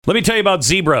Let me tell you about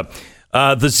Zebra.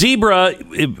 The Zebra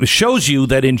it shows you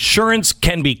that insurance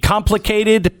can be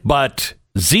complicated, but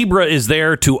Zebra is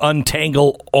there to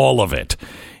untangle all of it.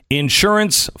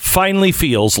 Insurance finally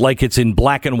feels like it's in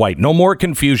black and white. No more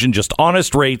confusion, just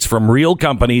honest rates from real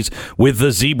companies with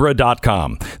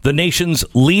thezebra.com. The nation's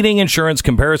leading insurance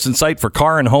comparison site for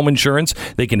car and home insurance.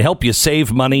 They can help you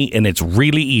save money, and it's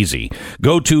really easy.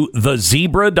 Go to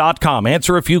thezebra.com,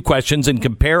 answer a few questions, and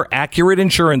compare accurate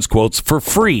insurance quotes for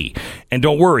free. And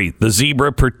don't worry, the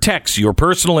Zebra protects your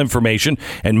personal information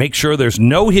and makes sure there's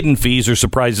no hidden fees or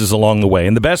surprises along the way.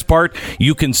 And the best part,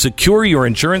 you can secure your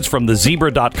insurance from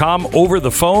thezebra.com over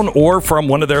the phone or from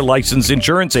one of their licensed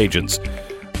insurance agents.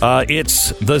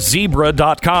 It's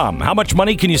thezebra.com. How much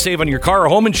money can you save on your car or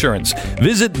home insurance?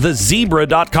 Visit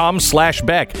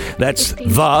thezebra.com/Beck. That's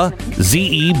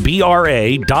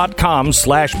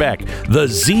thezebra.com/Beck.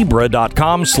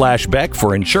 Thezebra.com/Beck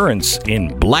for insurance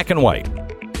in black and white.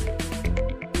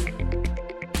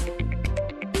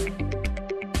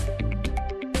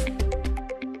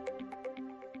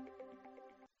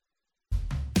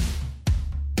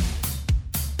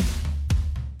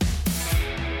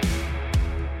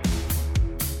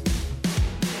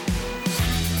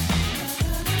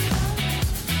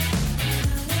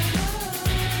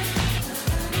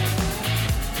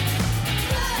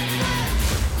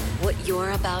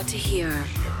 To hear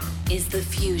is the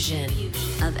fusion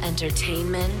of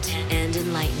entertainment and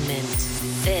enlightenment.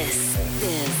 This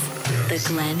is the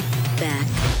Glenn Beck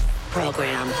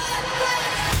Program.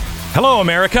 Hello,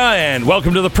 America, and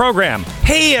welcome to the program.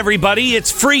 Hey, everybody, it's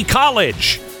free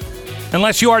college.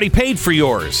 Unless you already paid for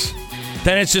yours.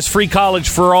 Then it's just free college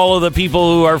for all of the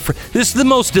people who are... This is the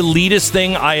most elitist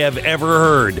thing I have ever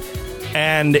heard.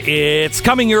 And it's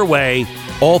coming your way,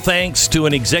 all thanks to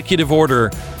an executive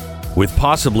order with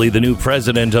possibly the new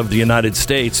president of the United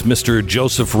States, Mr.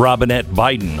 Joseph Robinette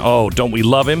Biden. Oh, don't we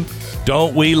love him?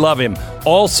 Don't we love him?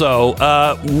 Also,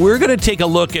 we're going to take a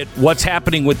look at what's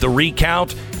happening with the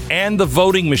recount and the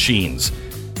voting machines.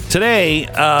 Today,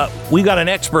 we got an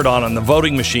expert on the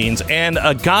voting machines and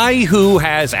a guy who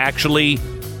has actually,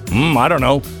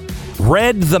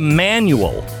 read the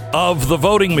manual of the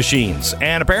voting machines.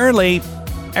 And apparently,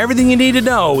 everything you need to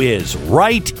know is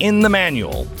right in the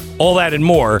manual. All that and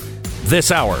more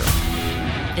this hour.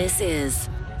 This is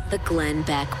the Glenn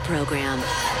Beck Program.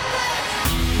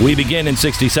 We begin in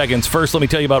 60 seconds. First, let me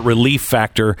tell you about Relief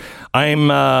Factor. I'm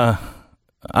an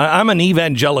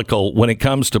evangelical when it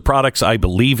comes to products I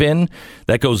believe in.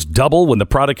 That goes double when the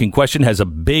product in question has a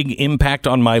big impact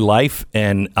on my life,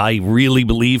 and I really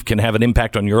believe can have an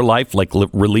impact on your life, like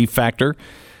Relief Factor.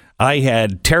 I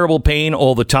had terrible pain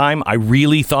all the time. I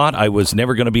really thought I was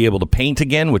never going to be able to paint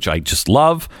again, which I just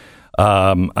love.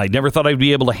 I never thought I'd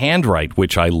be able to handwrite,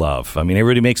 which I love. I mean,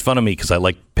 everybody makes fun of me because I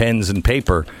like pens and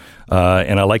paper,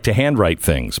 and I like to handwrite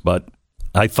things. But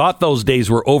I thought those days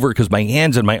were over because my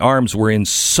hands and my arms were in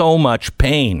so much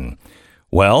pain.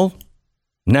 Well,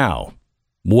 now,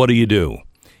 what do? You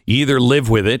either live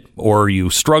with it, or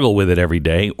you struggle with it every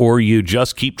day, or you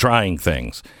just keep trying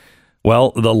things.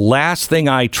 Well, the last thing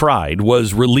I tried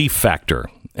was Relief Factor.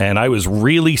 And I was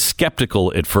really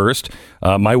skeptical at first.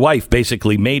 My wife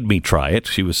basically made me try it.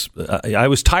 I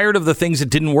was tired of the things that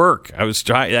didn't work. I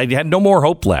had no more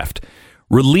hope left.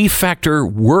 Relief Factor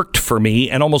worked for me,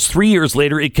 and almost 3 years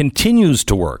later, it continues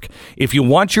to work. If you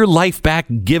want your life back,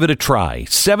 give it a try.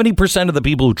 70% of the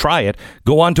people who try it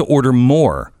go on to order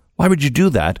more. Why would you do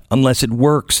that unless it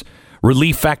works?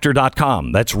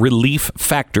 ReliefFactor.com. That's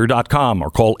ReliefFactor.com, or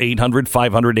call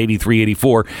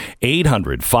 800-500-8384.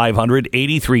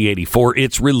 800-500-8384.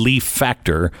 It's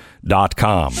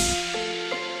ReliefFactor.com.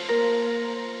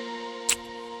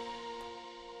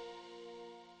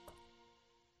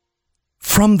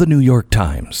 From the New York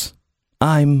Times,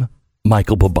 I'm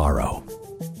Michael Barbaro,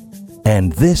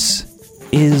 and this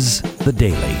is The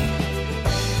Daily.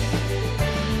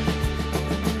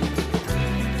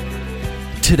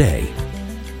 Today,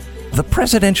 the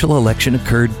presidential election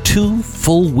occurred 2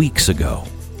 full weeks ago,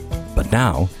 but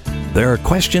now there are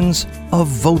questions of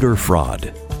voter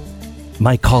fraud.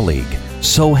 My colleague,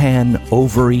 Sohan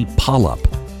Ovary Polyp,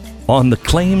 on the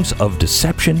claims of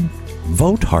deception,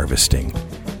 vote harvesting,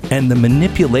 and the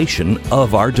manipulation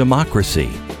of our democracy,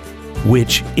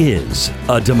 which is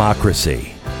a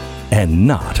democracy and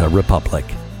not a republic.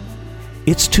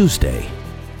 It's Tuesday,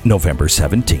 November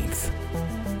 17th.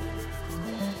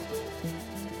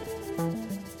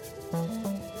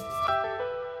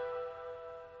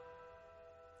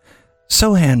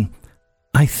 Sohan,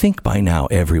 I think by now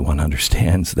everyone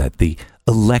understands that the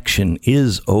election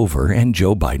is over and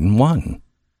Joe Biden won.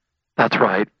 That's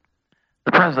right.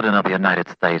 The President of the United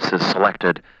States is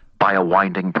selected by a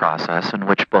winding process in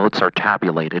which votes are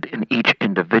tabulated in each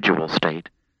individual state,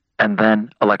 and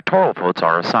then electoral votes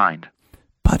are assigned.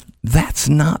 But that's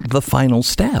not the final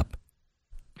step.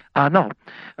 No.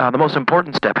 The most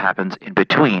important step happens in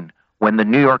between, when the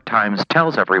New York Times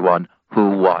tells everyone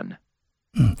who won.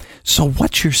 So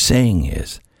what you're saying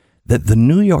is that the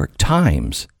New York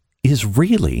Times is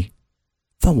really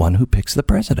the one who picks the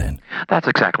president. That's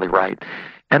exactly right.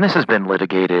 And this has been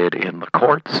litigated in the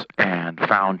courts and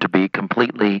found to be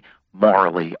completely,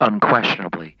 morally,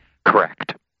 unquestionably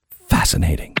correct.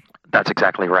 Fascinating. That's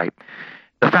exactly right.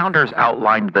 The founders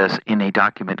outlined this in a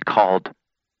document called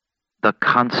the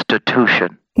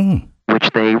Constitution,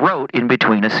 which they wrote in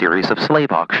between a series of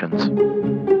slave auctions.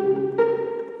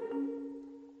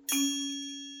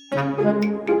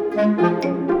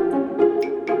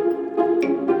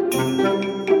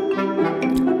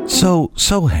 So,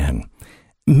 Sohan,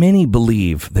 many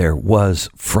believe there was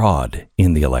fraud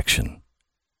in the election.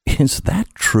 Is that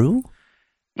true?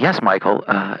 Yes, Michael,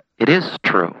 it is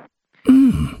true.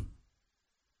 I'm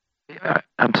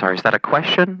sorry, is that a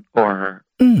question or?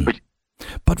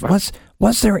 But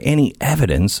was there any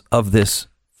evidence of this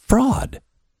fraud?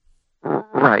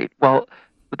 Right. Well,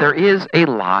 there is a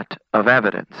lot of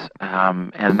evidence,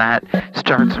 and that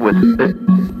starts with.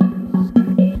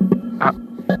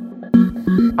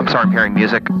 I'm sorry, I'm hearing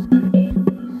music.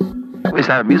 Is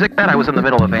that a music bed? I was in the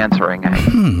middle of answering.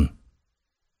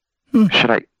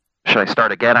 Should I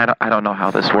start again? I don't know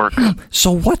how this works.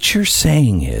 So what you're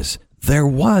saying is there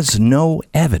was no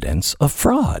evidence of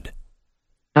fraud.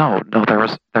 No, there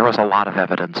was a lot of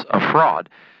evidence of fraud.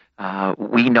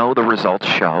 We know the results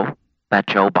show that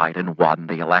Joe Biden won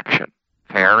the election,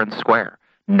 fair and square,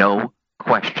 no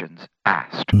questions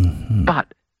asked.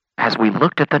 But as we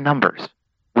looked at the numbers,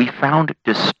 we found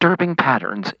disturbing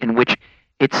patterns in which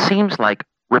it seems like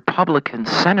Republican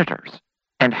senators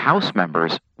and House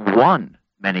members won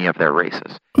many of their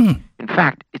races. In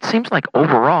fact, it seems like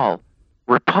overall,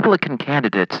 Republican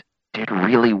candidates did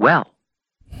really well.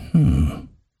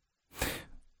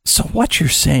 So what you're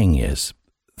saying is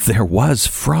there was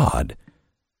fraud,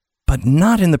 but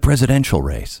not in the presidential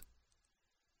race.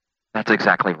 That's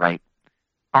exactly right.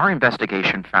 Our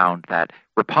investigation found that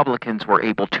Republicans were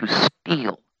able to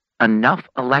steal enough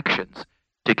elections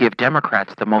to give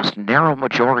Democrats the most narrow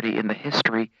majority in the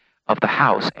history of the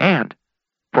House and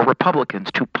for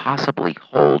Republicans to possibly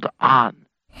hold on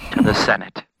to the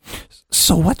Senate.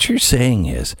 So what you're saying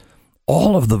is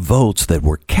all of the votes that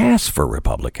were cast for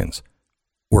Republicans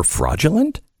were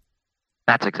fraudulent?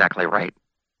 That's exactly right.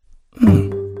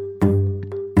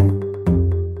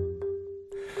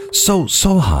 So,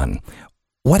 Sohan,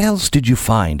 what else did you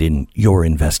find in your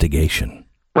investigation?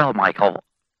 Well, Michael,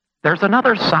 there's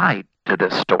another side to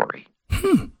this story.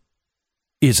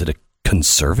 Is it a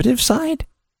conservative side?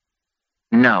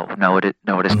 No, it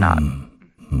is not.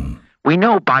 We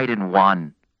know Biden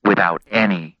won without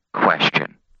any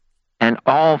question, and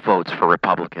all votes for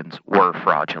Republicans were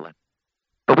fraudulent.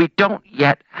 But we don't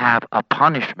yet have a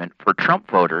punishment for Trump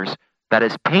voters that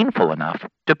is painful enough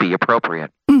to be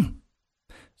appropriate.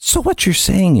 So what you're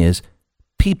saying is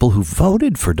people who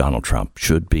voted for Donald Trump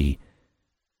should be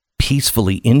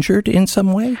peacefully injured in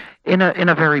some way? In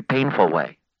a very painful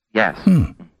way, yes.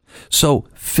 So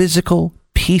physical,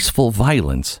 peaceful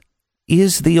violence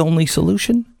is the only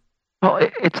solution? Well,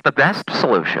 it's the best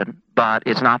solution, but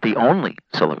it's not the only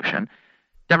solution.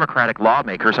 Democratic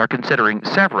lawmakers are considering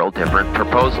several different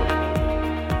proposals.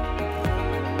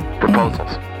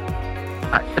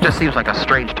 It just seems like a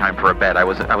strange time for a bet. I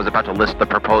was about to list the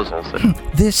proposals.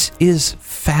 This is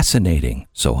fascinating,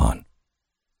 Sohan.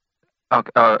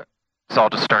 Okay, so I'll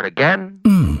just start again.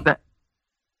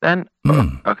 Then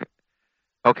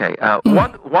okay.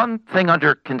 One thing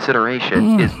under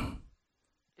consideration is.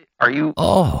 Are you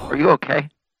okay?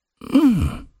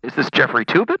 Is this Jeffrey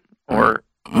Tubin or?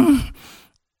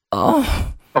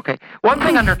 Okay. One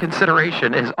thing under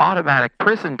consideration is automatic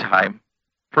prison time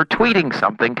for tweeting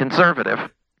something conservative.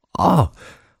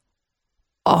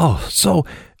 So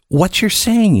what you're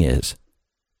saying is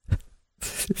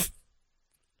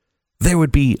there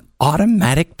would be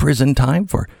automatic prison time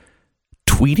for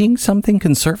tweeting something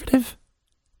conservative?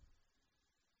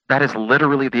 That is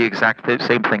literally the exact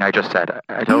same thing I just said.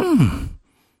 I don't...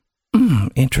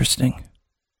 Interesting.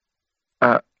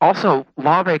 Also,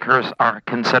 lawmakers are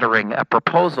considering a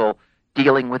proposal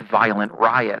dealing with violent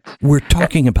riots. We're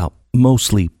talking about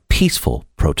mostly peaceful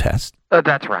protests.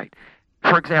 That's right.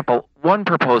 For example, one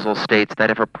proposal states that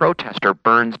if a protester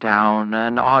burns down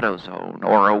an AutoZone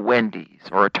or a Wendy's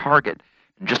or a Target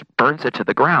and just burns it to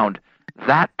the ground,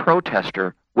 that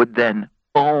protester would then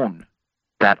own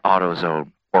that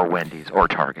AutoZone or Wendy's or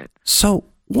Target. So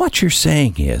what you're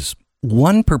saying is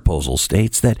one proposal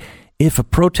states that if a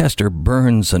protester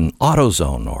burns an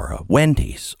AutoZone or a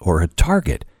Wendy's or a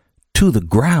Target to the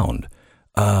ground,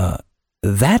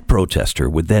 that protester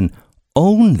would then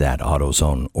own that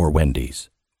AutoZone or Wendy's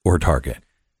or Target.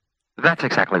 That's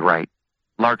exactly right.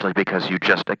 Largely because you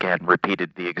just, again,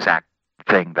 repeated the exact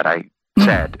thing that I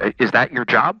said. Is that your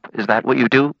job? Is that what you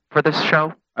do for this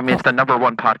show? I mean, it's the number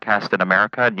one podcast in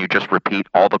America, and you just repeat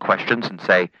all the questions and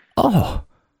say, and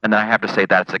then I have to say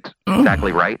that's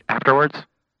exactly right afterwards?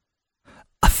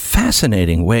 A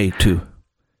fascinating way to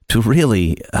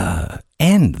really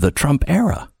end the Trump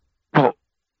era. Well,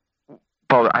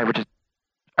 I would just,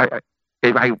 I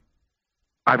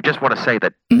just want to say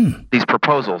that these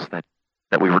proposals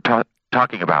that we were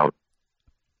talking about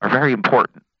are very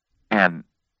important, and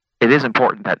it is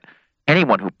important that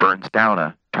anyone who burns down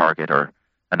a Target or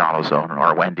an AutoZone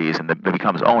or a Wendy's and then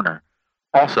becomes owner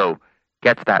also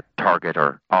gets that Target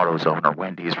or AutoZone or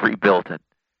Wendy's rebuilt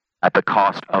at the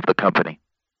cost of the company.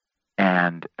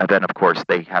 And then, of course,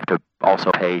 they have to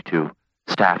also pay to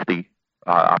staff the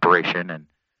operation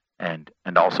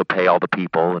and also pay all the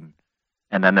people.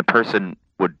 And then the person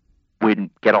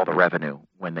wouldn't get all the revenue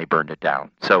when they burned it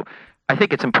down. So I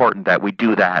think it's important that we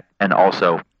do that and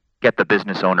also get the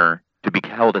business owner to be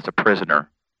held as a prisoner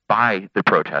by the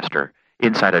protester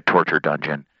inside a torture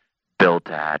dungeon built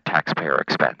at taxpayer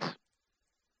expense.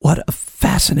 What a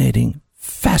fascinating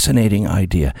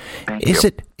idea. Is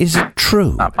it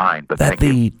true Not mine, but that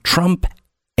the Trump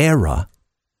era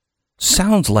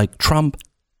sounds like Trump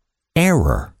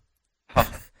error?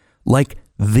 Like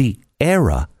the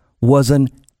era was an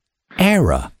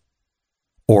era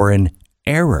or an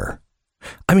error.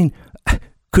 I mean,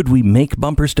 could we make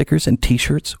bumper stickers and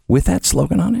T-shirts with that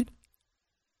slogan on it?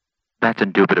 That's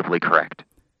indubitably correct.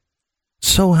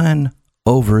 Sohan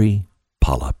Ovary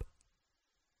Polyp.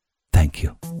 Thank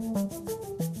you.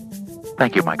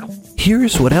 Thank you, Michael.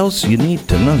 Here's what else you need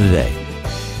to know today.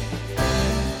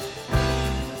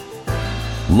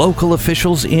 Local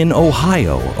officials in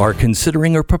Ohio are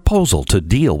considering a proposal to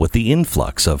deal with the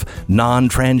influx of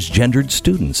non-transgendered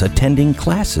students attending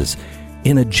classes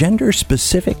in a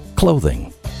gender-specific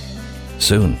clothing.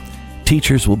 Soon,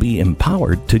 teachers will be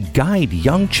empowered to guide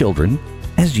young children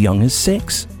as young as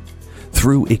 6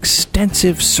 through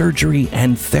extensive surgery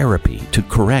and therapy to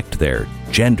correct their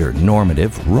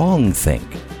gender-normative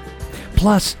wrongthink.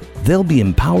 Plus, they'll be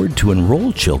empowered to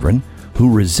enroll children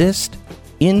who resist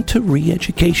into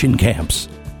re-education camps.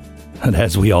 And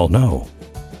as we all know,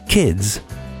 kids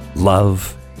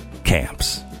love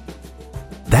camps.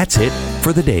 That's it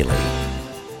for the Daily.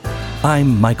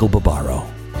 I'm Michael Barbaro.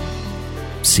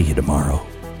 See you tomorrow.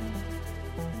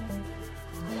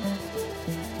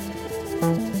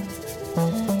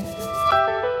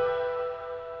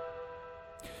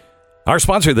 Our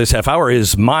sponsor this half hour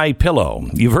is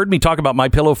MyPillow. You've heard me talk about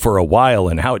MyPillow for a while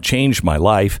and how it changed my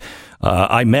life.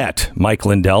 I met Mike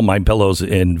Lindell, MyPillow's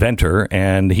inventor,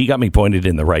 and he got me pointed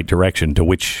in the right direction to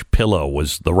which pillow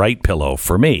was the right pillow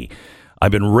for me.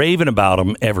 I've been raving about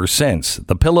them ever since.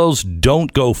 The pillows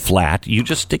don't go flat. You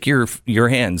just stick your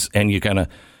hands and you kind of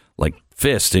like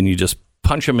fist and you just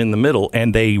punch them in the middle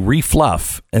and they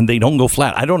refluff and they don't go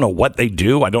flat. I don't know what they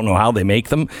do. I don't know how they make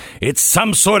them. It's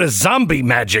some sort of zombie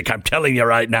magic, I'm telling you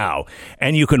right now.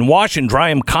 And you can wash and dry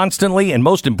them constantly. And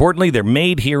most importantly, they're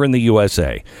made here in the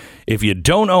USA. If you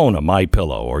don't own a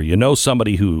MyPillow or you know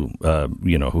somebody who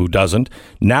doesn't,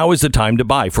 now is the time to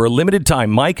buy. For a limited time,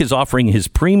 Mike is offering his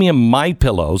premium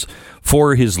MyPillows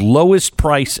for his lowest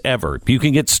price ever. You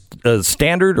can get a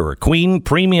standard or a queen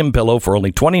premium pillow for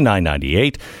only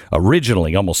 $29.98.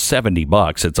 Originally almost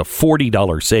 $70. It's a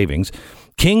 $40 savings.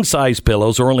 King-size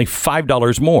pillows are only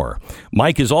 $5 more.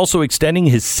 Mike is also extending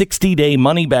his 60-day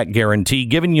money-back guarantee,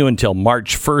 giving you until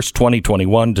March 1st,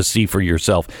 2021 to see for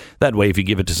yourself. That way, if you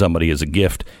give it to somebody as a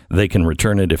gift, they can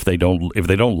return it if they don't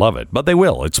love it. But they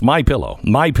will. It's MyPillow.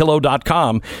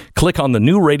 MyPillow.com. Click on the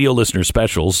new radio listener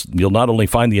specials. You'll not only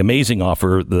find the amazing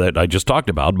offer that I just talked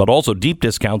about, but also deep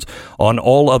discounts on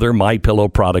all other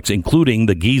MyPillow products, including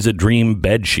the Giza Dream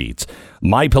bed sheets,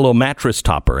 MyPillow mattress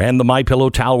topper, and the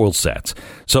MyPillow towel sets.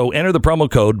 So enter the promo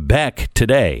code BECK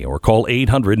today or call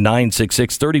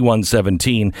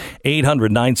 800-966-3117,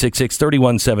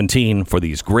 800-966-3117 for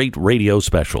these great radio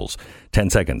specials. 10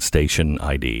 seconds, station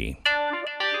ID.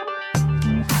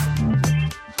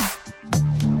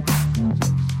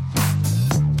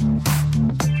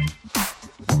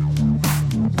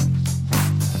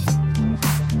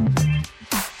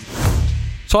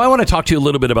 So I want to talk to you a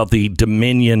little bit about the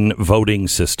Dominion voting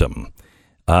system.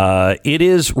 It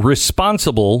is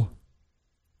responsible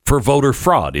for voter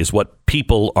fraud, is what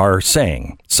people are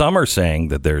saying. Some are saying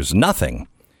that there's nothing.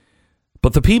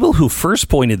 But the people who first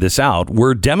pointed this out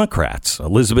were Democrats.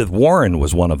 Elizabeth Warren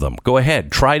was one of them. Go ahead,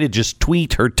 try to just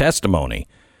tweet her testimony.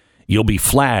 You'll be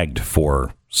flagged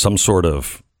for some sort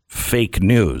of fake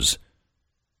news.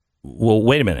 Well,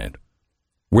 wait a minute.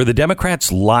 Were the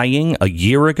Democrats lying a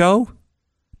year ago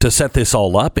to set this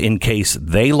all up in case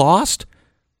they lost?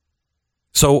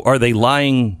 So are they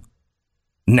lying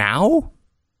now?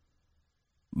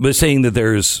 But saying that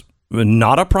there's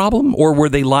not a problem? Or were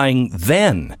they lying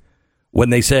then when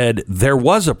they said there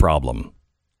was a problem?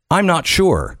 I'm not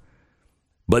sure.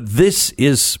 But this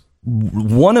is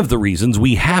one of the reasons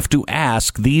we have to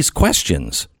ask these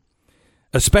questions,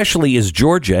 especially as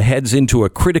Georgia heads into a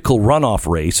critical runoff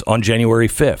race on January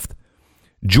 5th.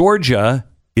 Georgia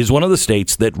is one of the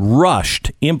states that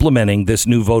rushed implementing this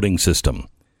new voting system.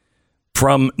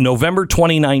 From November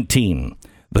 2019,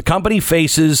 the company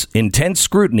faces intense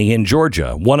scrutiny in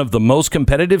Georgia, one of the most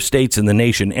competitive states in the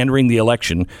nation entering the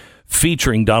election,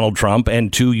 featuring Donald Trump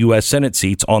and 2 U.S. Senate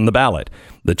seats on the ballot.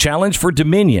 The challenge for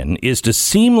Dominion is to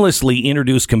seamlessly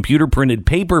introduce computer-printed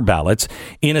paper ballots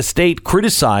in a state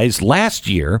criticized last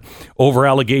year over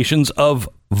allegations of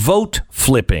vote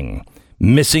flipping,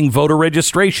 missing voter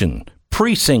registration,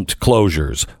 precinct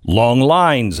closures, long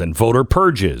lines, and voter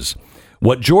purges.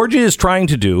 What Georgia is trying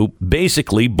to do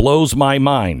basically blows my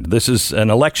mind. This is an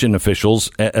election official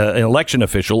at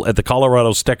the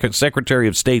Colorado Secretary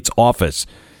of State's office.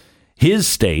 His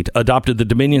state adopted the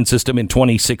Dominion system in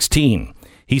 2016.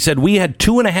 He said, we had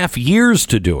 2.5 years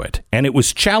to do it, and it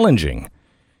was challenging.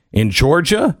 In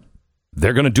Georgia,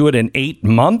 they're going to do it in 8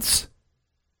 months?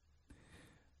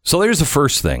 So there's the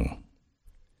first thing.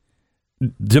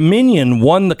 Dominion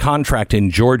won the contract in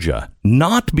Georgia,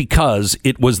 not because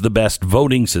it was the best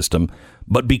voting system,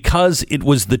 but because it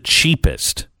was the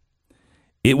cheapest.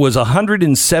 It was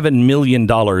 $107 million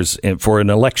for an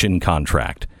election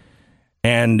contract.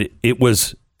 And it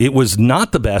was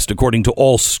not the best, according to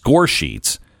all score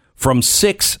sheets, from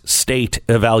 6 state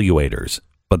evaluators.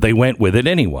 But they went with it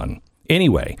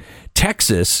anyway.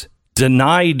 Texas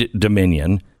denied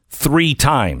Dominion 3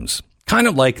 times, kind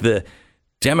of like the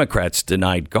Democrats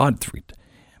denied God 3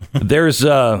 times.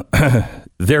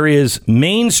 There is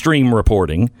mainstream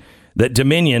reporting that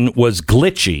Dominion was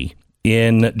glitchy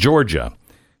in Georgia.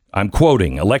 I'm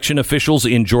quoting, election officials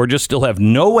in Georgia still have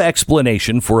no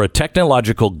explanation for a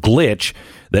technological glitch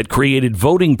that created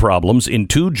voting problems in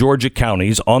 2 Georgia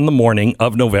counties on the morning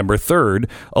of November 3rd,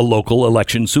 a local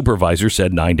election supervisor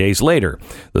said 9 days later.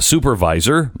 The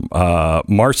supervisor,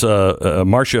 Marcia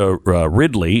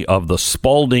Ridley of the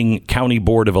Spalding County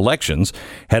Board of Elections,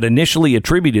 had initially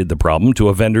attributed the problem to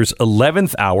a vendor's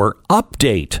 11th hour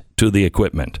update to the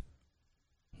equipment.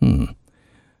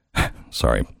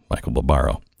 Sorry, Michael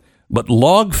Barbaro. But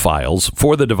log files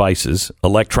for the devices,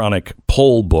 electronic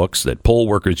poll books that poll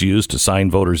workers use to sign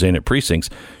voters in at precincts,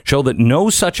 show that no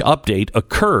such update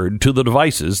occurred to the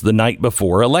devices the night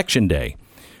before Election Day.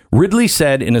 Ridley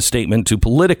said in a statement to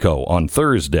Politico on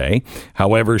Thursday,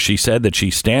 however, she said that she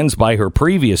stands by her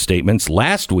previous statements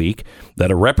last week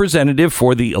that a representative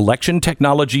for the election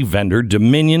technology vendor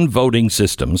Dominion Voting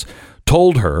Systems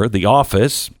told her at the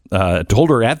office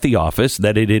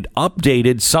that it had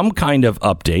updated some kind of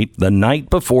update the night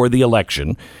before the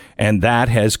election, and that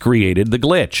has created the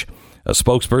glitch. A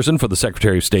spokesperson for the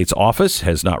Secretary of State's office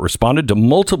has not responded to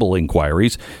multiple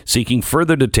inquiries seeking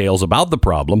further details about the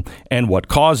problem and what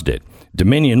caused it.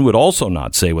 Dominion would also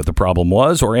not say what the problem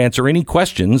was or answer any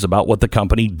questions about what the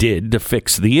company did to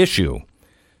fix the issue.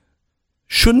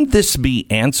 Shouldn't this be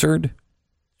answered?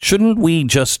 Shouldn't we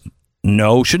just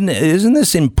know? Isn't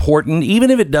this important, even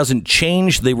if it doesn't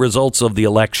change the results of the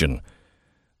election?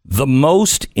 The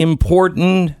most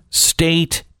important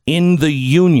state in the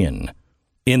union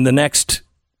in the next,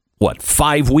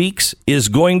 5 weeks is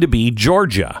going to be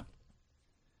Georgia.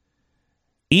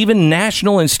 Even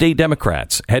national and state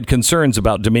Democrats had concerns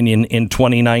about Dominion in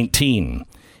 2019.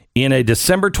 In a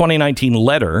December 2019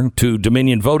 letter to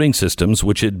Dominion Voting Systems,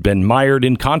 which had been mired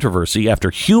in controversy after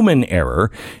human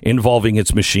error involving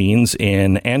its machines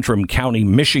in Antrim County,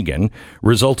 Michigan,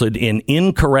 resulted in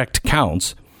incorrect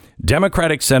counts,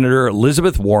 Democratic Senator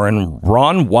Elizabeth Warren,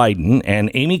 Ron Wyden,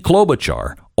 and Amy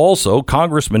Klobuchar, also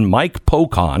Congressman Mike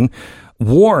Pocan,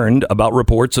 warned about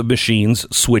reports of machines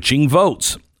switching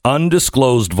votes,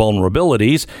 undisclosed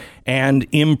vulnerabilities, and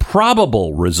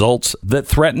improbable results that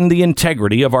threaten the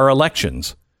integrity of our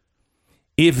elections.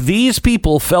 If these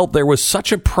people felt there was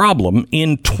such a problem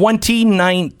in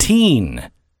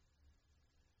 2019,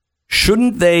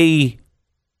 shouldn't they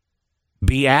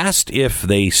be asked if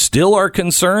they still are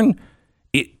concerned?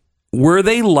 were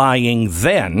they lying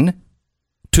then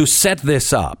to set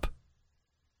this up?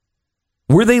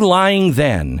 Were they lying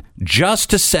then just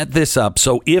to set this up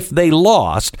so if they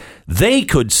lost, they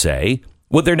could say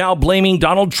what they're now blaming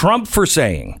Donald Trump for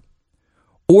saying?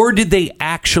 Or did they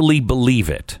actually believe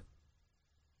it?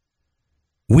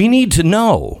 We need to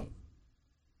know.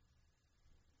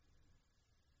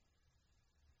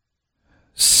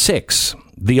 6.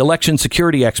 The election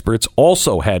security experts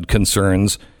also had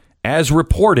concerns, as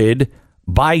reported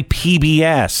by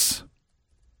PBS.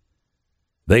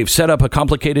 They've set up a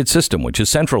complicated system which is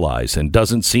centralized and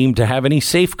doesn't seem to have any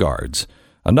safeguards.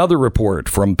 Another report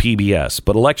from PBS,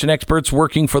 but election experts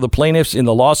working for the plaintiffs in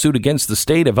the lawsuit against the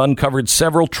state have uncovered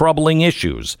several troubling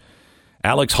issues.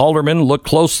 Alex Halderman looked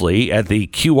closely at the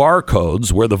QR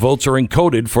codes where the votes are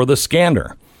encoded for the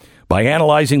scanner. By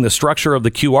analyzing the structure of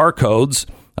the QR codes,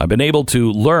 I've been able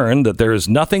to learn that there is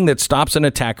nothing that stops an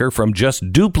attacker from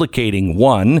just duplicating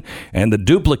one, and the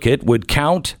duplicate would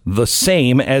count the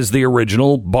same as the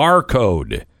original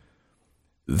barcode.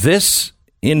 This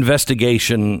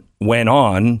investigation went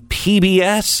on.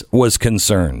 PBS was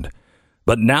concerned.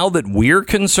 But now that we're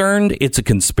concerned, it's a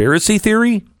conspiracy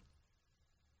theory?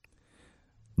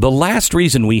 The last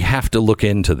reason we have to look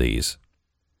into these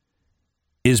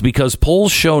is because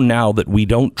polls show now that we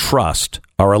don't trust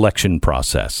our election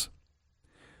process.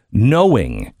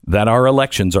 Knowing that our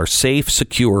elections are safe,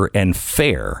 secure, and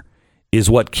fair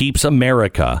is what keeps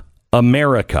America,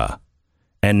 America,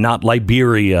 and not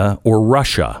Liberia or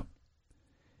Russia.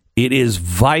 It is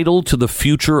vital to the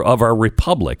future of our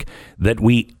republic that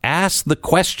we ask the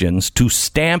questions to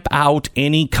stamp out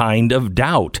any kind of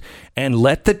doubt and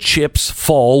let the chips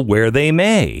fall where they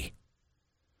may.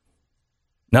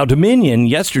 Now, Dominion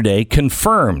yesterday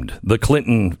confirmed the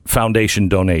Clinton Foundation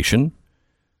donation.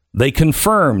 They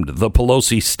confirmed the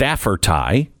Pelosi staffer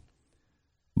tie,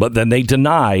 but then they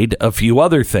denied a few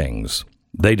other things.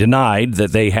 They denied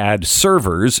that they had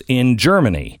servers in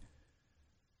Germany.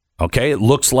 Okay, it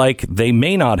looks like they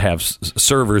may not have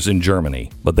servers in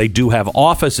Germany, but they do have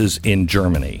offices in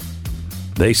Germany.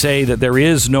 They say that there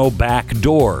is no back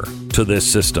door to this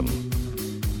system.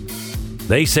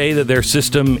 They say that their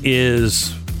system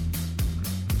is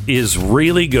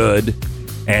really good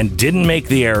and didn't make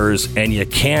the errors, and you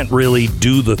can't really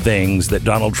do the things that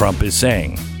Donald Trump is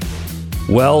saying.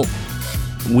 Well,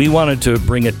 we wanted to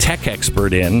bring a tech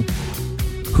expert in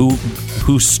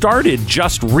who started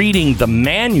just reading the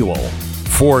manual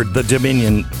for the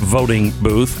Dominion voting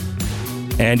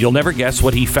booth, and you'll never guess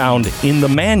what he found in the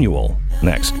manual.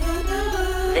 Next.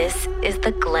 This is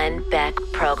the Glenn Beck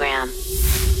Program.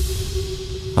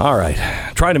 All right.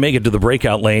 Trying to make it to the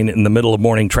breakout lane in the middle of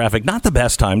morning traffic. Not the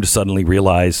best time to suddenly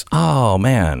realize, oh,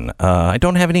 man, I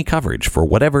don't have any coverage for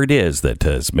whatever it is that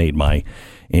has made my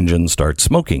engine start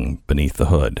smoking beneath the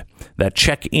hood. That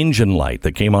check engine light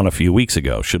that came on a few weeks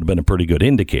ago should have been a pretty good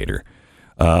indicator.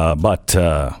 But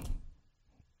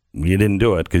you didn't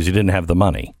do it because you didn't have the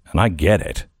money. And I get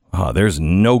it. There's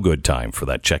no good time for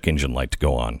that check engine light to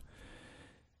go on.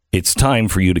 It's time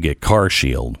for you to get Car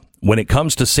Shield. When it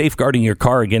comes to safeguarding your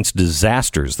car against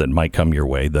disasters that might come your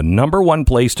way, the number one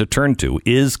place to turn to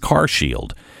is Car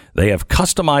Shield. They have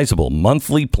customizable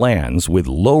monthly plans with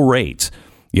low rates.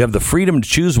 You have the freedom to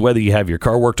choose whether you have your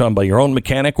car worked on by your own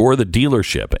mechanic or the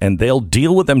dealership, and they'll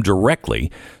deal with them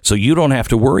directly so you don't have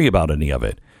to worry about any of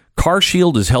it. Car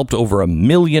Shield has helped over 1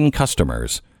 million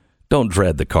customers. Don't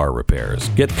dread the car repairs.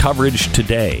 Get coverage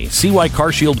today. See why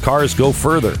Car Shield cars go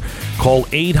further. Call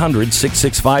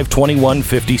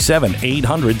 800-665-2157.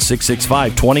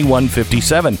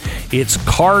 800-665-2157. It's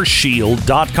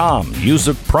carshield.com. Use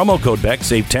the promo code Beck.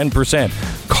 Save 10%.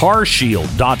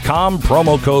 Carshield.com.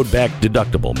 Promo code Beck.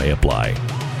 Deductible may apply.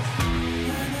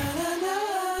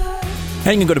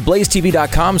 And you can go to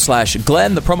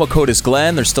blazetv.com/Glenn. The promo code is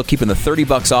Glenn. They're still keeping the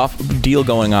 $30 off deal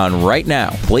going on right now.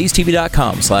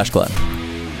 blazetv.com/Glenn.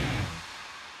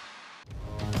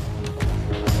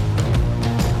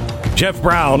 Jeff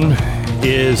Brown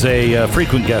is a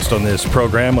frequent guest on this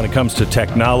program when it comes to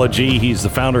technology. He's the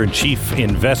founder and chief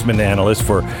investment analyst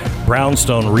for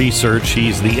Brownstone Research.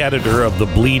 He's the editor of The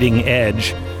Bleeding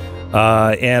Edge.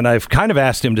 And I've kind of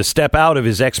asked him to step out of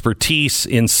his expertise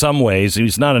in some ways.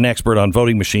 He's not an expert on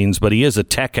voting machines, but he is a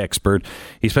tech expert.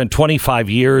 He spent 25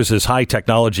 years as high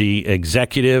technology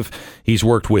executive. He's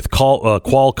worked with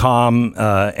Qualcomm,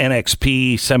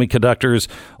 NXP Semiconductors,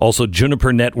 also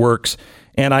Juniper Networks.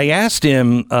 And I asked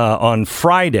him on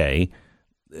Friday,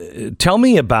 tell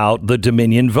me about the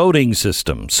Dominion voting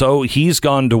system. So he's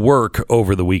gone to work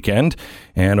over the weekend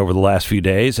and over the last few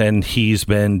days, and he's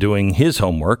been doing his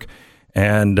homework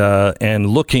and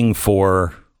looking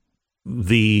for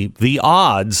the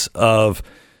odds of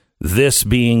this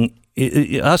being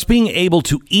us being able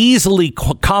to easily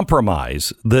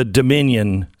compromise the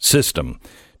Dominion system.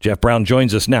 Jeff Brown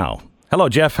joins us now. Hello,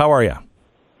 Jeff. How are you?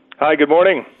 Hi, good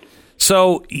morning.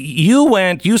 So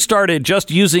you started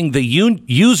just using the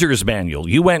user's manual.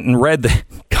 You went and read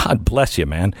God bless you,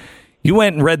 man. You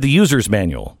went and read the user's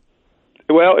manual.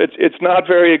 Well, it's not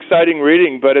very exciting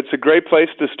reading, but it's a great place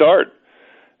to start.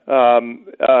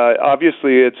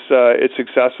 Obviously, it's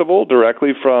accessible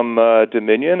directly from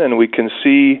Dominion, and we can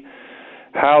see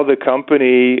how the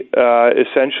company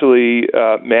essentially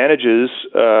manages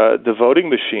the voting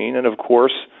machine and, of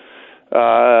course,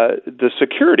 the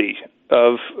security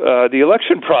of the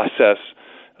election process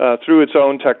through its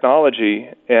own technology.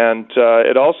 And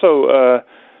it also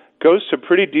goes to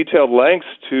pretty detailed lengths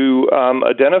to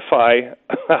identify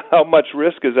how much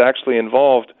risk is actually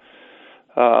involved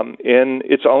in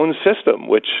its own system,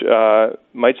 which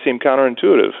might seem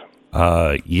counterintuitive.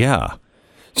 Yeah.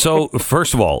 So,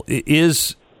 first of all,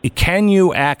 can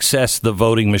you access the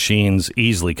voting machines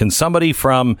easily? Can somebody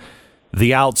from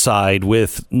the outside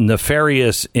with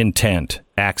nefarious intent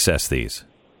access these?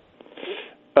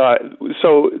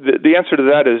 So the answer to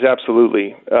that is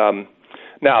absolutely.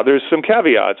 Now, there's some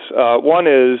caveats. One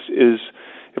is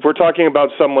if we're talking about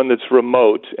someone that's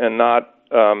remote and not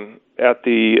at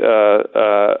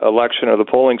the election or the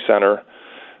polling center,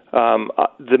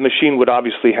 the machine would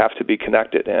obviously have to be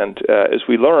connected. And as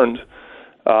we learned,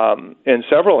 in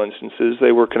several instances,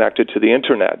 they were connected to the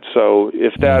internet. So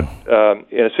if that,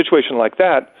 in a situation like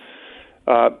that,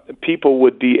 people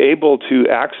would be able to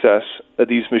access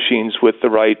these machines with the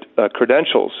right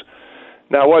credentials.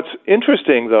 Now, what's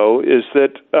interesting, though, is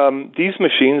that these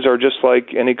machines are just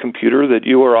like any computer that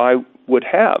you or I would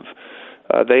have.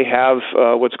 They have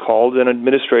what's called an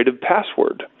administrative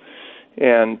password.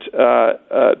 And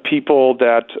people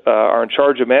that are in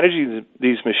charge of managing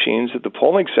these machines at the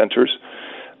polling centers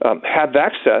have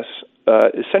access,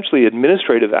 essentially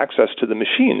administrative access to the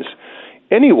machines.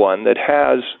 Anyone that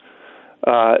has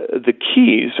the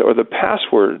keys or the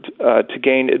password to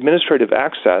gain administrative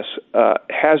access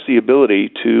has the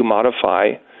ability to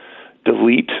modify,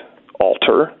 delete,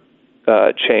 alter,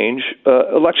 change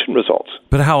election results.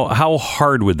 But how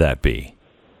hard would that be?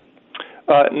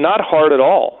 Not hard at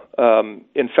all.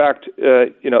 In fact, as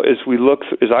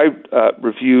I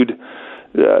reviewed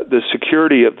the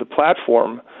security of the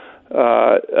platform,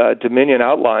 Dominion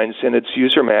outlines in its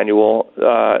user manual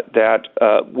that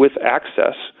with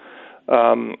access,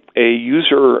 a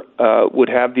user would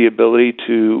have the ability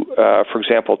to, for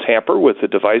example, tamper with the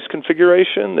device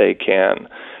configuration. They can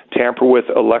tamper with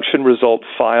election result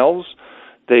files.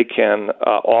 They can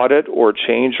audit or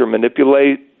change or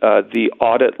manipulate the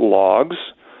audit logs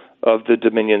of the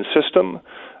Dominion system.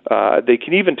 They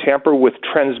can even tamper with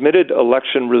transmitted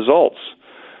election results.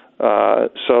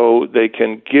 So they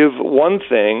can give one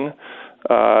thing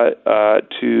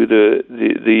to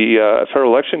the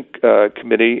Federal Election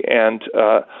Committee and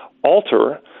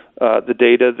alter the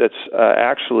data that's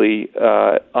actually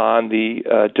on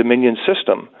the Dominion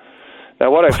system.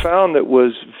 Now, what I found that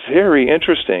was very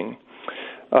interesting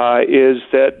is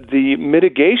that the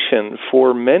mitigation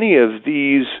for many of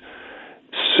these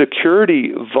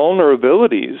security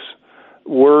vulnerabilities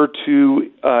were to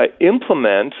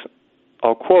implement,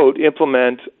 I'll quote,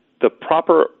 implement the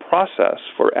proper process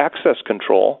for access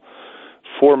control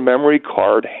for memory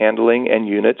card handling and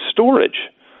unit storage.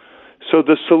 So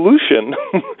the solution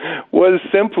was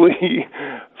simply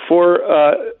for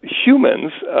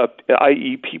humans,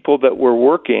 i.e. people that were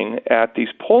working at these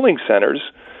polling centers,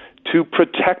 to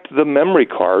protect the memory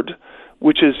card,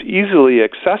 which is easily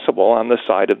accessible on the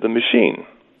side of the machine.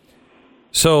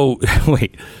 So,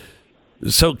 wait.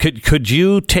 So could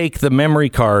you take the memory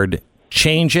card,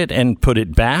 change it, and put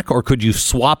it back, or could you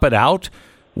swap it out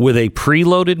with a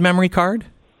preloaded memory card?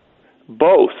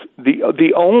 Both.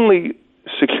 The only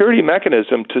security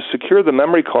mechanism to secure the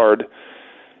memory card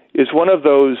is one of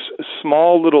those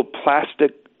small little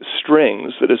plastic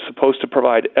strings that is supposed to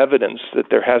provide evidence that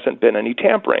there hasn't been any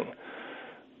tampering.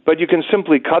 But you can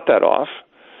simply cut that off,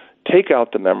 take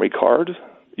out the memory card.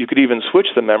 You could even switch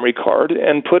the memory card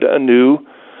and put a new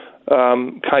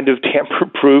kind of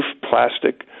tamper-proof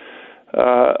plastic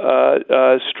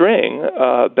string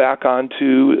back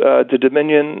onto the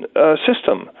Dominion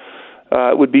system.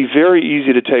 It would be very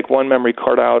easy to take one memory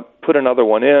card out, put another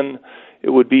one in. It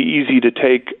would be easy to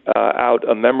take out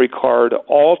a memory card,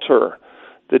 alter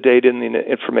the data and the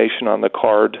information on the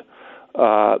card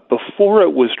before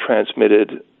it was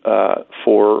transmitted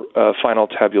for final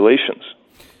tabulations.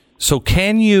 So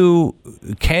can you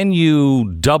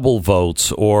double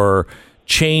votes or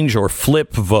change or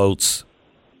flip votes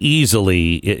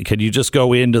easily? Could you just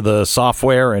go into the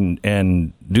software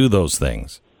and do those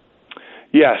things?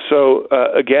 Yeah, so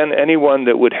again, anyone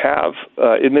that would have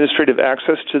administrative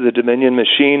access to the Dominion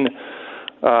machine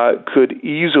could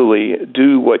easily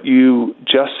do what you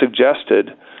just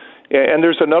suggested. And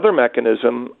there's another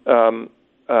mechanism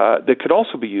that could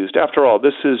also be used. After all,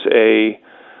 this is a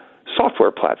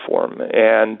software platform,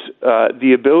 and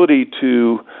the ability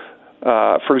to,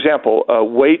 for example,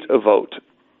 weight a vote.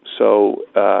 So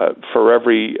for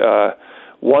every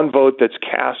one vote that's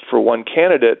cast for one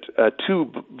candidate,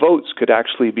 2 votes could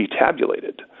actually be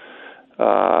tabulated.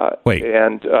 Wait.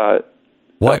 And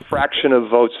what? A fraction of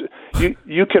votes.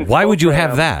 You can. Why would you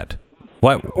have that?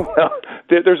 Why? Well,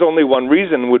 there's only one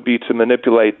reason, would be to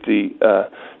manipulate the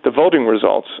voting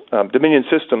results. Dominion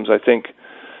systems, I think,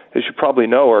 as you probably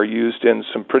know, are used in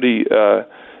some pretty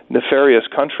nefarious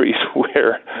countries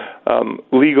where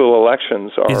legal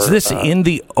elections are. Is this in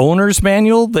the owner's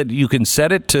manual that you can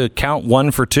set it to count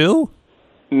 1 for 2?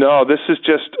 No, this is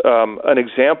just an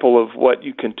example of what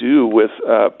you can do with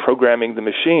programming the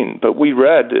machine. But we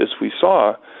read, as we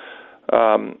saw,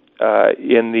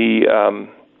 in the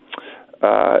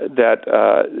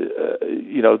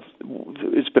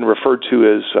it's been referred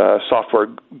to as software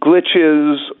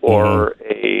glitches or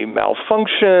a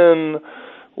malfunction,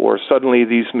 or suddenly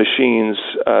these machines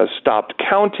stopped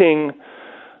counting.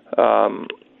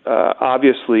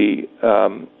 Obviously,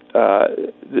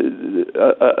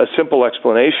 a simple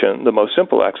explanation, the most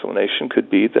simple explanation, could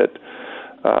be that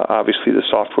obviously the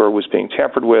software was being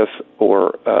tampered with,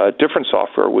 or different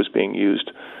software was being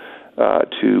used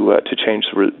to change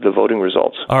the voting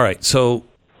results. All right, so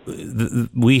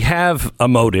we have a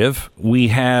motive, we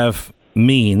have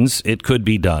means, it could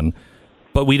be done,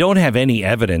 but we don't have any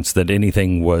evidence that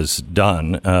anything was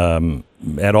done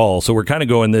at all. So we're kind of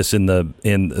going this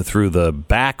through the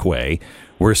back way.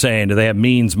 We're saying, do they have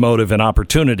means, motive, and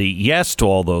opportunity? Yes to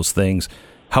all those things.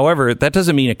 However, that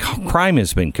doesn't mean a crime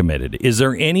has been committed. Is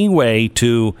there any way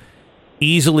to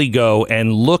easily go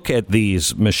and look at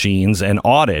these machines and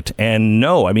audit and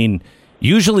know? I mean,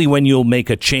 usually when you'll make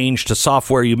a change to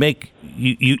software, you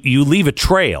leave a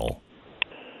trail.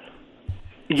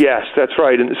 Yes, that's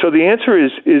right. And so the answer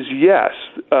is yes.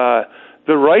 The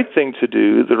right thing to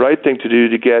do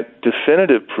to get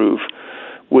definitive proof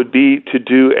would be to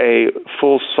do a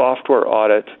full software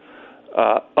audit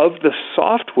of the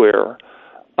software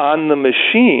on the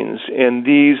machines in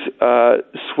these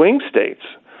swing states,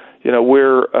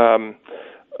 where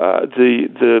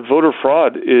the voter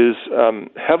fraud is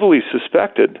heavily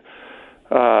suspected.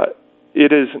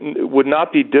 It would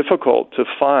not be difficult to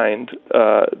find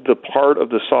the part of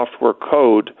the software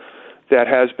code that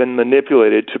has been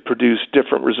manipulated to produce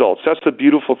different results. That's the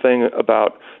beautiful thing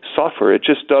about software. It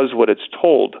just does what it's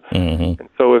told. Mm-hmm.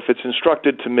 So if it's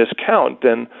instructed to miscount,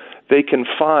 then they can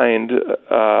find,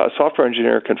 a software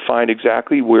engineer can find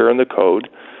exactly where in the code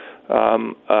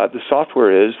the software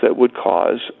is that would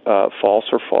cause false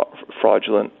or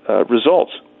fraudulent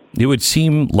results. It would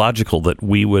seem logical that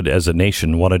we would, as a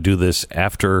nation, want to do this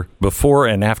before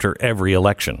and after every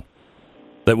election.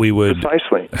 That we would.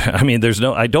 Precisely. I mean,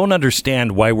 I don't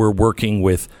understand why we're working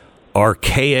with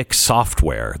archaic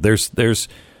software. There's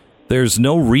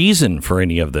no reason for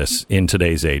any of this in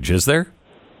today's age, is there?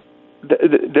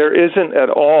 There isn't at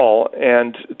all.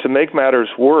 And to make matters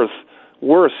worse,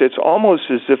 it's almost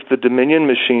as if the Dominion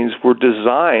machines were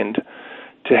designed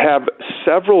to have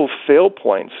several fail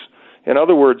points. In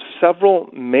other words, several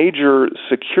major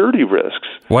security risks.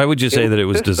 Why would you say that it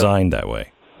was designed that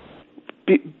way?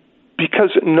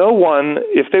 Because no one,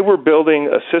 if they were building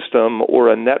a system or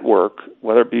a network,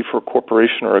 whether it be for a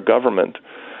corporation or a government,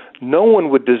 no one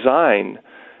would design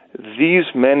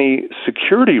these many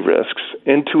security risks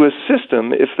into a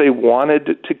system if they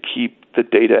wanted to keep the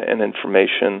data and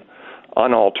information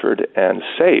unaltered and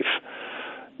safe.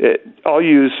 I'll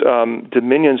use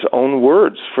Dominion's own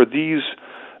words for these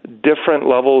different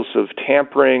levels of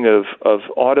tampering of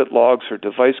audit logs or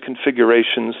device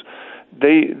configurations.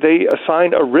 They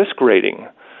assign a risk rating,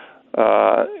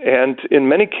 and in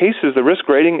many cases, the risk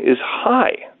rating is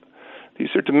high.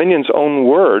 These are Dominion's own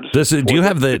words. Do you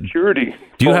happen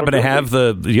to have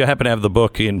the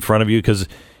book in front of you? Because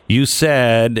you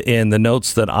said in the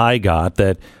notes that I got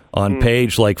that on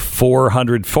page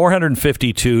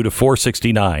 452 to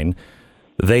 469.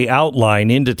 They outline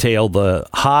in detail the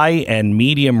high and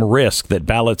medium risk that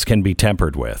ballots can be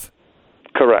tampered with.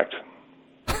 Correct.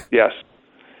 Yes.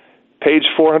 Page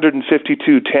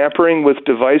 452, tampering with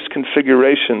device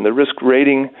configuration. The risk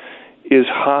rating is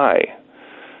high.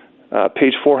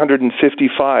 Page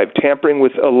 455, tampering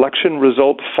with election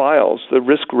result files. The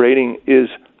risk rating is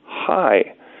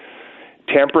high.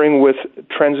 Tampering with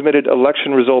transmitted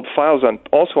election result files,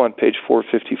 also on page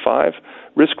 455,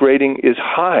 risk rating is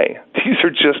high. These are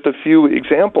just a few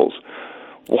examples.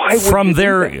 Why would from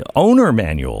their owner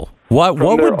manual? What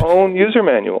their own user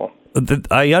manual.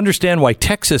 I understand why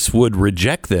Texas would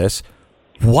reject this.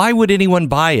 Why would anyone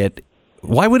buy it?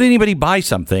 Why would anybody buy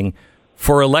something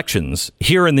for elections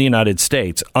here in the United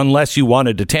States unless you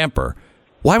wanted to tamper?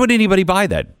 Why would anybody buy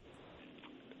that?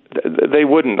 They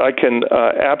wouldn't. I can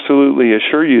absolutely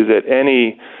assure you that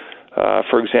any,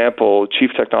 for example,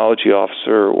 chief technology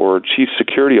officer or chief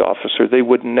security officer, they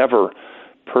would never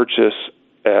purchase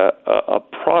a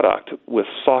product with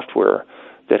software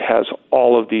that has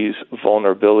all of these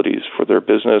vulnerabilities for their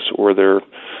business or their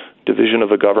division of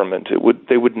the government.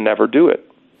 They would never do it.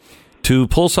 To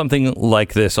pull something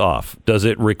like this off, does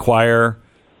it require,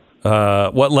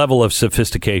 what level of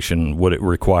sophistication would it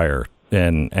require?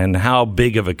 And how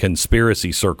big of a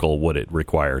conspiracy circle would it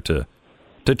require to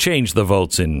change the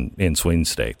votes in swing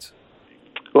states?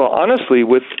 Well, honestly,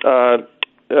 with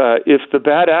if the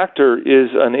bad actor is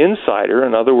an insider,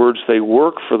 in other words, they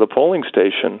work for the polling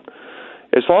station,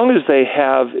 as long as they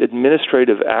have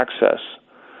administrative access,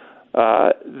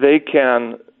 they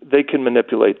can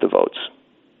manipulate the votes.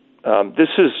 This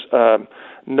is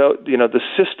the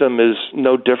system is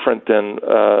no different than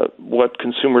what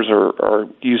consumers are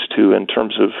used to in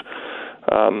terms of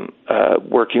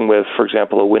working with, for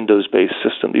example, a Windows-based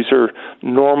system. These are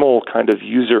normal kind of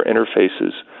user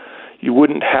interfaces. You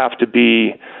wouldn't have to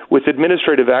be, with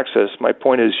administrative access, my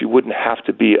point is you wouldn't have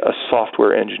to be a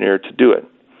software engineer to do it.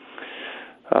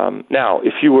 Now,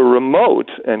 if you were remote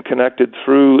and connected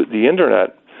through the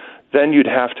Internet, then you'd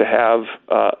have to have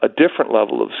a different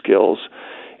level of skills.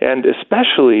 And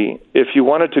especially if you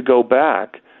wanted to go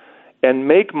back and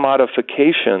make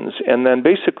modifications and then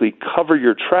basically cover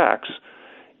your tracks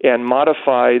and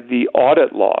modify the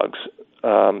audit logs.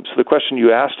 So the question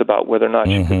you asked about whether or not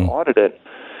you can audit it,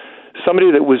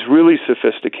 somebody that was really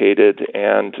sophisticated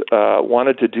and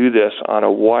wanted to do this on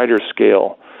a wider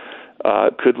scale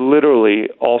could literally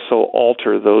also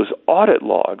alter those audit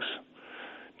logs.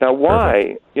 Now,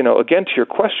 why? Again, to your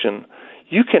question,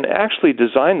 you can actually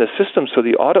design the system so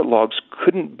the audit logs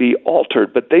couldn't be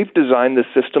altered, but they've designed the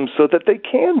system so that they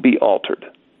can be altered.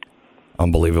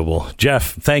 Unbelievable.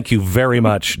 Jeff, thank you very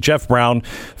much. Jeff Brown,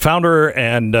 founder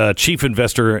and chief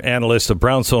investor analyst of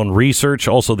Brownstone Research,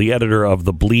 also the editor of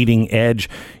The Bleeding Edge.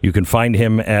 You can find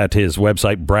him at his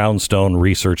website,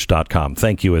 brownstoneresearch.com.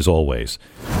 Thank you as always.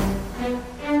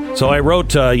 So I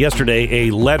wrote yesterday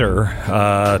a letter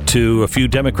to a few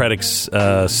Democratic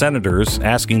senators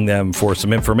asking them for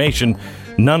some information.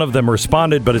 None of them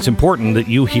responded, but it's important that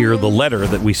you hear the letter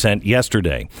that we sent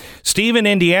yesterday. Steve in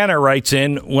Indiana writes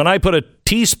in, when I put a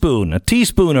teaspoon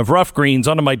of rough greens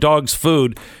onto my dog's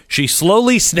food, she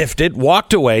slowly sniffed it,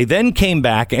 walked away, then came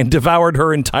back and devoured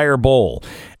her entire bowl.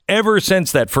 Ever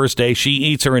since that first day, she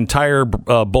eats her entire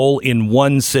bowl in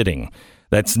one sitting.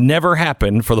 That's never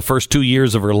happened for the first 2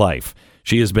 years of her life.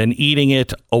 She has been eating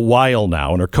it a while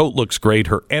now, and her coat looks great.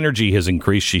 Her energy has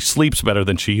increased. She sleeps better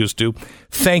than she used to.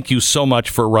 Thank you so much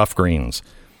for rough greens.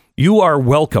 You are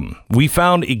welcome. We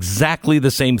found exactly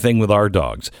the same thing with our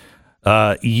dogs.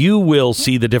 You will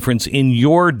see the difference in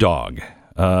your dog,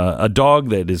 a dog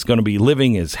that is going to be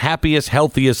living his happiest,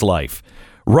 healthiest life.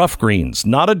 Rough Greens,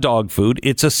 not a dog food.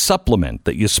 It's a supplement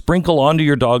that you sprinkle onto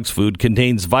your dog's food,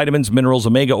 contains vitamins, minerals,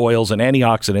 omega oils, and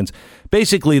antioxidants.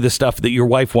 Basically the stuff that your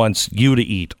wife wants you to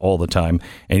eat all the time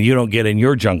and you don't get in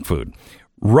your junk food.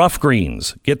 Rough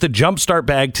Greens. Get the Jumpstart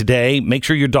bag today. Make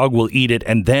sure your dog will eat it,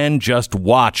 and then just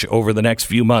watch over the next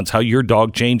few months how your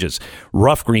dog changes.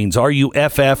 Rough Greens,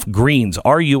 RUFF Greens,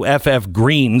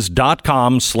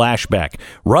 RUFFgreens.com/Beck.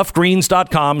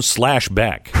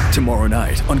 Roughgreens.com/Beck. Tomorrow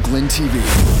night on Glenn TV.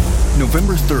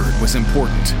 November 3rd was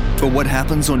important, but what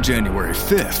happens on January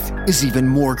 5th is even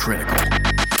more critical.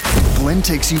 Glenn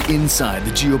takes you inside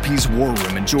the GOP's war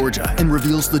room in Georgia and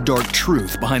reveals the dark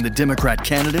truth behind the Democrat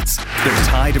candidates, their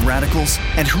tie to radicals,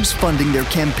 and who's funding their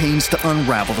campaigns to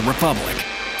unravel the Republic.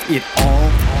 It all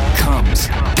comes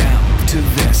down to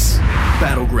this.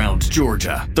 Battleground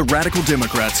Georgia. The radical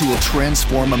Democrats who will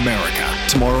transform America.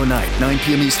 Tomorrow night, 9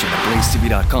 p.m. Eastern at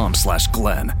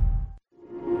blazetv.com/Glenn.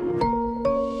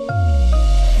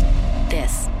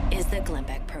 This is the Glenn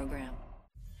Beck Program.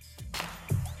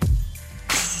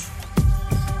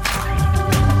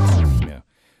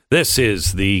 This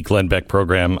is the Glenn Beck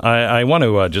Program. I want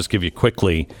to just give you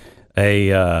quickly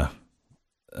a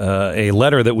a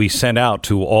letter that we sent out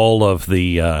to all of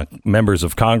the members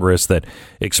of Congress that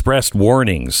expressed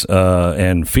warnings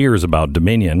and fears about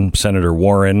Dominion. Senator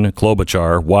Warren,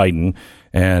 Klobuchar, Wyden,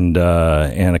 and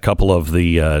a couple of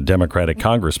the Democratic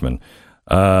congressmen.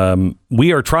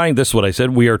 We are trying, this is what I said,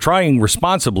 we are trying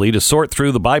responsibly to sort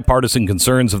through the bipartisan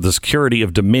concerns of the security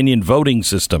of Dominion voting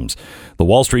systems. The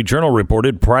Wall Street Journal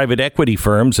reported private equity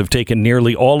firms have taken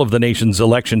nearly all of the nation's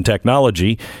election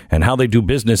technology, and how they do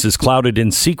business is clouded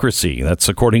in secrecy. That's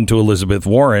according to Elizabeth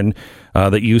Warren,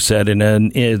 that you said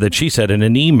that she said in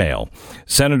an email.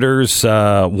 Senators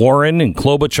Warren and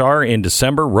Klobuchar in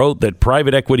December wrote that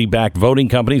private equity-backed voting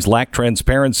companies lack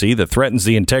transparency that threatens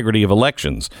the integrity of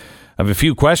elections. I have a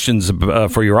few questions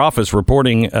for your office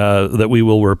reporting that we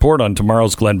will report on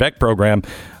tomorrow's Glenn Beck program.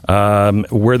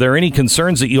 Were there any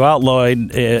concerns that you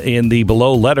outlined in the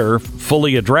below letter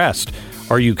fully addressed?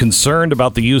 Are you concerned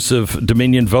about the use of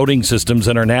Dominion voting systems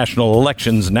in our national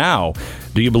elections now?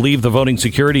 Do you believe the voting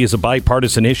security is a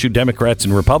bipartisan issue Democrats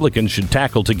and Republicans should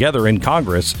tackle together in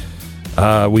Congress?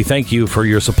 We thank you for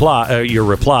your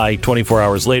reply. 24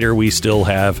 hours later, we still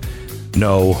have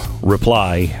no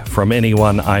reply from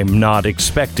anyone. I'm not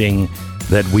expecting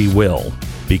that we will,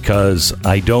 because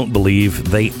I don't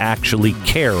believe they actually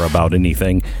care about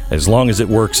anything as long as it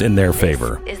works in their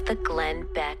favor. This is the Glenn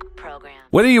Beck program.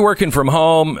 Whether you're working from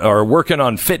home or working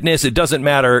on fitness, it doesn't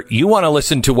matter. You want to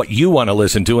listen to what you want to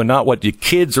listen to and not what your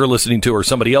kids are listening to or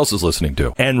somebody else is listening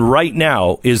to. And right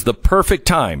now is the perfect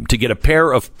time to get a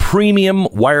pair of premium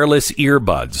wireless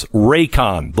earbuds.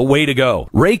 Raycon, the way to go.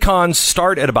 Raycons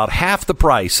start at about half the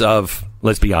price of,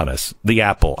 let's be honest, the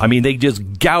Apple. I mean, they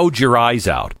just gouge your eyes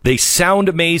out. They sound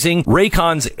amazing.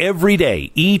 Raycon's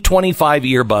everyday E25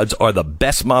 earbuds are the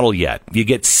best model yet. You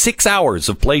get 6 hours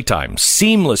of playtime,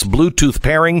 seamless Bluetooth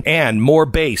pairing, and more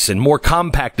bass and more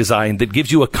compact design that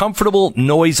gives you a comfortable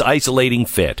noise isolating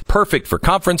fit. Perfect for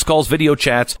conference calls, video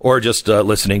chats, or just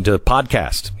listening to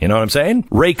podcasts. You know what I'm saying?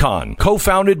 Raycon,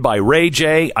 co-founded by Ray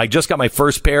J. I just got my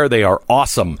first pair. They are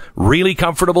awesome. Really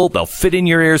comfortable. They'll fit in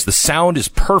your ears. The sound is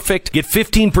perfect. Get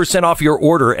 15% off your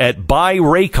order at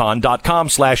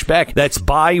buyraycon.com/Beck. That's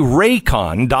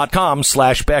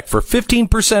buyraycon.com/Beck for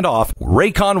 15% off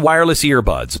Raycon wireless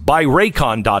earbuds.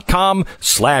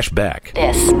 Buyraycon.com/Beck.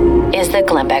 This is the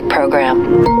Glenn Beck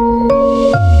program.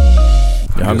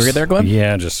 You hungry there, Glenn?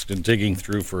 Yeah, just digging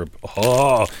through for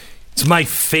it's my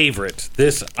favorite.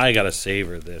 This, I gotta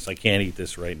savor this. I can't eat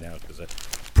this right now because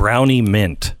brownie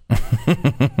mint.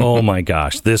 Oh my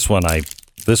gosh, this one I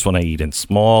eat in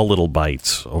small little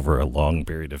bites over a long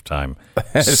period of time.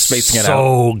 Spacing it out.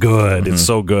 So good. Mm-hmm. It's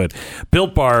so good.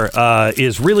 Built Bar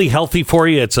is really healthy for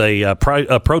you. It's a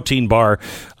protein bar,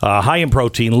 high in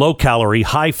protein, low calorie,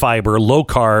 high fiber, low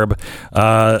carb.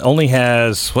 Only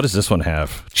has, what does this one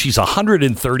have? Geez,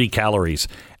 130 calories.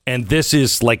 And this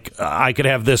is like, I could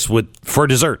have this for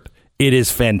dessert. It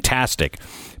is fantastic.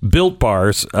 Built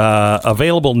Bars,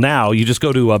 available now. You just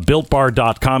go to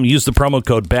BuiltBar.com, use the promo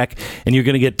code Beck, and you're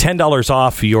going to get $10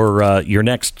 off your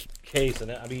next case.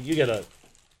 And I mean, you get a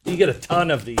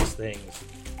ton of these things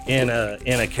in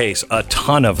a case, a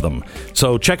ton of them.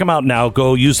 So check them out now.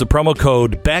 Go use the promo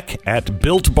code Beck at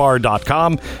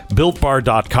BuiltBar.com.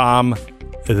 BuiltBar.com.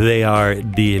 They are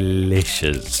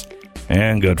delicious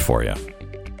and good for you.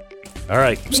 All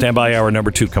right, stand by. Hour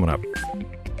number 2 coming up.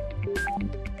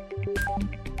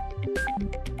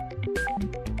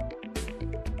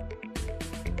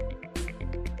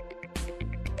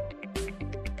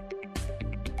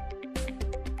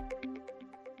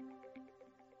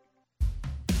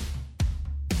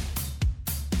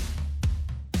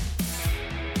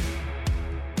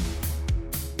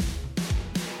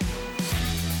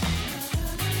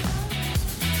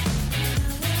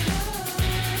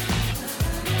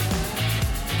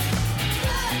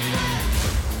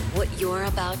 You're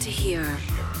about to hear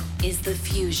is the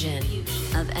fusion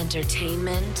of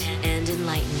entertainment and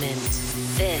enlightenment.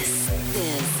 This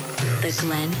is the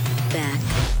Glenn Beck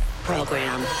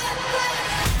program.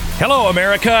 Hello,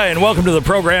 America, and welcome to the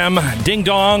program. Ding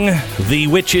dong, the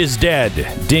witch is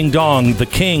dead. Ding dong, the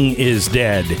king is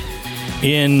dead.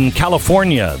 In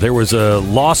California, there was a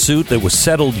lawsuit that was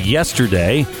settled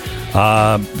yesterday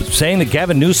saying that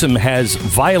Gavin Newsom has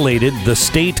violated the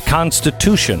state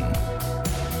constitution.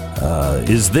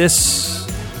 Is this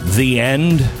the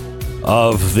end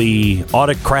of the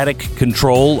autocratic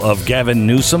control of Gavin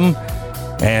Newsom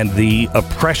and the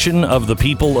oppression of the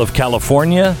people of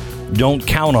California? Don't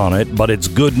count on it, but it's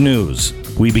good news.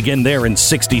 We begin there in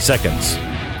 60 seconds.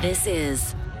 This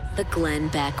is the Glenn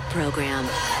Beck program.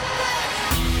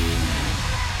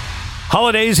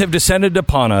 Holidays have descended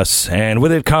upon us, and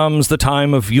with it comes the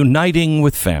time of uniting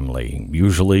with family,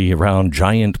 usually around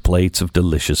giant plates of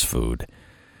delicious food.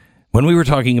 When we were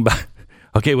talking about,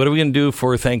 okay, what are we going to do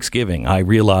for Thanksgiving? I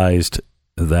realized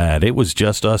that it was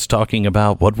just us talking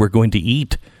about what we're going to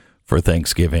eat for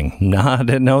Thanksgiving.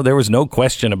 No, there was no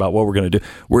question about what we're going to do.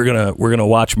 We're going to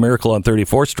watch Miracle on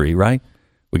 34th Street, right?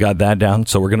 We got that down.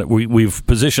 So we've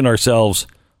positioned ourselves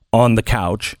on the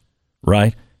couch,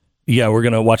 right? Yeah, we're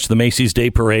going to watch the Macy's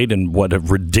Day Parade, and what a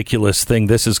ridiculous thing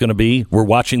this is going to be. We're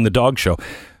watching the dog show.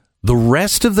 The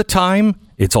rest of the time,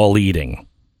 it's all eating.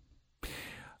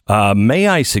 May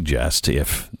I suggest,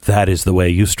 if that is the way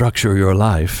you structure your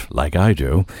life, like I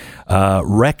do,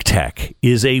 RecTech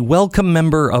is a welcome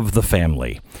member of the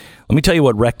family. Let me tell you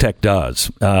what RecTech does.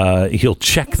 He'll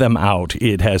check them out.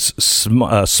 It has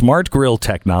smart grill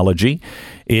technology.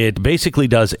 It basically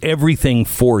does everything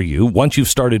for you. Once you've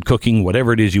started cooking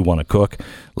whatever it is you want to cook,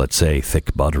 let's say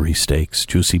thick buttery steaks,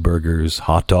 juicy burgers,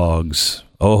 hot dogs.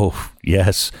 Oh,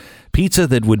 yes. Pizza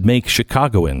that would make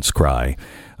Chicagoans cry.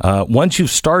 Once you've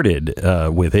started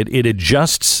with it, it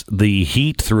adjusts the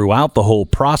heat throughout the whole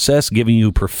process, giving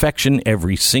you perfection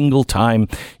every single time.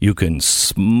 You can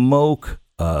smoke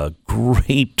a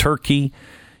great turkey.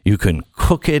 You can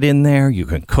cook it in there. You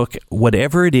can cook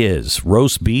whatever it is.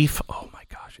 Roast beef. Oh, my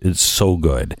gosh. It's so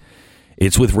good.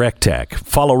 It's with RecTech.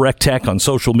 Follow RecTech on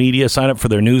social media. Sign up for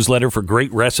their newsletter for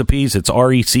great recipes. It's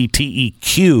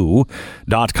RecTeq.com.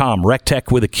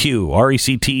 RecTech with a Q.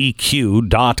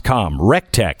 RecTeq.com.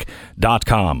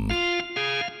 RecTech.com.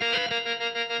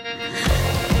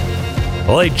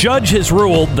 Well, a judge has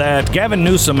ruled that Gavin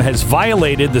Newsom has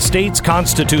violated the state's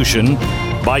constitution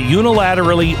by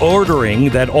unilaterally ordering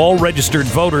that all registered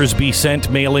voters be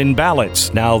sent mail-in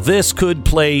ballots. Now, this could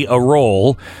play a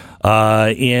role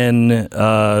in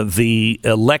the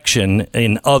election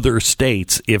in other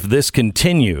states. If this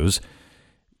continues,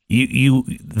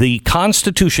 the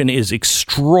Constitution is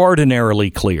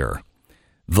extraordinarily clear.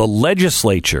 The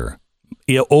legislature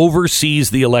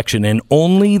oversees the election, and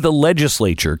only the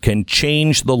legislature can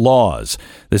change the laws.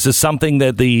 This is something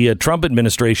that the Trump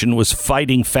administration was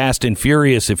fighting fast and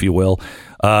furious, if you will,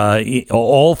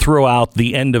 all throughout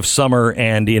the end of summer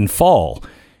and in fall.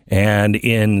 And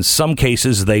in some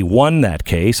cases, they won that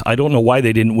case. I don't know why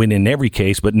they didn't win in every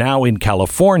case, but now in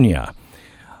California.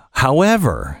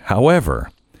 However,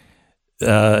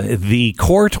 the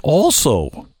court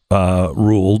also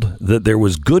ruled that there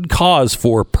was good cause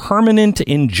for permanent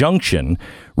injunction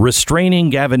restraining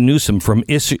Gavin Newsom from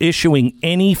issuing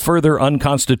any further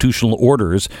unconstitutional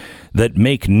orders that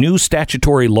make new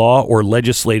statutory law or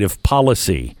legislative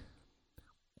policy.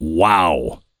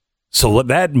 Wow. So what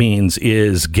that means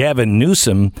is Gavin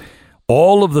Newsom,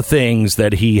 all of the things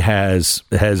that he has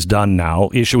done now,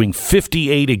 issuing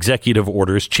 58 executive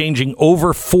orders, changing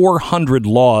over 400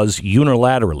 laws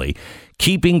unilaterally,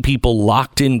 keeping people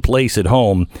locked in place at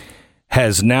home,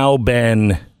 has now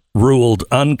been ruled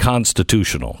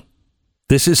unconstitutional.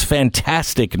 This is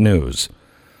fantastic news.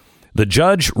 The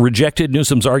judge rejected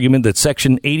Newsom's argument that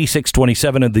Section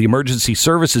 8627 of the Emergency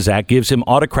Services Act gives him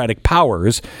autocratic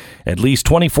powers. At least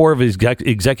 24 of his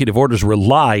executive orders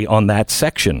rely on that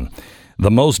section.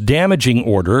 The most damaging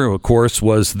order, of course,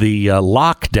 was the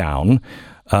lockdown.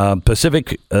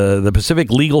 The Pacific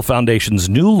Legal Foundation's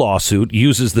new lawsuit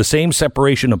uses the same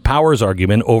separation of powers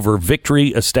argument over victory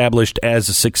established as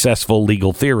a successful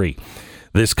legal theory.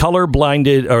 This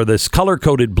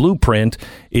color-coded blueprint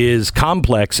is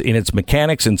complex in its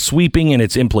mechanics and sweeping in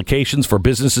its implications for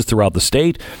businesses throughout the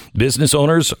state. Business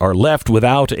owners are left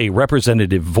without a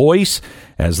representative voice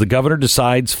as the governor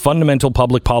decides fundamental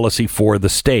public policy for the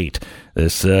state.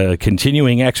 This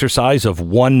continuing exercise of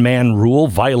one-man rule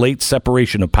violates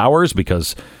separation of powers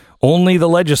because only the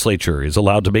legislature is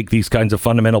allowed to make these kinds of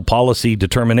fundamental policy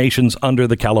determinations under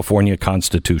the California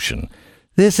Constitution.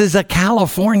 This is a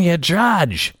California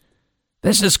judge.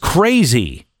 This is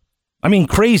crazy. I mean,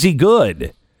 crazy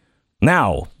good.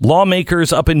 Now,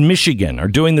 lawmakers up in Michigan are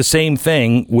doing the same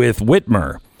thing with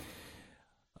Whitmer.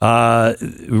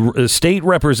 State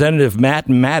Representative Matt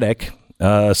Maddock,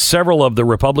 several of the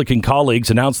Republican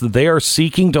colleagues announced that they are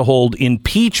seeking to hold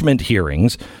impeachment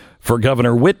hearings for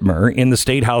Governor Whitmer in the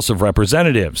State House of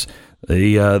Representatives.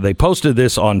 They posted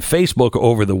this on Facebook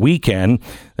over the weekend.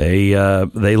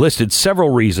 They listed several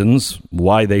reasons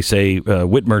why they say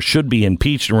Whitmer should be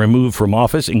impeached and removed from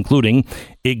office, including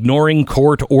ignoring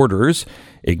court orders,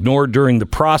 ignored during the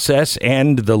process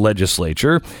and the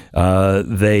legislature.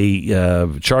 They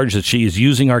charge that she is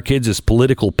using our kids as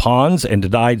political pawns and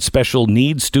denied special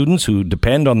needs students who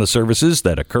depend on the services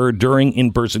that occur during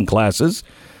in-person classes.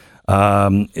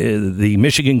 The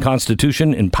Michigan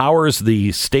Constitution empowers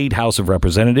the state House of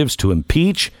Representatives to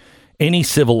impeach any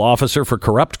civil officer for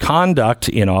corrupt conduct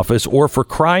in office or for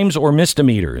crimes or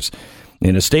misdemeanors.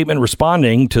 In a statement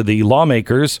responding to the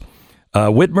lawmakers,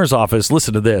 Whitmer's office,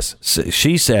 listen to this,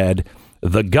 she said,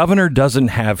 the governor doesn't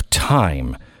have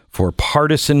time for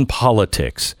partisan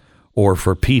politics or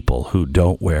for people who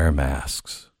don't wear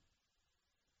masks.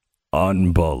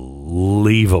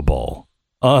 Unbelievable.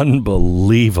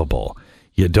 Unbelievable.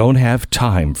 You don't have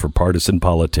time for partisan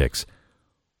politics.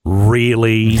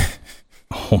 Really?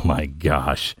 Oh, my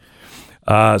gosh.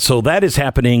 So that is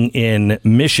happening in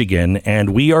Michigan,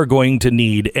 and we are going to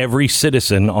need every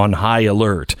citizen on high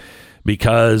alert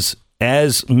because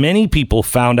as many people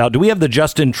found out, do we have the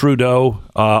Justin Trudeau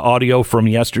audio from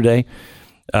yesterday?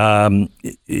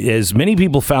 As many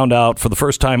people found out for the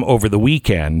first time over the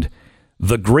weekend,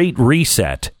 the Great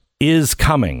Reset is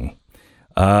coming.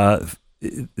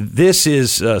 This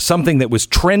is something that was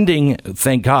trending.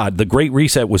 Thank God. The Great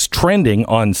Reset was trending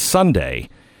on Sunday.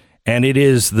 And it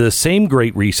is the same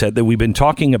Great Reset that we've been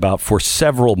talking about for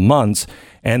several months.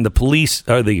 And the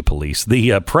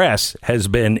press has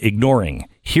been ignoring.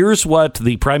 Here's what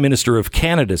the Prime Minister of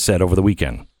Canada said over the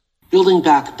weekend. Building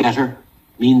back better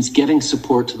means getting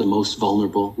support to the most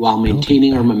vulnerable while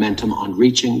maintaining our momentum on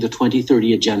reaching the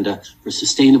 2030 Agenda for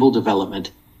Sustainable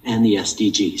Development and the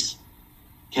SDGs.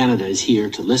 Canada is here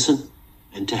to listen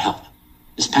and to help.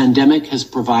 This pandemic has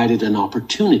provided an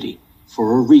opportunity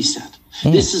for a reset.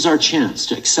 This is our chance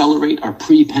to accelerate our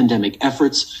pre-pandemic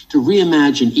efforts to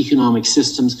reimagine economic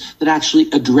systems that actually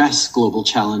address global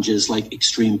challenges like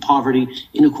extreme poverty,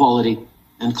 inequality,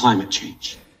 and climate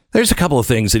change. There's a couple of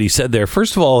things that he said there.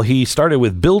 First of all, he started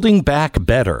with building back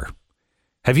better.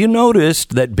 Have you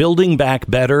noticed that building back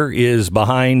better is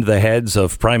behind the heads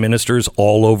of prime ministers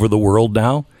all over the world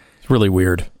now? It's really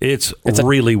weird. It's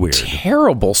really weird.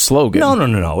 Terrible slogan.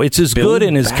 No. It's as good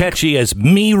and as catchy as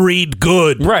me read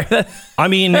good. Right. I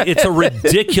mean, it's a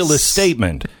ridiculous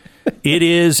statement. It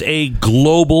is a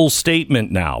global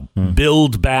statement now.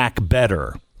 Build back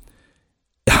better.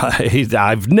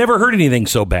 I've never heard anything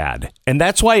so bad. And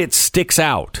that's why it sticks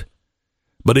out.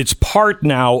 But it's part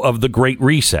now of the Great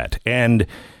Reset. And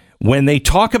when they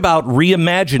talk about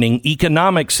reimagining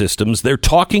economic systems, they're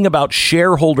talking about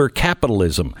shareholder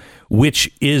capitalism,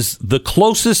 which is the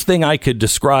closest thing I could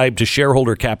describe to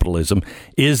shareholder capitalism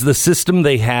is the system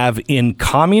they have in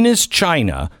communist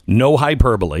China, no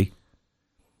hyperbole,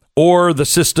 or the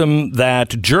system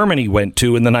that Germany went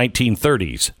to in the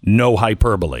 1930s, no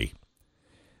hyperbole.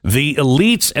 The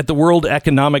elites at the World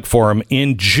Economic Forum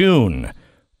in June,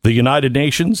 the United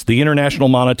Nations, the International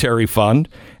Monetary Fund,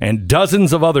 and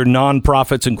dozens of other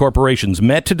nonprofits and corporations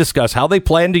met to discuss how they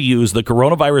plan to use the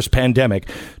coronavirus pandemic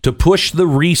to push the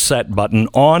reset button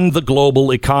on the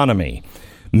global economy.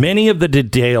 Many of the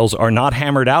details are not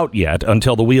hammered out yet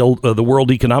until the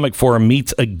World Economic Forum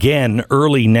meets again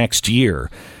early next year.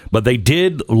 But they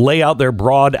did lay out their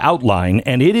broad outline,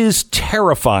 and it is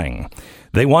terrifying.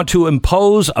 They want to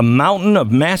impose a mountain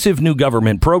of massive new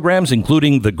government programs,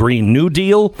 including the Green New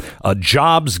Deal, a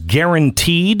jobs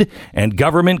guaranteed, and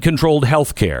government-controlled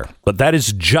health care. But that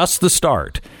is just the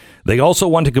start. They also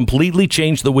want to completely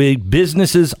change the way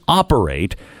businesses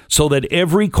operate so that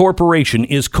every corporation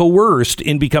is coerced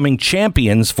in becoming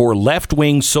champions for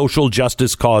left-wing social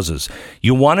justice causes.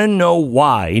 You want to know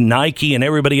why Nike and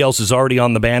everybody else is already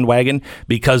on the bandwagon?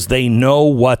 Because they know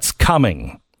what's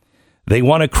coming. They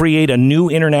want to create a new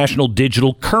international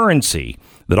digital currency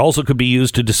that also could be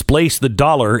used to displace the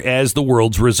dollar as the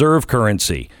world's reserve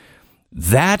currency.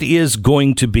 That is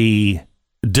going to be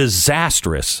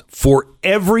disastrous for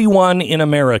everyone in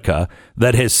America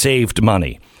that has saved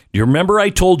money. You remember I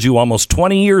told you almost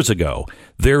 20 years ago,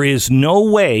 there is no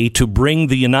way to bring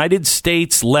the United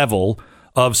States level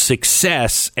of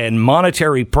success and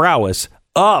monetary prowess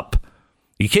up.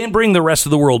 You can't bring the rest of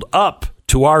the world up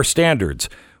to our standards,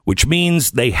 which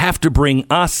means they have to bring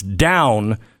us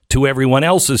down to everyone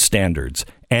else's standards.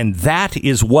 And that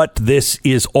is what this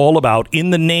is all about in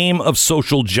the name of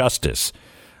social justice.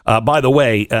 By the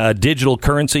way, digital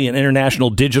currency and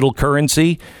international digital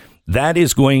currency, that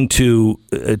is going to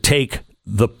take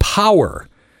the power,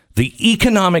 the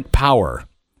economic power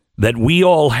that we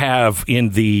all have in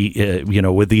the,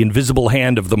 with the invisible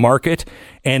hand of the market,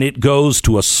 and it goes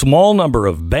to a small number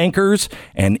of bankers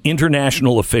and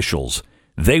international officials.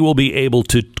 They will be able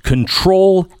to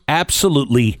control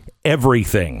absolutely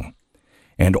everything.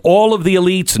 And all of the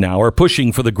elites now are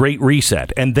pushing for the Great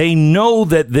Reset. And they know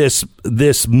that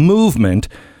this movement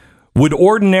would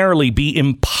ordinarily be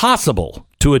impossible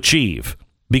to achieve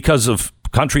because of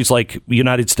countries like the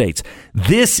United States.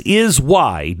 This is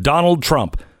why Donald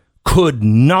Trump could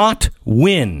not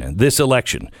win this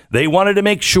election. They wanted to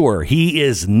make sure he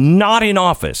is not in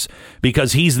office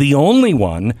because he's the only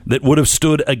one that would have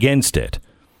stood against it.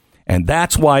 And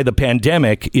that's why the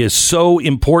pandemic is so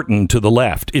important to the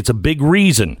left. It's a big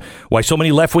reason why so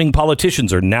many left-wing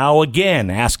politicians are now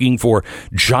again asking for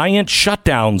giant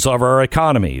shutdowns of our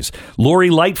economies.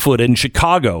 Lori Lightfoot in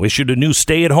Chicago issued a new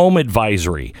stay-at-home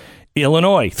advisory.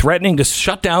 Illinois threatening to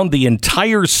shut down the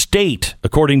entire state,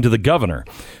 according to the governor.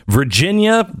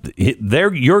 Virginia,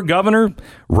 your governor,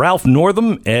 Ralph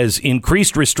Northam, has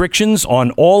increased restrictions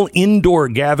on all indoor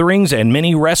gatherings and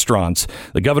many restaurants.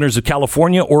 The governors of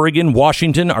California, Oregon,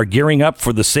 Washington are gearing up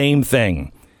for the same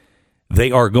thing. They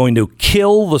are going to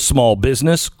kill the small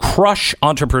business, crush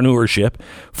entrepreneurship,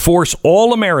 force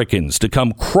all Americans to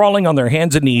come crawling on their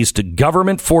hands and knees to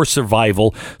government for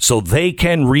survival so they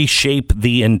can reshape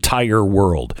the entire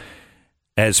world.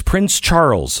 As Prince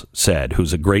Charles said,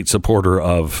 who's a great supporter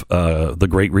of the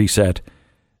Great Reset,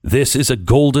 this is a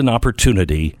golden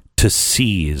opportunity to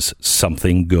seize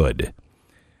something good.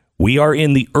 We are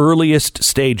in the earliest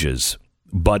stages,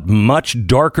 but much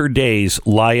darker days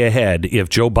lie ahead if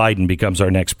Joe Biden becomes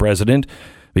our next president,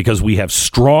 because we have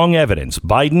strong evidence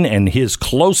Biden and his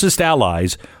closest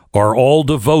allies are all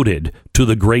devoted to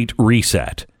the Great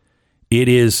Reset. It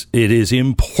is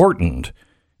important.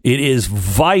 It is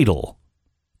vital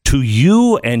to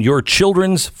you and your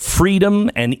children's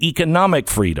freedom and economic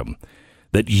freedom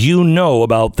that you know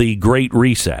about the Great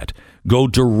Reset. Go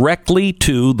directly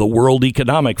to the World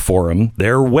Economic Forum,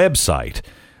 their website.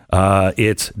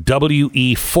 It's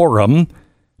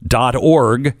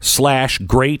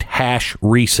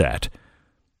weforum.org/great-reset.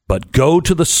 But go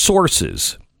to the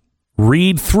sources.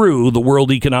 Read through the World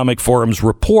Economic Forum's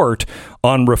report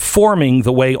on reforming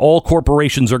the way all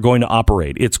corporations are going to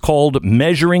operate. It's called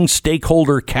Measuring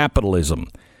Stakeholder Capitalism.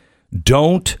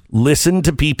 Don't listen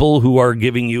to people who are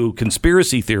giving you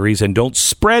conspiracy theories, and don't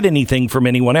spread anything from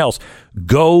anyone else.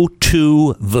 Go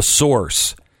to the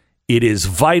source. It is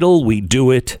vital we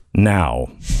do it now.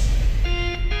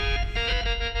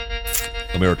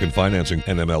 American Financing,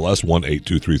 NMLS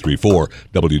 182334,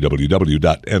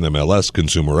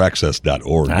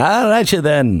 www.nmlsconsumeraccess.org. All right, you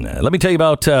then. Let me tell you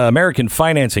about American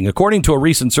Financing. According to a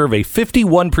recent survey,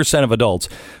 51% of adults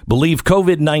believe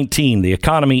COVID-19, the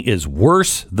economy, is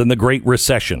worse than the Great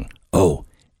Recession. Oh,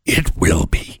 it will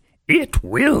be. It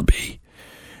will be.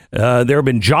 There have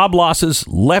been job losses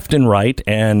left and right,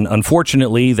 and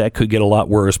unfortunately, that could get a lot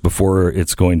worse before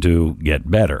it's going to get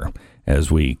better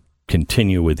as we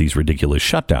continue with these ridiculous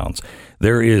shutdowns.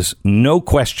 There is no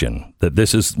question that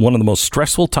this is one of the most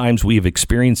stressful times we have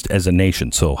experienced as a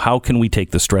nation. So how can we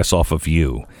take the stress off of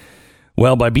you?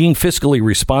 Well, by being fiscally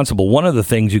responsible, one of the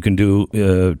things you can do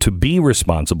to be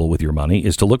responsible with your money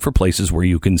is to look for places where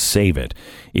you can save it.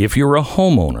 If you're a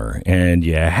homeowner and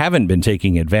you haven't been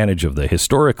taking advantage of the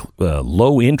historic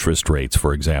low interest rates,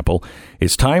 for example,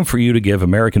 it's time for you to give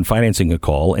American Financing a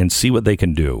call and see what they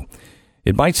can do.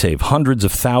 It might save hundreds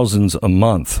of thousands a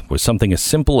month with something as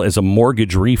simple as a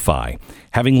mortgage refi.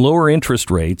 Having lower interest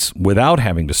rates without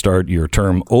having to start your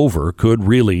term over could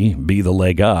really be the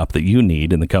leg up that you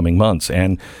need in the coming months.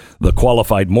 And the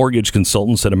qualified mortgage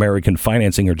consultants at American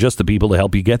Financing are just the people to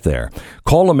help you get there.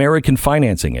 Call American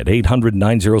Financing at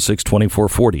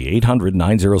 800-906-2440,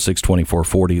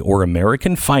 800-906-2440, or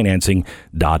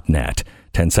AmericanFinancing.net.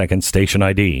 10 seconds, station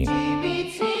ID.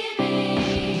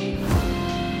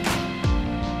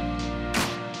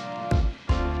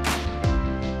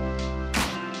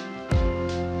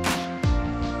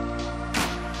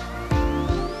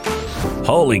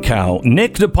 Holy cow.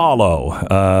 Nick Di Paolo,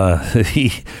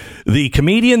 the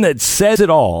comedian that says it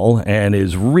all and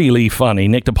is really funny.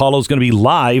 Nick Di Paolo is going to be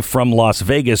live from Las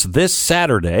Vegas this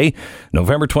Saturday,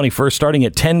 November 21st, starting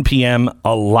at 10 p.m.,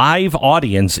 a live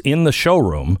audience in the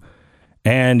showroom,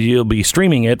 and you'll be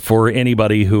streaming it for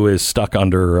anybody who is stuck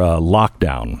under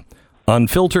lockdown.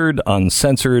 Unfiltered,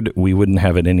 uncensored, we wouldn't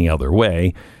have it any other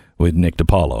way with Nick Di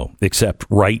Paolo, except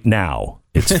right now.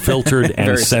 It's filtered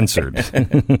and censored.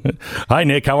 Hi,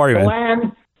 Nick. How are you,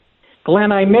 man?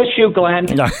 Glenn, I miss you, Glenn.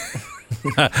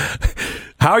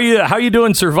 How are you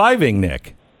doing surviving,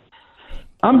 Nick?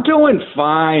 I'm doing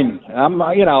fine.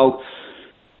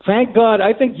 Thank God.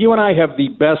 I think you and I have the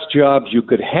best jobs you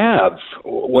could have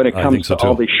when it comes to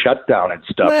all the shutdown and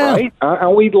stuff, right?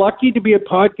 Are we lucky to be a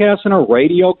podcast and a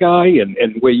radio guy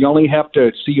and where you only have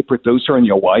to see your producer and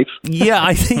your wife? Yeah,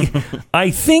 I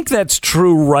think that's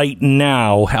true right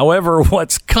now. However,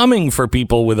 what's coming for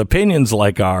people with opinions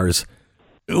like ours,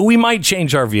 we might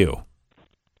change our view.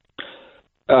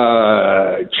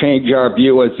 Change our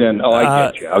view as in,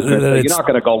 I get you. I was going to say, you're not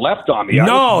going to go left on me.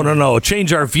 No.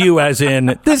 Change our view as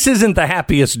in, this isn't the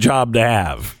happiest job to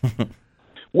have.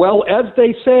 Well, as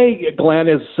they say, Glenn,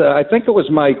 I think it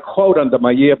was my quote under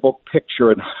my yearbook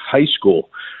picture in high school.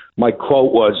 My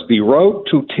quote was, "The road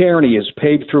to tyranny is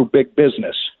paved through big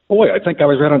business." Boy, I think I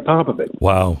was right on top of it.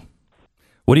 Wow.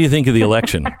 What do you think of the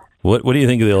election? What do you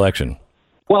think of the election?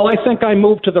 Well, I think I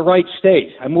moved to the right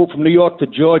state. I moved from New York to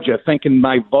Georgia thinking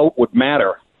my vote would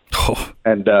matter. Oh.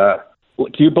 And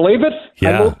do you believe it?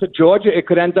 Yeah. I moved to Georgia. It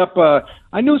could end up,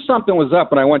 I knew something was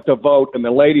up when I went to vote, and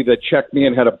the lady that checked me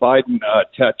in had a Biden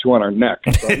tattoo on her neck.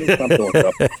 So I knew something was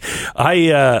up.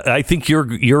 I think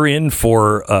you're in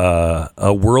for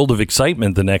a world of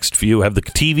excitement the next few. Have the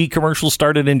TV commercials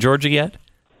started in Georgia yet?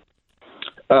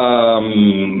 For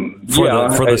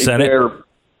the Senate?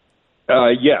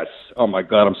 Yes. Oh, my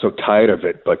God, I'm so tired of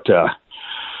it. But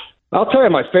I'll tell you,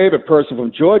 my favorite person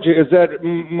from Georgia is that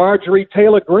Marjorie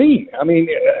Taylor Greene. I mean,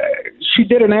 she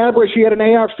did an ad where she had an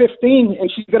AR-15,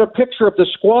 and she got a picture of the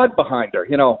squad behind her.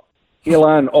 You know,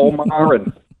 Elon, Omar,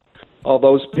 and all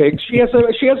those pigs. She has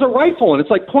a rifle, and it's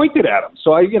like pointed at him.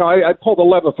 So I pulled the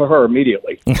lever for her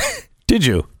immediately. Did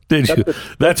you?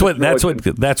 That's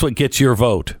what gets your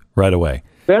vote right away.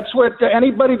 That's what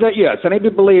anybody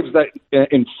believes that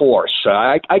in force.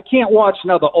 I can't watch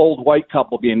another old white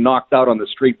couple being knocked out on the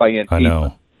street by Antifa. I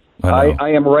know. I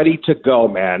am ready to go,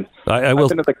 man. I will. I've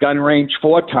been to the gun range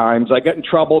 4 times. I got in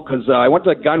trouble because I went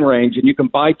to the gun range, and you can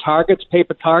buy targets,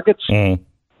 paper targets, and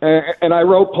I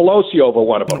wrote Pelosi over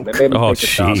one of them. Oh,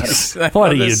 jeez.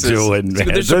 What are you doing, man?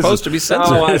 They're supposed to be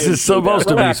censored. This is supposed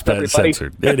to be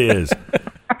censored. It is.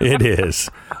 It is.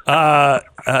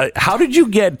 How did you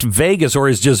get Vegas, or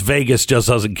is just Vegas just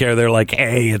doesn't care? They're like,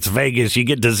 hey, it's Vegas. You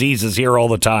get diseases here all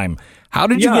the time. How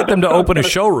did you get them to open a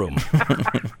showroom?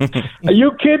 Are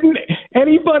you kidding?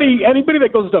 Anybody that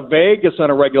goes to Vegas on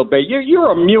a regular basis,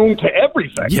 you're immune to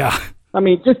everything. Yeah. I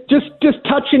mean, just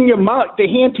touching your mouth, the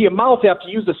hand to your mouth after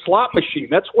you use a slot machine.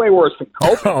 That's way worse than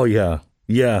COVID. Oh, yeah.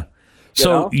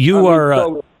 So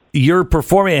you're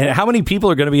performing. How many people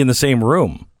are going to be in the same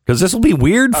room? Because this will be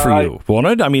weird for you, won't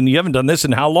it? I mean, you haven't done this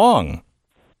in how long?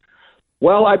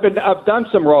 Well, I've done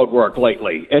some road work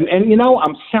lately, and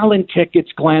I'm selling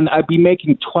tickets, Glenn. I'd be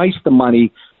making twice the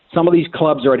money. Some of these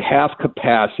clubs are at half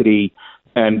capacity,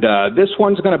 and this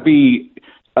one's going to be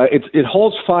it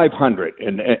holds 500,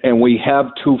 and we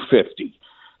have 250.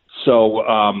 So,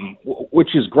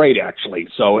 which is great actually.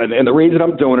 So, and the reason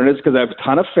I'm doing it is because I have a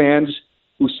ton of fans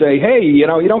who say, hey, you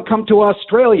don't come to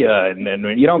Australia, and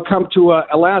you don't come to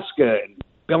Alaska, and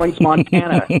Billings,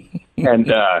 Montana, and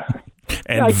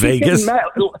Vegas.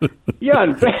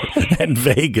 And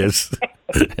Vegas.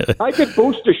 I get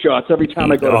booster shots every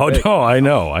time I go to Vegas. No,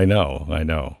 I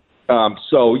know.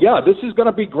 So, this is going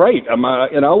to be great.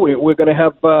 We're going to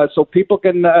have so people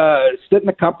can sit in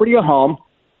the comfort of your home,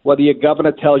 whether your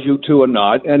governor tells you to or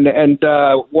not. And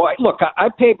look, I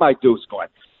paid my dues, Glenn.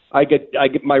 I get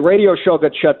my radio show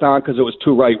got shut down because it was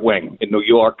too right wing in New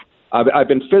York. I've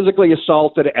been physically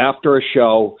assaulted after a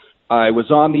show. I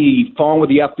was on the phone with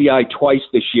the FBI twice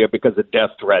this year because of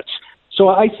death threats. So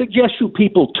I suggest you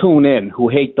people tune in who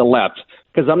hate the left,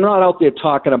 because I'm not out there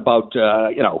talking about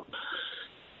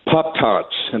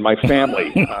Pop-Tarts and my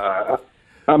family.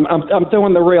 I'm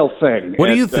doing the real thing. What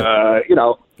do you think?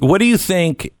 What do you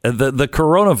think the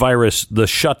coronavirus, the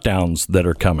shutdowns that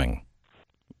are coming?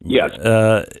 Yes.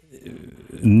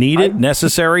 Needed,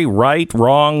 necessary, right,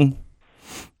 wrong?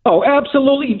 Oh,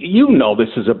 absolutely. This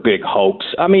is a big hoax.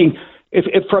 I mean,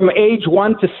 if from age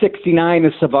 1 to 69,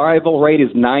 the survival rate is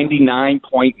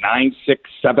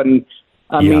 99.967.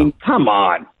 I mean, come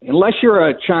on. Unless you're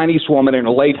a Chinese woman in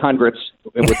her late hundreds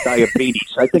with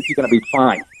diabetes, I think you're going to be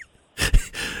fine.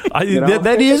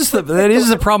 That is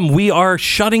the problem. We are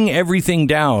shutting everything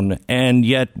down, and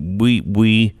yet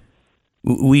we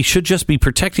should just be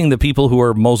protecting the people who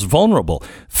are most vulnerable.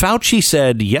 Fauci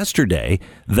said yesterday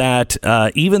that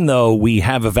even though we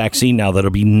have a vaccine now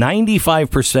that'll be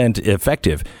 95%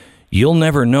 effective, you'll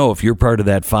never know if you're part of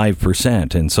that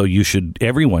 5%. And so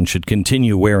everyone should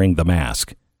continue wearing the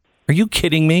mask. Are you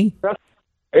kidding me?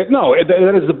 No,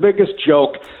 that is the biggest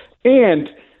joke. And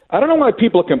I don't know why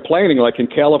people are complaining, like in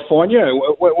California,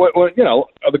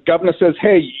 the governor says,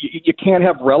 hey, you can't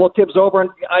have relatives over. And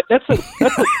that's a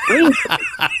dream.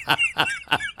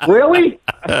 Really?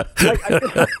 I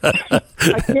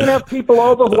can't have people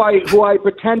over who I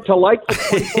pretend to like for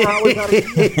 24 hours out of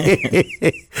the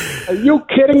year. Are you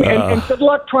kidding? And good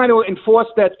luck trying to enforce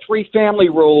that 3-family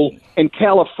rule in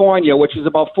California, which is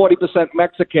about 40%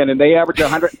 Mexican, and they average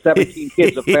 117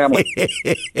 kids a family.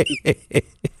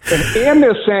 And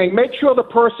they're saying, make sure the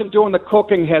person doing the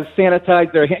cooking has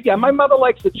sanitized their hands. Yeah, my mother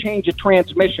likes to change a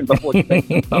transmission before she makes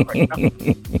it.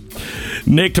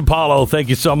 Nick Di Paolo, thank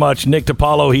you so much. Nick Di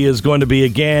Paolo, he is going to be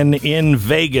again in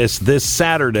Vegas this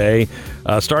Saturday,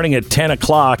 starting at 10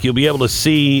 o'clock. You'll be able to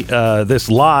see this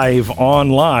live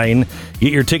online.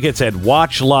 Get your tickets at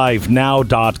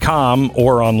watchlivenow.com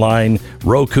or online,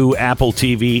 Roku, Apple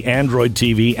TV, Android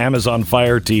TV, Amazon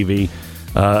Fire TV.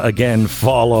 Again,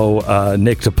 follow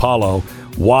Nick Di Paolo,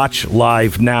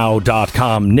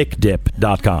 watchlivenow.com,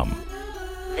 nickdip.com.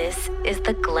 This is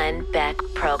the Glenn Beck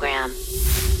Program.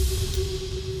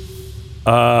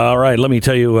 All right, let me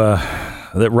tell you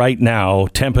that right now,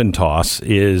 Temp and Toss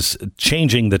is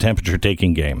changing the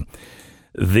temperature-taking game.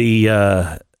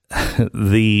 The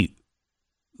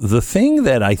thing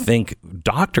that I think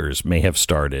doctors may have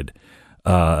started,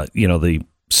 the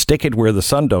stick it where the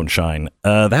sun don't shine.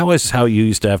 That was how you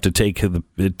used to have to take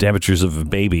the temperatures of a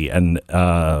baby, and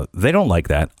they don't like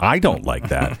that. I don't like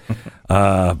that.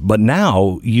 But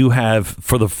now you have,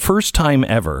 for the first time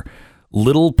ever,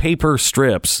 little paper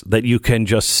strips that you can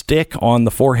just stick on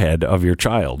the forehead of your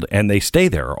child, and they stay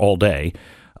there all day.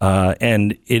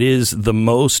 And it is the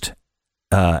most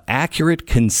accurate,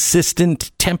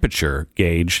 consistent temperature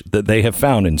gauge that they have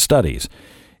found in studies.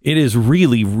 It is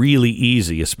really, really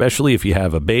easy, especially if you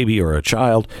have a baby or a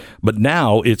child. But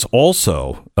now it's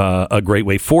also a great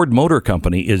way. Ford Motor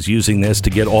Company is using this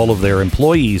to get all of their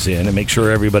employees in and make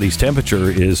sure everybody's temperature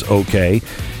is okay.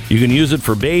 You can use it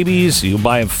for babies. You can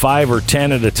buy them 5 or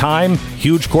 10 at a time.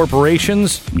 Huge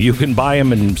corporations, you can buy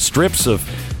them in strips of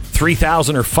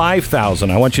 3,000 or 5,000.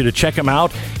 I want you to check them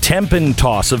out. Temp and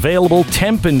Toss, available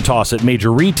Temp and Toss at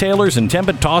major retailers and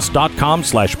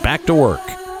tempandtoss.com/back-to-work.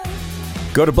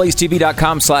 Go to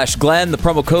blazetv.com/Glenn. The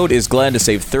promo code is Glenn to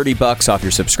save $30 off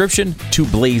your subscription to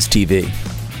Blaze TV.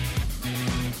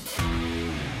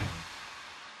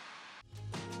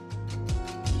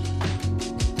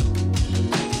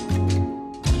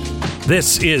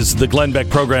 This is the Glenn Beck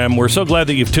Program. We're so glad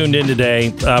that you've tuned in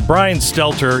today. Brian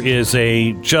Stelter is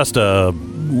just a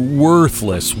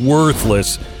worthless,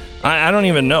 I don't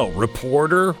even know,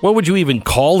 reporter? What would you even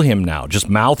call him now? Just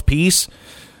mouthpiece?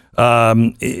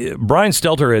 Brian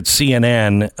Stelter at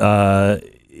CNN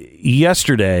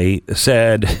yesterday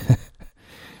said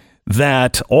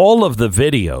that all of the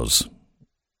videos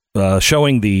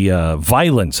showing the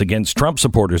violence against Trump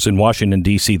supporters in Washington,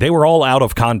 D.C., they were all out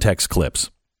of context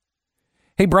clips.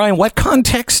 Hey, Brian, what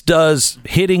context does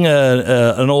hitting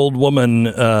an old woman,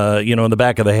 in the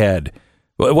back of the head,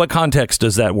 what context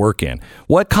does that work in?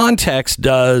 What context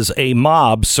does a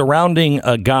mob surrounding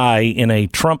a guy in a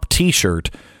Trump T-shirt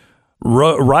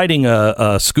riding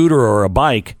a scooter or a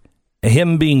bike,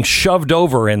 him being shoved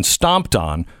over and stomped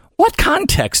on, what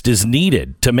context is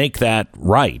needed to make that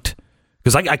right?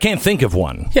 Because I can't think of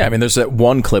one. Yeah, I mean, there's that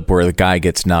one clip where the guy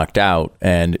gets knocked out,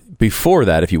 and before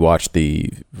that, if you watch the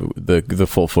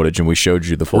full footage, and we showed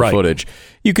you the full footage,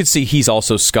 you could see he's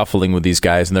also scuffling with these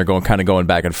guys, and they're going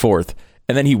back and forth.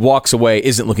 And then he walks away,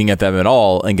 isn't looking at them at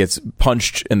all, and gets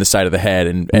punched in the side of the head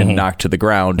and knocked to the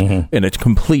ground in a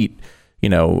complete,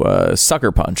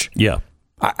 sucker punch. Yeah.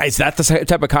 Is that the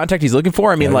type of contact he's looking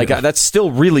for? I mean, that's still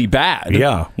really bad.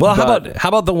 Yeah. Well, how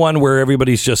about the one where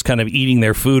everybody's just kind of eating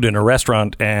their food in a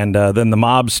restaurant, and then the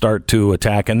mobs start to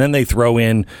attack, and then they throw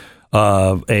in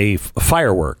a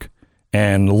firework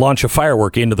and launch a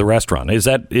firework into the restaurant?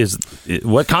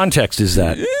 What context is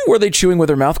that? Were they chewing with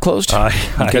their mouth closed?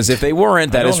 Because if they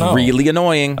weren't, that is really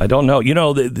annoying. I don't know.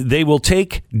 They will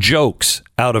take jokes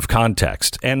out of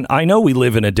context. And I know we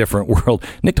live in a different world.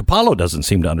 Nick Di Paolo doesn't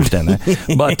seem to understand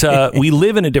that. But we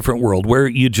live in a different world where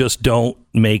you just don't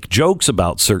make jokes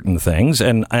about certain things.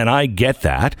 And I get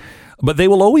that. But they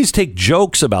will always take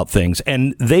jokes about things,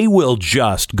 and they will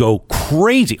just go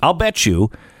crazy. I'll bet you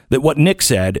that what Nick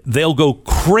said, they'll go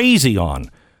crazy on.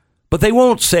 But they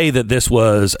won't say that this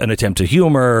was an attempt to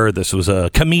humor, this was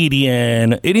a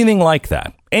comedian, anything like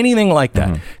that.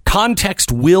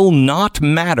 Context will not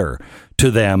matter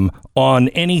to them on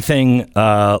anything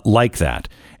like that.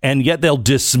 And yet they'll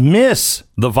dismiss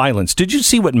the violence. Did you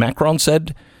see what Macron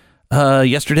said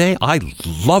yesterday? I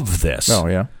love this. Oh,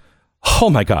 yeah.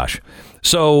 Oh, my gosh.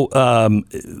 So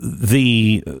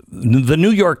the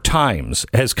New York Times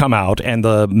has come out, and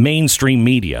the mainstream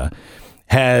media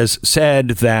has said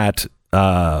that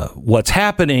what's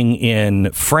happening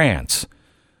in France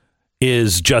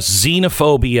is just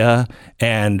xenophobia,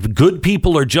 and good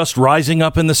people are just rising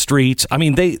up in the streets. I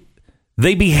mean, they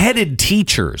beheaded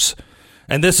teachers,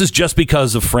 and this is just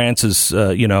because of France's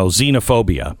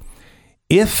xenophobia.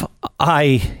 If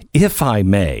I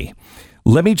may,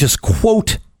 let me just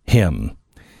quote him.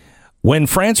 When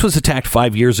France was attacked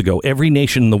 5 years ago, every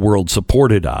nation in the world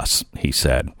supported us, he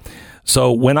said.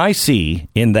 So when I see,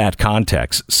 in that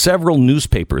context, several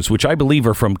newspapers, which I believe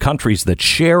are from countries that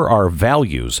share our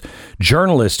values,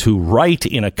 journalists who write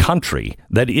in a country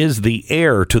that is the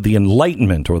heir to the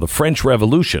Enlightenment or the French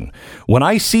Revolution, when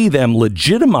I see them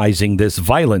legitimizing this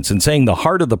violence and saying the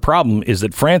heart of the problem is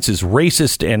that France is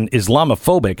racist and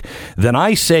Islamophobic, then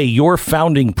I say your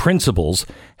founding principles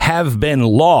have been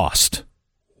lost.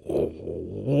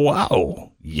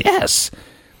 Wow. Yes.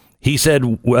 He said,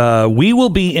 we will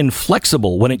be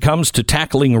inflexible when it comes to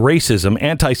tackling racism,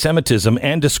 anti-Semitism,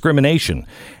 and discrimination.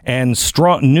 And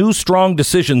new strong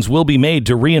decisions will be made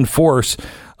to reinforce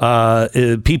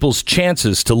people's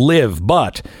chances to live.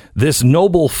 But this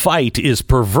noble fight is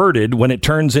perverted when it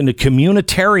turns into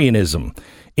communitarianism,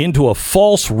 into a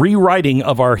false rewriting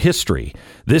of our history.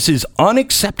 This is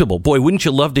unacceptable. Boy, wouldn't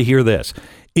you love to hear this?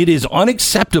 It is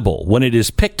unacceptable when it is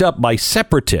picked up by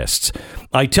separatists.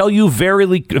 I tell you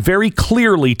very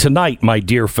clearly tonight, my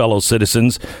dear fellow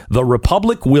citizens, the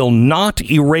Republic will not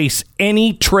erase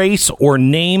any trace or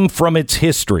name from its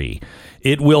history.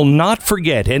 It will not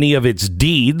forget any of its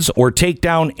deeds or take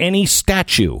down any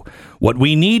statue. What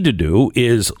we need to do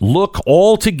is look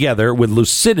all together with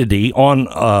lucidity on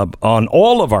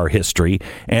all of our history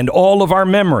and all of our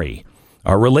memory.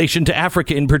 Our relation to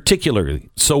Africa in particular,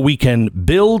 so we can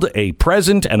build a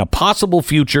present and a possible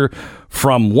future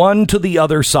from one to the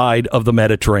other side of the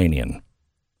Mediterranean.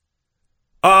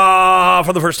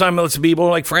 For the first time, let's be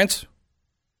like France.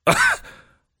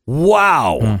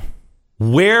 Wow.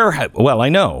 Well, I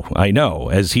know.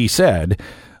 As he said,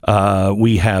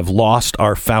 we have lost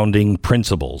our founding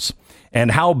principles.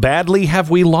 And how badly have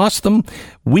we lost them?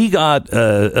 We got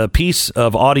a piece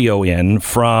of audio in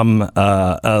from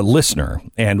a listener,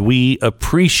 and we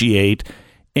appreciate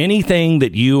anything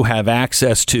that you have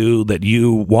access to that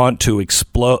you want to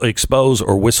expose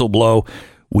or whistleblow.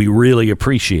 We really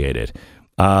appreciate it.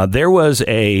 There was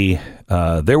a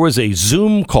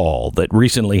Zoom call that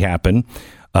recently happened.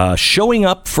 Showing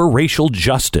Up for Racial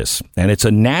Justice. And it's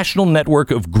a national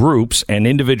network of groups and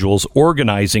individuals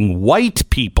organizing white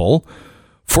people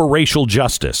for racial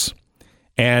justice.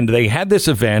 And they had this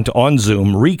event on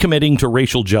Zoom, Recommitting to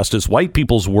Racial Justice, White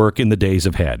People's Work in the Days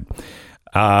Ahead.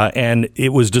 And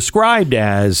it was described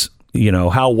as,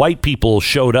 how white people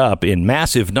showed up in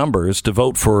massive numbers to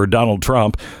vote for Donald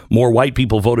Trump. More white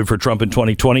people voted for Trump in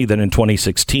 2020 than in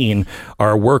 2016.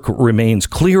 Our work remains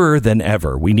clearer than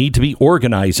ever. We need to be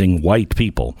organizing white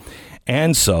people.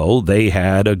 And so they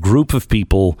had a group of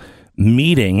people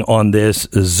meeting on this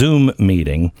Zoom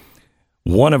meeting.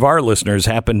 One of our listeners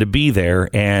happened to be there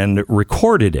and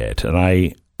recorded it. And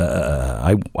I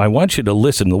want you to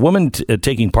listen. The woman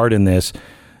taking part in this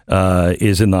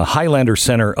is in the Highlander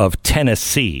Center of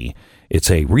Tennessee. It's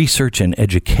a research and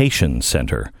education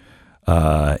center.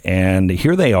 And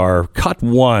here they are, cut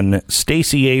one,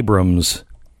 Stacey Abrams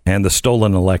and the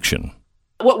stolen election.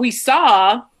 What we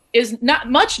saw is not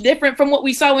much different from what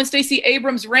we saw when Stacey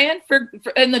Abrams ran for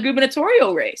in the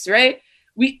gubernatorial race, right?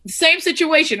 Same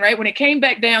situation, right? When it came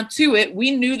back down to it,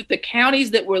 we knew that the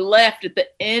counties that were left at the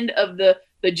end of the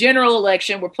general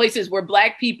election were places where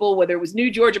black people, whether it was New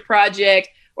Georgia Project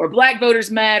or Black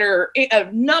Voters Matter, or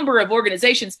a number of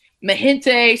organizations,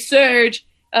 Mahinte, Surge,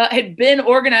 had been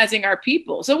organizing our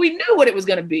people. So we knew what it was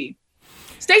going to be.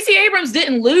 Stacey Abrams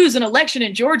didn't lose an election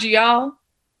in Georgia, y'all.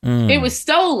 It was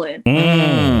stolen.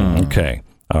 Okay.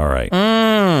 All right.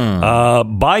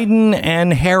 Biden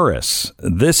and Harris,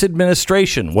 this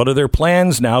administration, what are their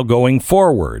plans now going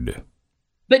forward?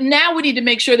 But now we need to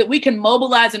make sure that we can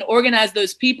mobilize and organize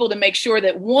those people to make sure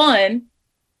that, one,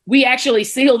 we actually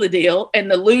seal the deal and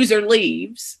the loser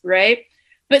leaves, right?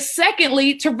 But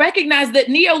secondly, to recognize that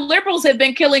neoliberals have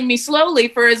been killing me slowly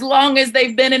for as long as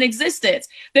they've been in existence.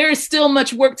 There is still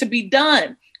much work to be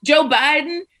done. Joe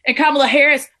Biden and Kamala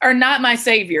Harris are not my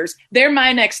saviors. They're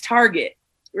my next target,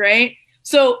 right?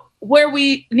 So where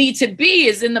we need to be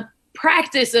is in the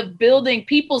practice of building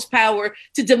people's power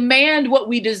to demand what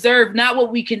we deserve, not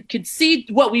what we can concede,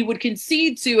 what we would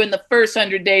concede to in the first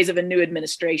 100 days of a new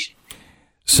administration.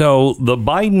 So the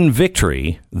Biden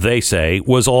victory, they say,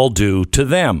 was all due to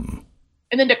them.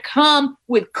 And then to come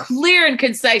with clear and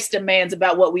concise demands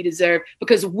about what we deserve,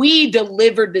 because we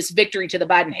delivered this victory to the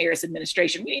Biden-Harris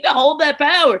administration. We need to hold that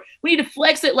power. We need to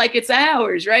flex it like it's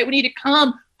ours, right? We need to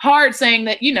come hard saying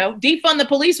that, defund the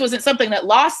police wasn't something that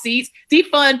lost seats.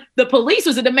 Defund the police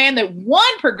was a demand that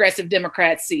won progressive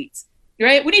Democrat seats,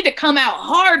 right? We need to come out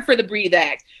hard for the Breathe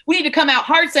Act. We need to come out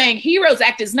hard saying HEROES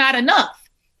Act is not enough.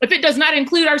 If it does not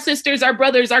include our sisters, our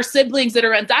brothers, our siblings that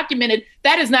are undocumented,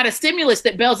 that is not a stimulus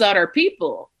that bails out our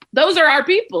people. Those are our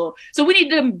people. So we need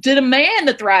to demand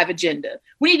the Thrive agenda.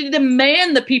 We need to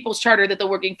demand the People's Charter that the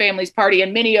Working Families Party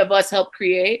and many of us helped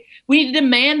create. We need to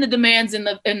demand the demands in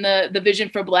the vision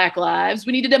for Black lives.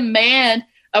 We need to demand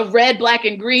a red, black,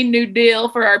 and green New Deal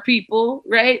for our people,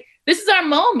 right? This is our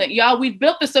moment, y'all. We've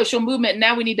built the social movement. And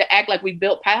now we need to act like we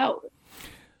built power.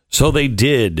 So they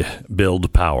did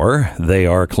build power. They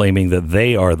are claiming that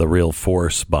they are the real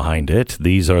force behind it.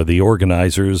 These are the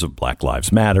organizers of Black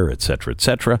Lives Matter, et cetera, et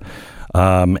cetera.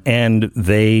 And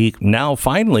they now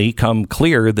finally come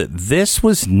clear that this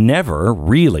was never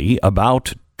really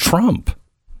about Trump.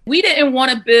 We didn't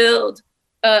want to build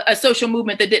a social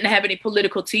movement that didn't have any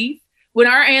political teeth. When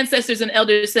our ancestors and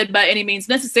elders said by any means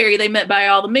necessary, they meant by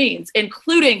all the means,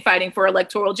 including fighting for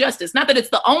electoral justice. Not that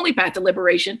it's the only path to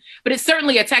liberation, but it's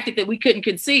certainly a tactic that we couldn't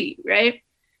concede, right?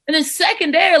 And then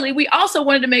secondarily, we also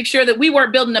wanted to make sure that we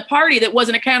weren't building a party that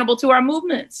wasn't accountable to our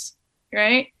movements,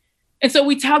 right? And so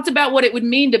we talked about what it would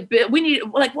mean to build. We need,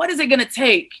 like, what is it going to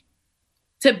take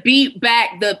to beat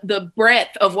back the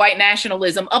breadth of white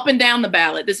nationalism up and down the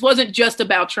ballot? This wasn't just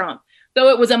about Trump, though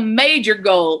it was a major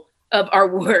goal of our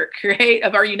work, right?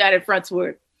 Of our United Front's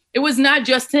work. It was not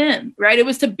just him, right? It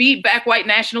was to beat back white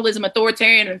nationalism,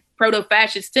 authoritarian and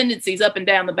proto-fascist tendencies up and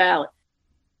down the ballot.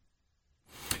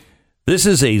 This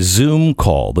is a Zoom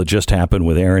call that just happened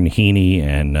with Aaron Heaney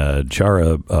and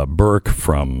Jara Burke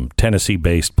from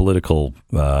Tennessee-based political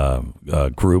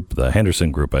group, the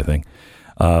Henderson Group, I think.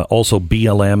 Also,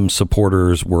 BLM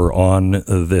supporters were on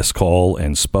this call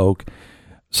and spoke.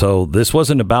 So this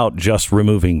wasn't about just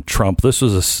removing Trump. This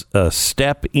was a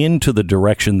step into the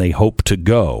direction they hope to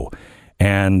go.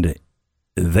 And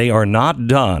they are not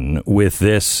done with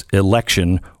this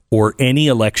election or any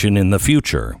election in the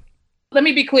future. Let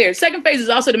me be clear. Second phase is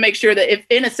also to make sure that if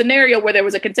in a scenario where there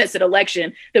was a contested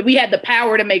election, that we had the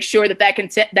power to make sure that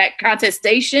that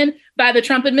contestation by the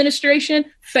Trump administration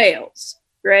fails,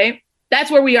 right? That's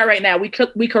where we are right now.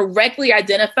 We correctly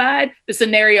identified the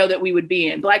scenario that we would be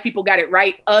in. Black people got it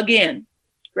right again,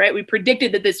 right? We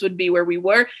predicted that this would be where we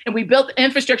were, and we built the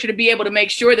infrastructure to be able to make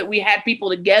sure that we had people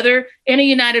together in a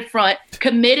united front,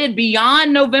 committed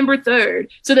beyond November 3rd,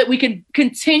 so that we can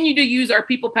continue to use our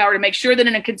people power to make sure that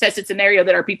in a contested scenario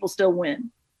that our people still win.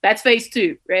 That's phase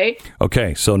 2, right?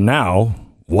 Okay, so now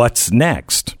what's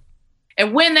next?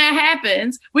 And when that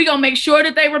happens, we're going to make sure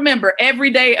that they remember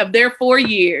every day of their 4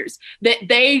 years that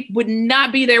they would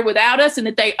not be there without us and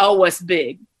that they owe us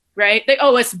big, right? They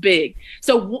owe us big.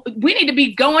 So we need to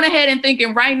be going ahead and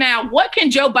thinking right now, what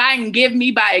can Joe Biden give me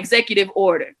by executive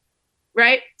order,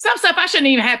 right? Some stuff I shouldn't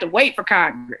even have to wait for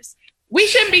Congress. We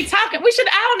shouldn't be talking.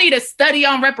 I don't need a study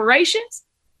on reparations,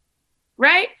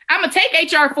 right? I'm going to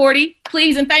take HR 40,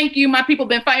 please and thank you. My people have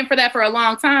been fighting for that for a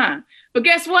long time. But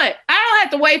guess what? I don't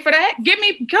have to wait for that.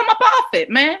 Come up off it,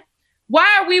 man.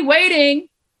 Why are we waiting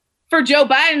for Joe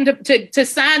Biden to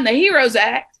sign the HEROES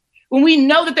Act when we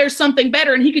know that there's something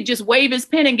better and he could just wave his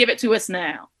pen and give it to us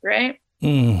now, right?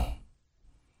 Well,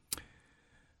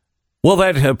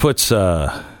 that puts,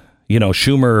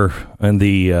 Schumer and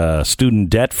the student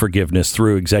debt forgiveness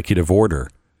through executive order.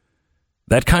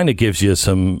 That kind of gives you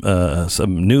some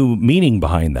new meaning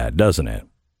behind that, doesn't it?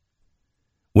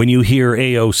 When you hear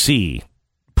AOC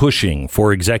pushing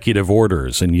for executive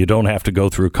orders and you don't have to go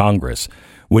through Congress,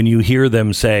 when you hear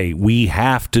them say, we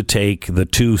have to take the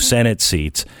 2 Senate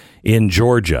seats in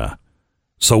Georgia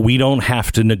so we don't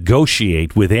have to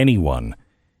negotiate with anyone,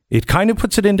 it kind of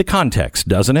puts it into context,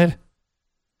 doesn't it?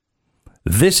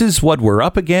 This is what we're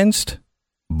up against,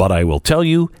 but I will tell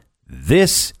you,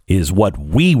 this is what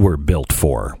we were built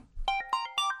for.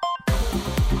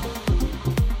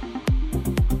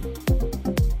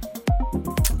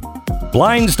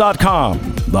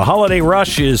 Blinds.com. The holiday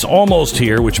rush is almost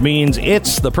here, which means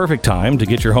it's the perfect time to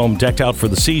get your home decked out for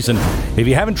the season. If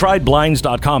you haven't tried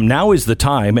Blinds.com, now is the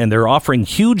time, and they're offering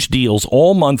huge deals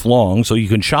all month long so you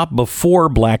can shop before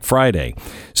Black Friday.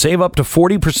 Save up to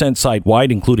 40% site-wide,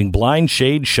 including blinds,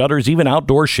 shades, shutters, even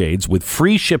outdoor shades, with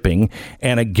free shipping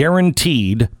and a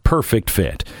guaranteed perfect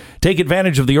fit. Take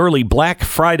advantage of the early Black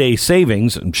Friday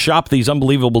savings and shop these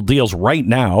unbelievable deals right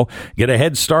now. Get a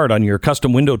head start on your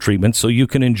custom window treatments so you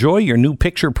can enjoy your new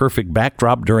picture-perfect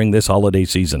backdrop during this holiday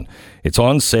season. It's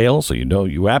on sale, so you know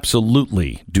you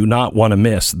absolutely do not want to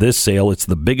miss this sale. It's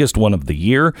the biggest one of the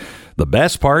year. The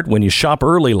best part, when you shop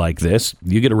early like this,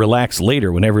 you get to relax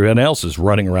later when everyone else is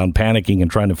running around panicking and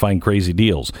trying to find crazy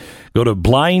deals. Go to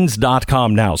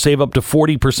Blinds.com now. Save up to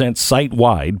 40%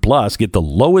 site-wide, plus get the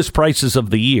lowest prices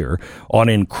of the year on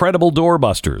incredible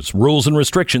doorbusters. Rules and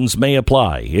restrictions may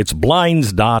apply. It's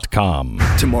Blinds.com.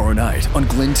 Tomorrow night on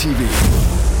Glenn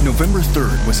TV. November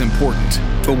 3rd was important,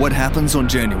 but what happens on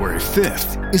January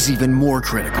 5th is even more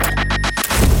critical.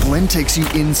 Glenn takes you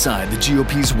inside the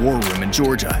GOP's war room in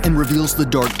Georgia and reveals the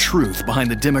dark truth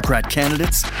behind the Democrat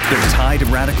candidates, their tie to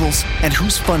radicals, and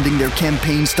who's funding their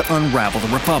campaigns to unravel the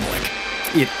Republic.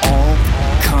 It all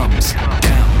comes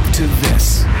down to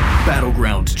this.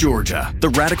 Battleground Georgia. The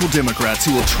radical Democrats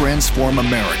who will transform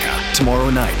America.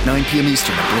 Tomorrow night, 9 p.m.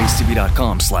 Eastern at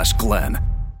blazetv.com/Glenn.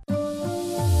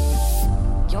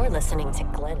 You're listening to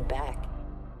Glenn Beck.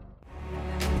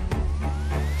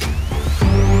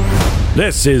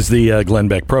 This is the Glenn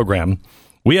Beck program.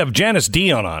 We have Janice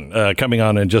Dean on coming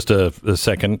on in just a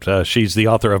second. She's the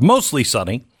author of Mostly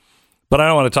Sunny, but I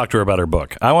don't want to talk to her about her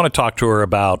book. I want to talk to her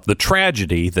about the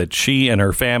tragedy that she and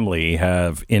her family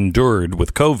have endured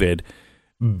with COVID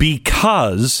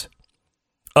because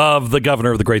of the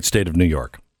governor of the great state of New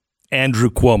York, Andrew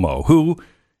Cuomo, who,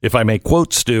 if I may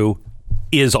quote Stu,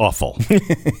 is awful.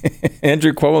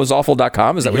 Andrew Cuomo is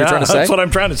awful.com. Is that what you're trying to say? That's what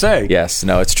I'm trying to say. Yes.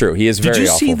 No, it's true. He is very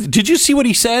awful. Did you see what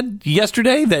he said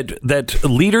yesterday? That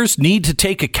leaders need to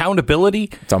take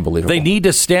accountability. It's unbelievable. They need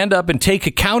to stand up and take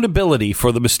accountability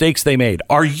for the mistakes they made.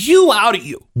 Are you out of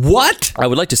you? What? I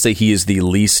would like to say he is the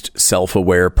least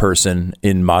self-aware person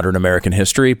in modern American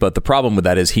history, but the problem with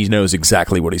that is he knows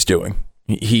exactly what he's doing.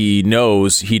 He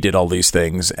knows he did all these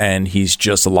things, and he's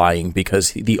just lying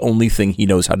because the only thing he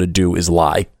knows how to do is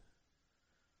lie.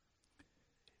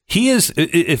 He is,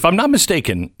 if I'm not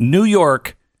mistaken, New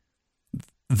York,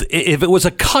 if it was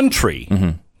a country,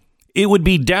 it would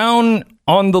be down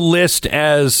on the list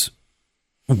as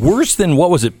worse than,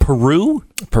 what was it, Peru?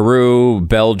 Peru,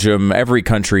 Belgium, every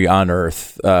country on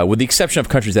Earth, with the exception of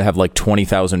countries that have like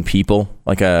 20,000 people,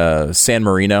 like San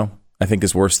Marino. I think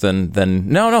is worse than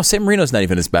no, San Marino's not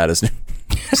even as bad as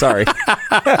sorry.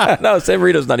 No, San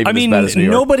Marino's not even as bad as New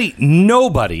York.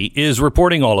 Nobody is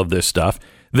reporting all of this stuff.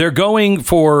 They're going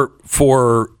for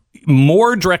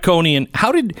more draconian.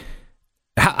 How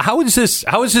is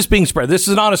this being spread? This is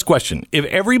an honest question. If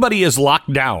everybody is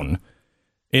locked down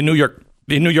in New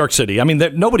York City, I mean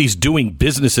nobody's doing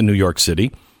business in New York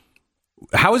City.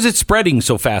 How is it spreading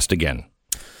so fast again?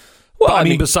 Well, I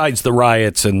mean besides the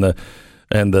riots and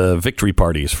the victory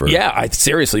parties for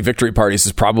seriously, victory parties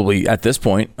is probably at this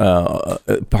point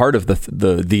part of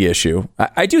the issue.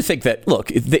 I do think that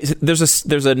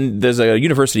there's a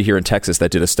university here in Texas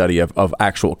that did a study of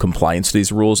actual compliance to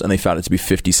these rules, and they found it to be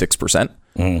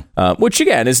 56%, which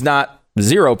again is not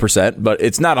 0%, but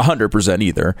it's not 100%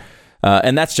 either.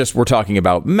 And that's just, we're talking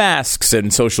about masks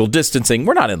and social distancing.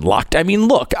 We're not in lockdown. I mean,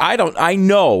 look, I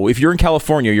know if you're in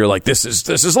California, you're like, this is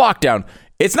lockdown.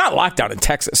 It's not lockdown in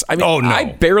Texas. I mean, I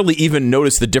barely even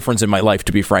notice the difference in my life,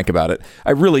 to be frank about it.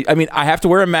 I have to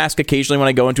wear a mask occasionally when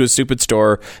I go into a stupid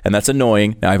store, and that's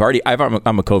annoying. Now, I'm a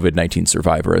COVID-19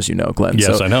 survivor, as you know, Glenn.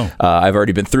 Yes, so, I know. I've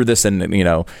already been through this, and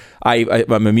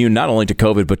I'm immune not only to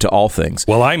COVID but to all things.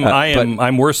 Well,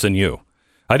 I'm worse than you.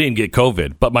 I didn't get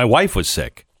COVID, but my wife was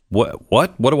sick.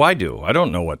 What do I do? I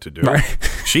don't know what to do. Right.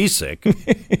 She's sick.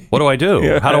 What do I do?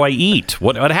 Yeah. How do I eat?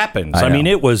 What happens? I mean,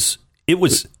 it was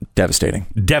devastating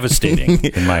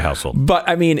in my household. But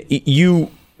I mean,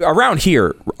 you around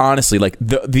here, honestly, like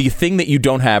the thing that you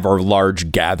don't have are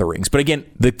large gatherings. But again,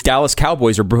 the Dallas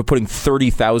Cowboys are putting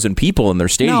 30,000 people in their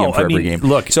stadium for every game.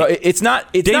 Look, so it's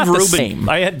not the same.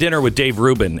 I had dinner with Dave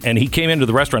Rubin, and he came into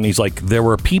the restaurant. And he's like, "There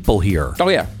were people here." Oh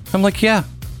yeah, I'm like, yeah.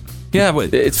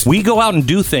 We go out and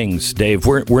do things, Dave.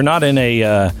 We're not in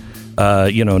a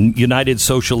United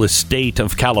Socialist state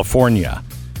of California.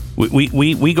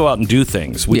 We go out and do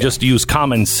things. We just use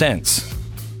common sense.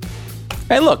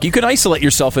 Hey, look, you can isolate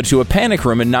yourself into a panic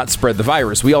room and not spread the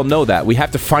virus. We all know that. We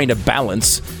have to find a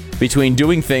balance between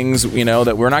doing things,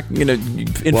 that we're not,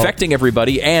 infecting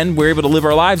everybody, and we're able to live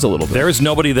our lives a little bit. There is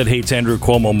nobody that hates Andrew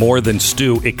Cuomo more than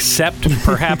Stu, except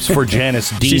perhaps for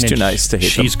Janice Dean. She's too nice to hate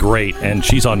She's great, and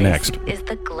she's on next. This is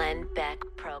the Glenn Beck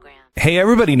program. Hey,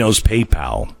 everybody knows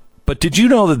PayPal, but did you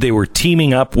know that they were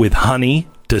teaming up with Honey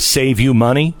to save you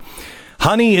money?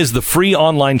 Honey is the free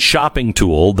online shopping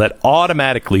tool that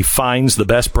automatically finds the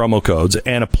best promo codes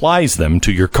and applies them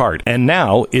to your cart. And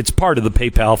now it's part of the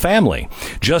PayPal family.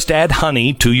 Just add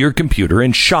Honey to your computer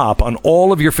and shop on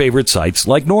all of your favorite sites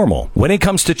like normal. When it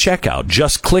comes to checkout,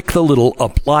 just click the little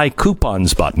Apply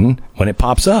Coupons button when it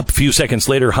pops up. A few seconds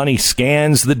later, Honey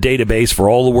scans the database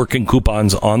for all the working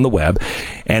coupons on the web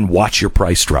and watch your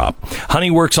price drop.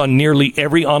 Honey works on nearly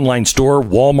every online store: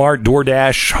 Walmart,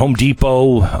 DoorDash, Home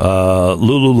Depot,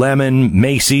 Lululemon,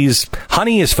 Macy's.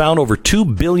 Honey has found over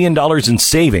 $2 billion in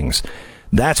savings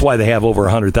That's why they have over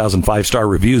 100,000 5-star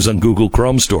reviews on Google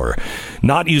Chrome Store.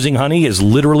 Not using Honey is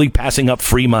literally passing up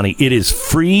free money. It is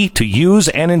free to use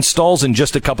and installs in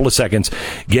just a couple of seconds.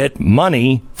 Get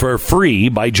money for free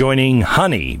by joining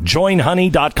Honey.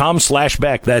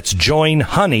 JoinHoney.com/Beck. That's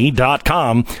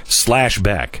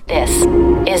JoinHoney.com/Beck. This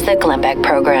is the Glenn Beck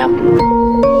Program.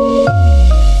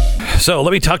 So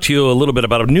let me talk to you a little bit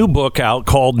about a new book out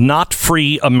called Not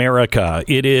Free America.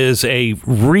 It is a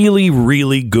really,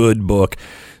 really good book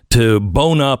to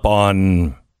bone up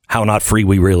on how not free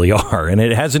we really are. And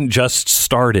it hasn't just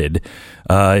started.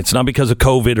 It's not because of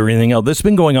COVID or anything else. This has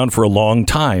been going on for a long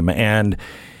time. And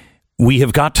we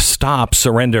have got to stop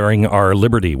surrendering our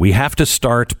liberty. We have to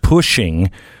start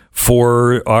pushing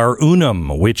for our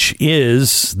unum, which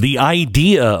is the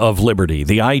idea of liberty,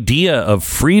 the idea of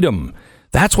freedom.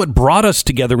 That's what brought us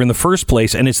together in the first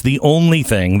place, and it's the only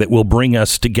thing that will bring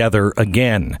us together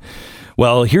again.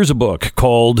 Well, here's a book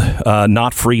called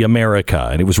Not Free America,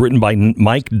 and it was written by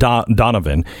Mike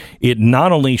Donovan. It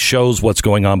not only shows what's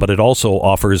going on, but it also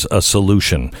offers a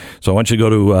solution. So I want you to go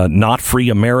to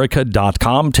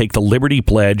notfreeamerica.com, take the Liberty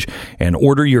Pledge, and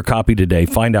order your copy today.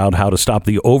 Find out how to stop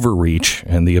the overreach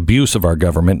and the abuse of our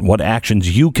government, what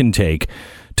actions you can take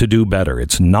to do better.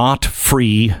 It's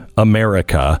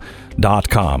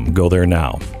notfreeamerica.com. Go there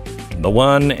now. The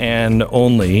one and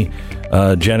only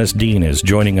Janice Dean is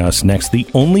joining us next. The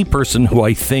only person who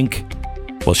I think,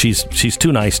 well, she's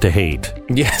too nice to hate.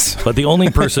 Yes. But the only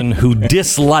person who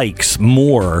dislikes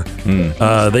more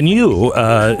than you,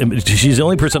 she's the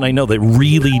only person I know that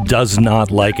really does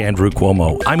not like Andrew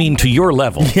Cuomo. I mean, to your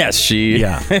level. Yes,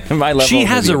 Yeah. My level. She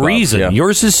has a above. reason. Yeah.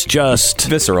 Yours is just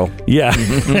visceral. Yeah.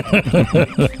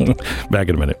 Back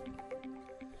in a minute.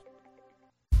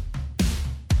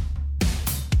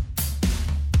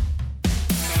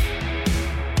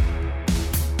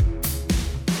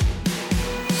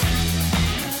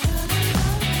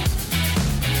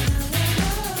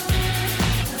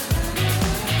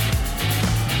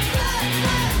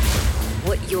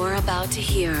 You're about to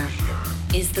hear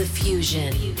is the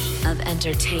fusion of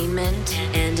entertainment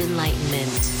and enlightenment.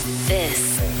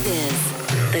 This is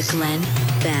the Glenn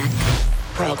Beck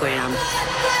Program.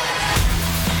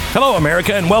 Hello,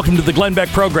 America, and welcome to the Glenn Beck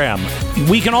Program.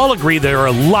 We can all agree there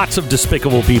are lots of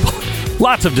despicable people.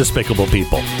 Lots of despicable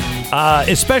people.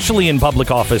 Especially in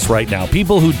public office right now.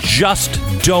 People who just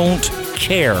don't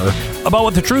care about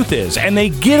what the truth is. And they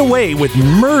get away with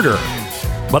murder.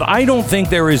 But I don't think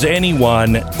there is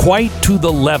anyone quite to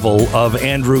the level of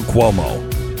Andrew Cuomo.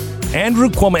 Andrew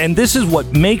Cuomo, and this is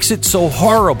what makes it so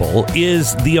horrible,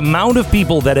 is the amount of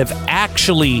people that have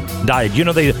actually died. You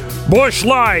know, Bush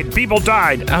lied, people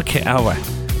died. Okay,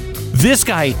 this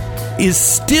guy is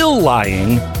still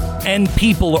lying, and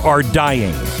people are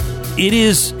dying. It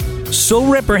is so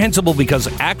reprehensible because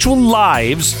actual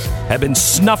lives have been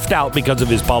snuffed out because of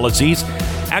his policies.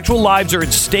 Actual lives are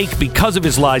at stake because of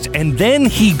his lies. And then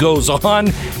he goes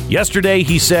on. Yesterday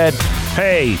he said,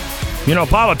 hey, you know,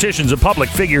 politicians and public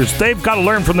figures, they've got to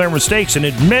learn from their mistakes and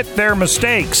admit their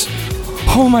mistakes.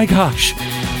 Oh my gosh.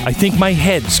 I think my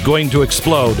head's going to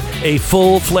explode. A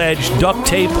full-fledged duct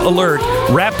tape alert.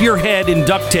 Wrap your head in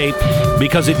duct tape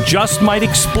because it just might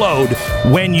explode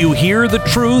when you hear the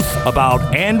truth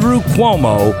about Andrew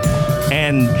Cuomo.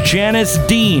 And Janice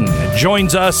Dean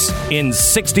joins us in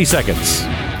 60 seconds.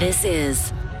 This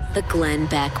is the Glenn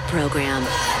Beck Program.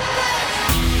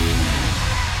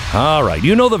 All right.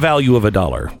 You know the value of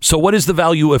 $1. So what is the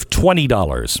value of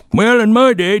 $20? Well, in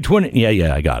my day, 20.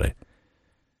 Yeah, I got it.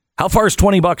 How far is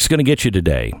 $20 going to get you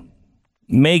today?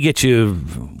 May get you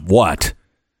what?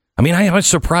 I mean, I was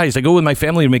surprised. I go with my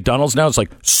family to McDonald's now. It's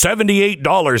like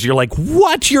 $78. You're like,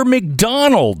 what? You're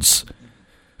McDonald's.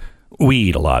 We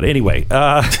eat a lot. Anyway,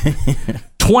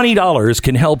 $20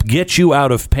 can help get you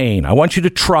out of pain. I want you to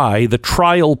try the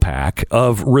trial pack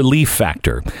of Relief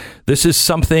Factor. This is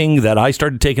something that I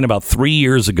started taking about 3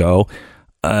 years ago.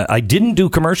 I didn't do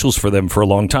commercials for them for a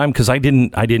long time because I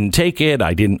didn't take it.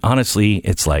 Honestly,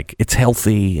 it's like, it's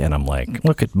healthy. And I'm like,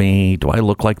 look at me. Do I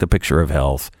look like the picture of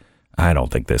health? I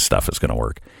don't think this stuff is going to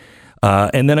work.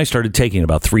 And then I started taking it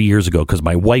about 3 years ago because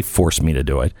my wife forced me to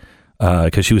do it.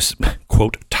 Because she was,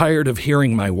 quote, tired of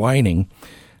hearing my whining.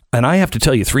 And I have to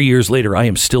tell you, 3 years later, I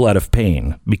am still out of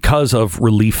pain because of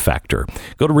Relief Factor.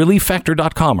 Go to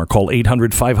relieffactor.com or call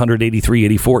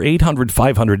 800-500-8384,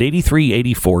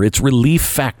 800-500-8384. It's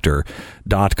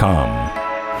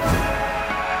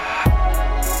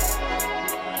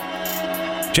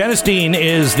relieffactor.com. Janice Dean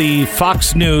is the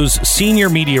Fox News senior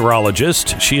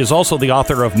meteorologist. She is also the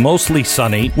author of Mostly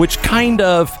Sunny, which kind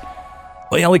of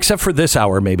Well, except for this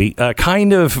hour, maybe,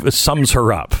 kind of sums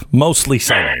her up. Mostly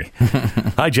sunny.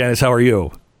 Hi, Janice. How are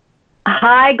you?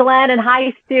 Hi, Glenn, and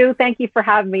hi, Stu. Thank you for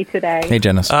having me today. Hey,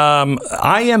 Janice.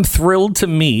 I am thrilled to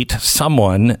meet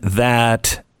someone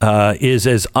that is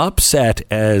as upset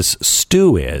as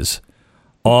Stu is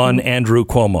on Andrew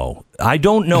Cuomo. I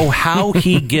don't know how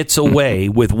he gets away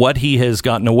with what he has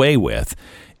gotten away with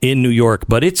in New York,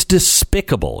 but it's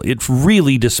despicable. It's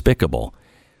really despicable.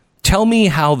 Tell me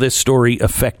how this story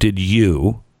affected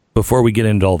you before we get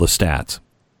into all the stats.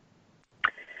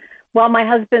 Well, my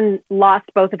husband lost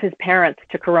both of his parents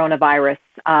to coronavirus.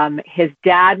 His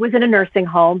dad was in a nursing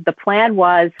home. The plan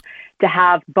was to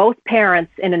have both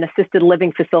parents in an assisted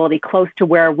living facility close to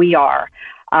where we are.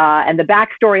 And the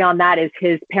backstory on that is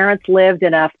his parents lived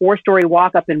in a 4-story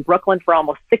walk-up in Brooklyn for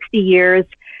almost 60 years.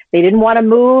 They didn't want to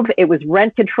move. It was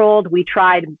rent controlled. We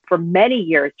tried for many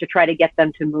years to try to get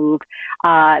them to move.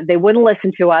 They wouldn't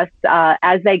listen to us.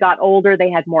 As they got older, they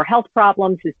had more health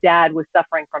problems. His dad was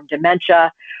suffering from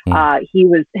dementia.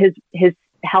 His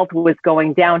health was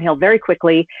going downhill very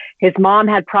quickly. His mom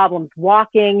had problems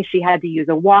walking. She had to use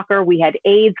a walker. We had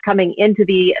aides coming into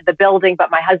the building,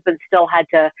 but my husband still had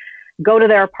to go to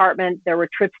their apartment. There were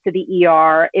trips to the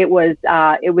ER. It was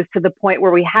to the point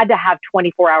where we had to have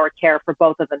 24-hour care for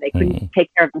both of them. They couldn't take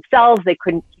care of themselves. They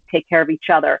couldn't take care of each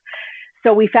other.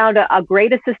 So we found a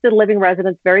great assisted living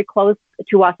residence very close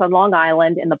to us on Long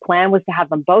Island. And the plan was to have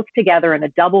them both together in a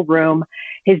double room.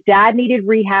 His dad needed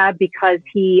rehab because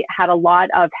he had a lot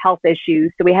of health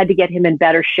issues. So we had to get him in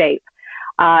better shape.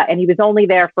 And he was only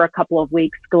there for a couple of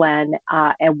weeks, Glenn,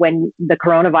 and when the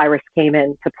coronavirus came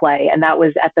into play, and that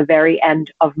was at the very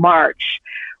end of March.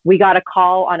 We got a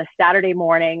call on a Saturday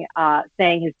morning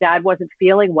saying his dad wasn't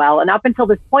feeling well. And up until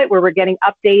this point where we're getting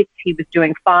updates, he was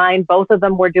doing fine. Both of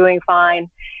them were doing fine.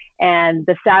 And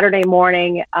the Saturday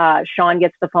morning, Sean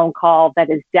gets the phone call that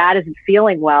his dad isn't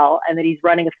feeling well and that he's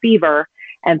running a fever.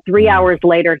 And 3 hours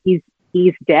later,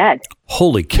 he's dead.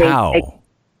 Holy cow.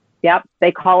 Yep.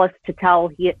 They call us to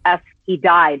tell us he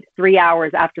died 3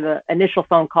 hours after the initial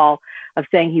phone call of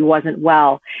saying he wasn't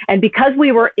well. And because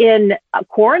we were in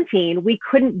quarantine, we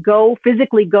couldn't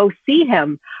physically go see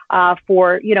him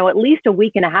for, at least a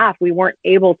week and a half. We weren't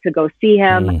able to go see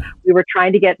him. We were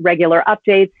trying to get regular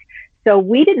updates. So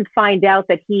we didn't find out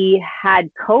that he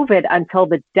had COVID until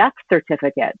the death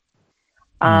certificate.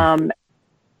 And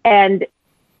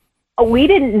we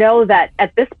didn't know that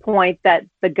at this point that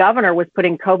the governor was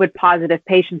putting COVID positive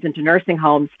patients into nursing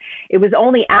homes. It was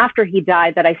only after he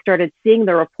died that I started seeing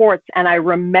the reports. And I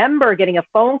remember getting a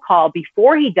phone call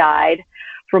before he died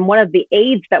from one of the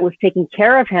aides that was taking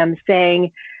care of him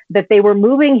saying that they were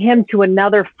moving him to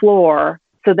another floor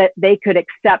so that they could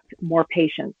accept more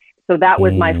patients. So that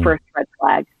was my first red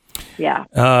flag. Yeah.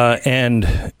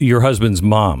 And your husband's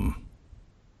mom.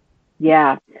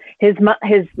 Yeah.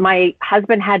 My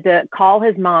husband had to call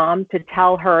his mom to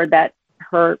tell her that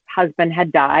her husband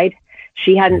had died.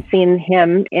 She hadn't seen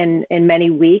him in many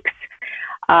weeks.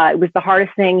 It was the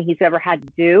hardest thing he's ever had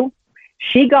to do.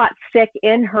 She got sick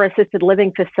in her assisted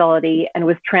living facility and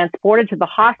was transported to the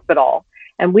hospital.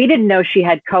 And we didn't know she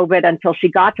had COVID until she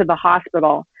got to the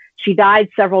hospital. She died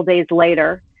several days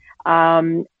later.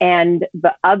 And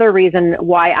the other reason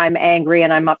why I'm angry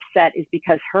and I'm upset is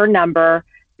because her number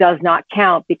does not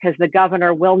count, because the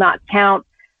governor will not count,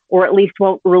 or at least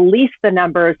won't release the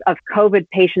numbers of COVID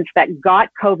patients that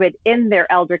got COVID in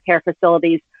their elder care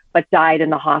facilities but died in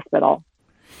the hospital.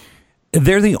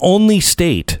 They're the only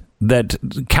state that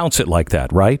counts it like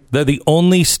that, right? They're the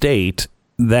only state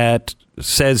that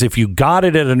says if you got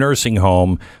it at a nursing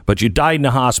home but you died in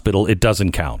a hospital, it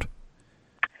doesn't count.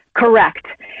 Correct.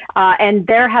 And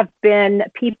there have been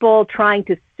people trying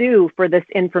to sue for this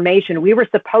information. We were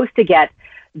supposed to get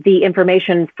the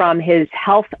information from his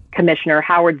health commissioner,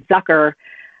 Howard Zucker,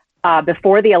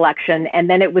 before the election, and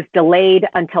then it was delayed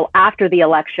until after the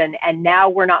election. And now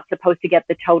we're not supposed to get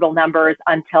the total numbers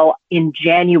until in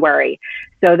January.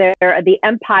 So the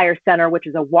Empire Center, which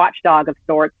is a watchdog of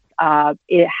sorts,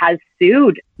 it has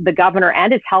sued the governor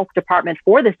and his health department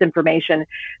for this information,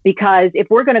 because if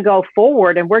we're going to go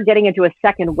forward and we're getting into a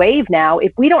second wave now,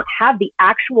 if we don't have the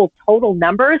actual total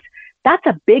numbers, that's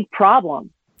a big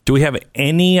problem. Do we have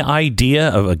any idea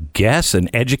of a guess,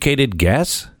 an educated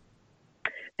guess?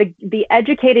 The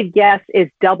educated guess is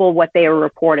double what they are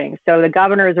reporting. So the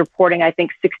governor is reporting, I think,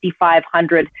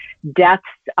 6,500 deaths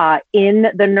in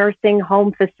the nursing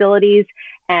home facilities.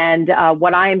 And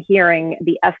what I am hearing,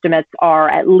 the estimates are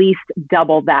at least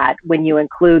double that when you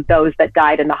include those that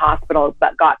died in the hospital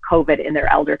but got COVID in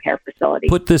their elder care facility.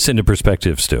 Put this into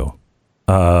perspective, Stu.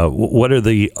 What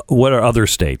are other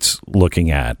states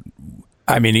looking at?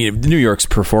 I mean, New York's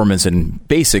performance in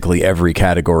basically every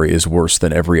category is worse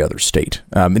than every other state.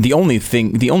 The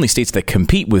only states that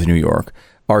compete with New York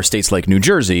are states like New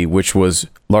Jersey, which was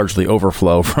largely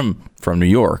overflow from New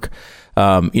York.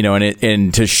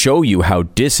 And to show you how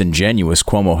disingenuous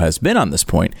Cuomo has been on this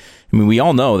point, I mean, we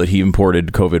all know that he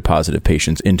imported COVID positive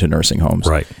patients into nursing homes.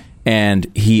 Right. And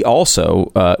he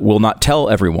also will not tell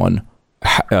everyone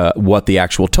what the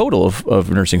actual total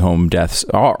of nursing home deaths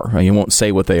are. He won't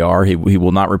say what they are. He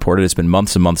will not report it. It's been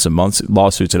months and months and months,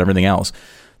 lawsuits and everything else.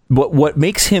 But what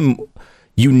makes him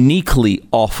uniquely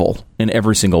awful in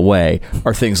every single way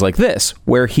are things like this,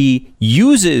 where he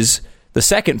uses the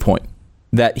second point,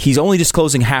 that he's only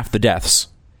disclosing half the deaths,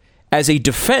 as a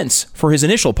defense for his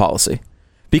initial policy.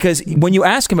 Because when you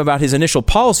ask him about his initial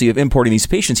policy of importing these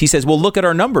patients, he says, well, look at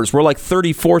our numbers. We're like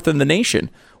 34th in the nation.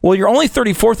 Well, you're only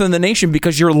 34th in the nation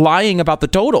because you're lying about the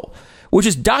total, which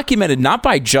is documented not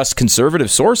by just conservative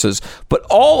sources, but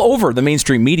all over the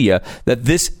mainstream media, that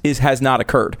this has not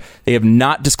occurred. They have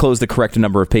not disclosed the correct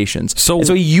number of patients. So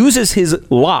he uses his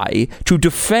lie to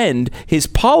defend his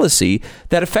policy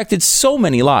that affected so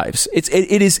many lives.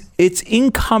 It's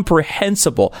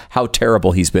incomprehensible how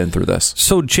terrible he's been through this.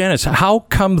 So, Janice, how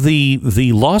come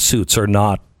the lawsuits are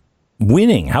not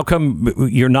winning? How come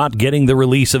you're not getting the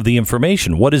release of the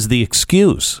information? What is the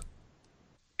excuse?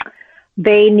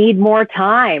 They need more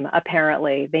time,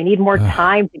 apparently. They need more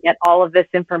time to get all of this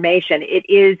information. It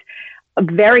is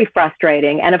very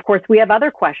frustrating. And of course, we have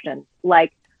other questions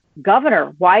like,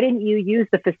 Governor, why didn't you use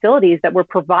the facilities that were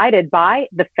provided by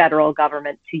the federal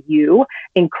government to you,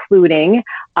 including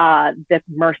the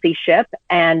Mercy Ship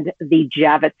and the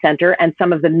Javits Center and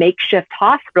some of the makeshift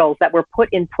hospitals that were put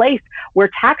in place where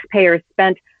taxpayers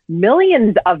spent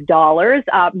millions of dollars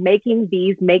making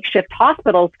these makeshift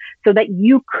hospitals so that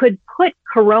you could put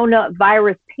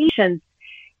coronavirus patients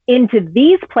into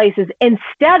these places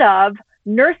instead of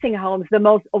nursing homes, the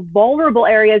most vulnerable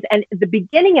areas. And at the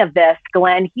beginning of this,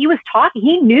 Glenn, he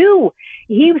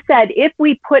said if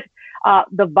we put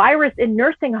the virus in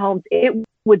nursing homes, it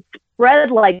would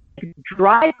spread like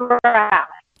dry grass.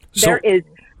 There is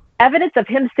evidence of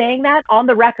him saying that on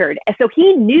the record. And so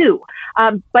he knew.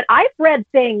 But I've read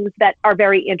things that are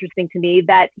very interesting to me,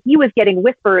 that he was getting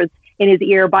whispers in his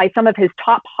ear by some of his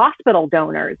top hospital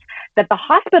donors, that the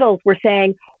hospitals were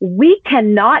saying, we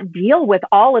cannot deal with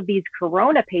all of these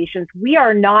corona patients. We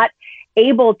are not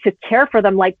able to care for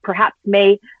them like perhaps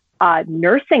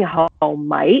nursing home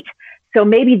might. So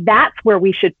maybe that's where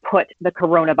we should put the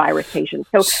coronavirus patients.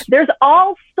 So there's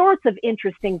all sorts of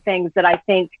interesting things that I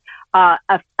think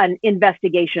an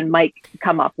investigation might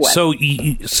come up with.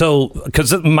 So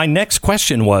because my next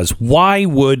question was, why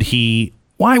would he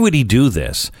do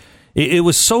this? It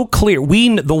was so clear.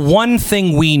 The one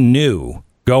thing we knew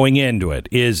going into it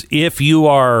is if you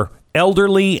are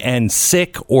elderly and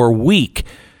sick or weak,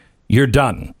 you're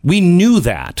done. We knew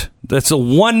that. That's the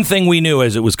one thing we knew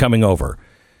as it was coming over.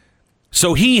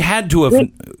 So he had to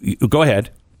have... Go ahead.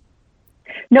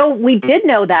 No, we did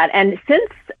know that. And since,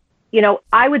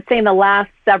 I would say in the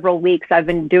last several weeks, I've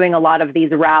been doing a lot of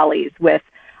these rallies with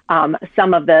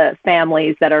some of the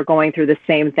families that are going through the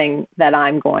same thing that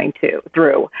I'm going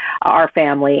through, our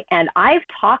family. And I've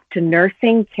talked to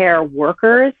nursing care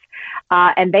workers,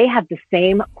 and they have the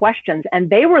same questions. And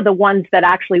they were the ones that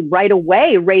actually right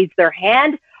away raised their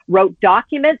hand, wrote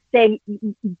documents saying,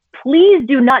 please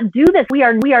do not do this. We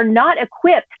are not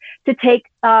equipped to take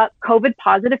COVID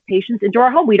positive patients into our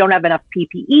home. We don't have enough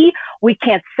PPE. We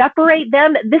can't separate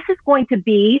them. This is going to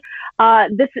be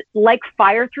this is like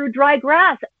fire through dry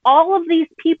grass. All of these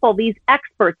people, these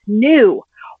experts knew.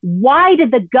 Why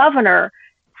did the governor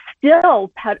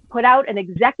still put out an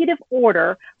executive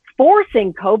order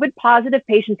forcing COVID positive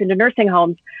patients into nursing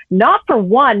homes, not for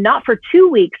 1, not for 2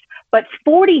 weeks, but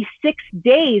 46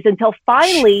 days until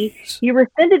finally he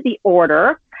rescinded the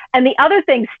order? And the other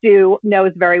thing Stu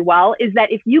knows very well is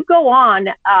that if you go on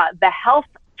the health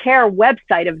care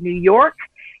website of New York,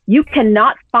 you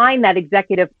cannot find that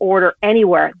executive order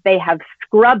anywhere. They have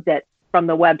scrubbed it from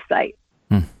the website.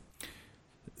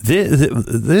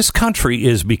 This country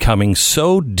is becoming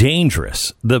so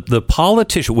dangerous. The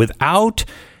politician, without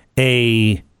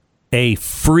a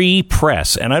free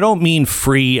press, and I don't mean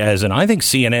free as in I think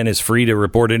CNN is free to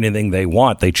report anything they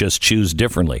want. They just choose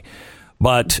differently.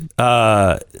 But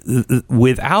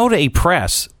without a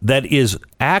press that is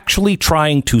actually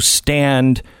trying to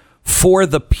stand for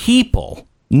the people,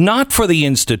 not for the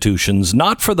institutions,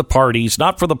 not for the parties,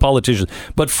 not for the politicians,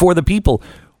 but for the people,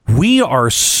 we are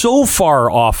so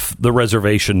far off the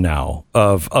reservation now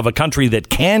of a country that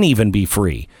can even be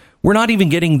free. We're not even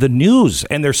getting the news,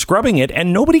 and they're scrubbing it,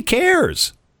 and nobody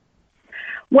cares.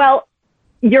 Well,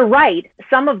 you're right.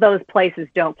 Some of those places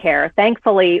don't care.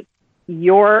 Thankfully,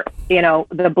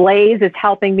 the Blaze is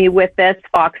helping me with this.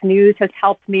 Fox News has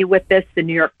helped me with this. The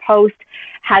New York Post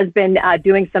has been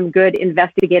doing some good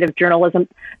investigative journalism.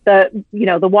 The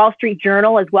Wall Street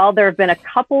Journal as well. There have been a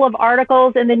couple of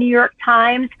articles in the New York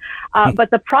Times.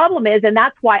 But the problem is, and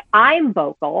that's why I'm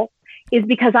vocal, is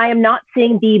because I am not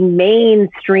seeing the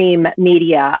mainstream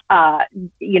media,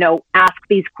 ask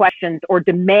these questions or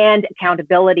demand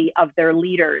accountability of their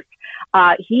leaders.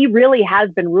 He really has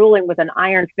been ruling with an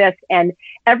iron fist. And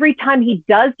every time he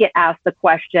does get asked the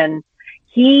question,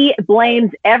 he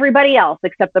blames everybody else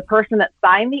except the person that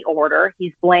signed the order.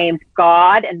 He's blamed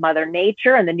God and Mother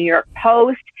Nature and the New York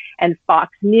Post and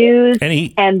Fox News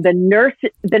and the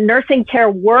nursing care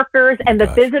workers and the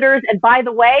visitors. And by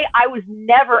the way, I was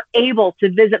never able to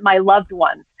visit my loved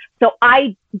ones. So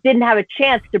I didn't have a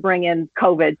chance to bring in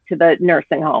COVID to the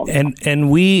nursing home. And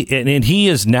he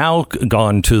has now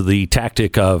gone to the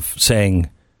tactic of saying,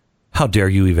 how dare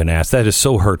you even ask? That is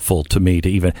so hurtful to me, to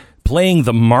even playing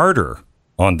the martyr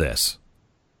on this.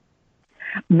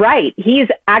 Right. He's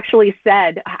actually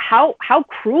said, how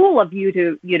cruel of you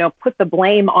to, put the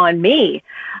blame on me.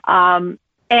 And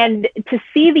to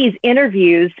see these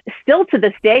interviews still to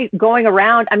this day going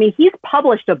around, I mean, he's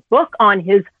published a book on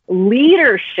his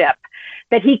leadership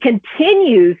that he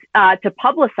continues to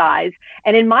publicize.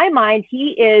 And in my mind,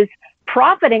 he is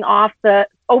profiting off the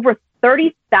over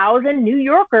 30,000 New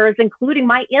Yorkers, including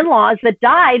my in-laws, that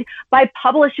died by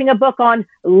publishing a book on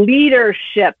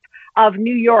leadership of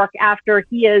New York after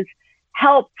he has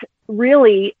helped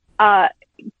really,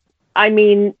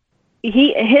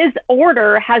 his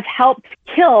order has helped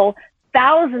kill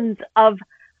thousands of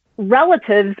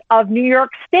relatives of New York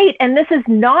State. And this is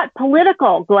not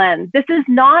political, Glenn. This is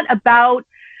not about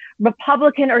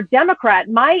Republican or Democrat.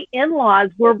 My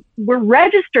in-laws were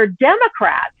registered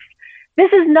Democrats.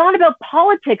 This is not about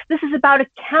politics. This is about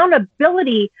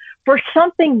accountability for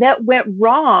something that went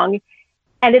wrong.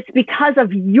 And it's because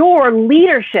of your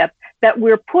leadership that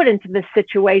we're put into this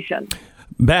situation.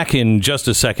 Back in just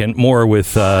a second, more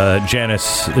with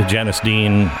Janice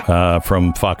Dean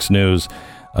from Fox News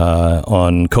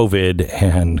on COVID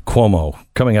and Cuomo.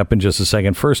 Coming up in just a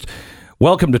second. First,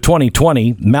 welcome to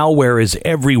 2020. Malware is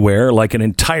everywhere, like an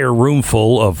entire room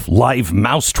full of live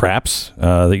mouse traps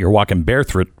that you're walking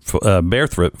barefoot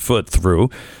through,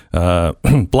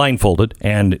 blindfolded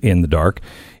and in the dark.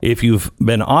 If you've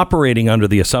been operating under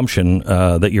the assumption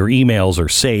that your emails are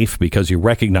safe because you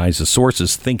recognize the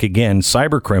sources, think again.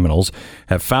 Cyber criminals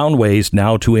have found ways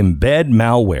now to embed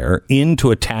malware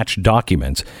into attached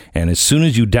documents. And as soon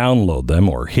as you download them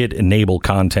or hit enable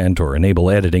content or enable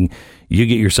editing, you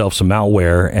get yourself some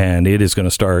malware, and it is going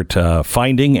to start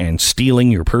finding and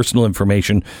stealing your personal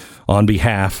information on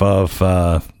behalf of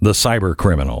the cyber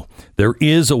criminal. There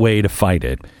is a way to fight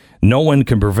it. No one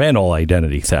can prevent all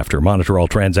identity theft or monitor all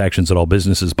transactions at all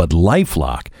businesses, but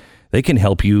LifeLock, they can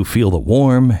help you feel the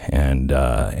warm and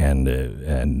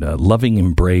loving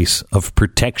embrace of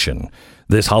protection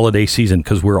this holiday season,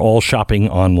 because we're all shopping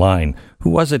online. Who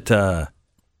was it?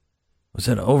 Was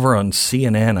it over on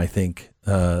CNN? I think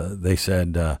they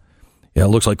said, "Yeah, it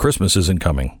looks like Christmas isn't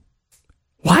coming."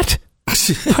 What?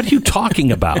 What are you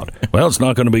talking about? Well, it's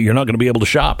not going to be. You're not going to be able to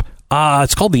shop.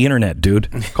 It's called the internet, dude.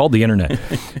 Called the internet.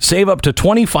 Save up to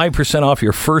 25% off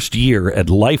your first year at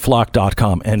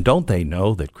LifeLock.com. And don't they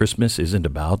know that Christmas isn't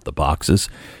about the boxes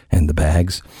and the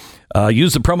bags?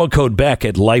 Use the promo code Beck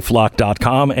at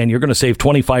LifeLock.com, and you're going to save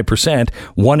 25%.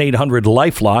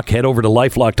 1-800-LifeLock. Head over to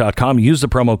LifeLock.com. Use the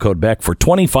promo code Beck for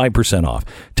 25% off.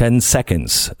 10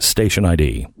 seconds. Station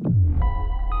ID.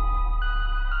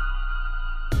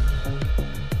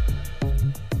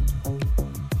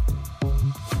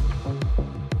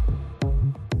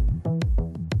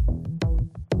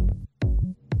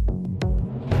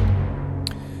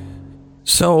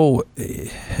 So,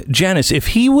 Janice, if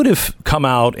he would have come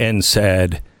out and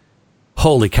said,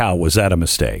 "Holy cow, was that a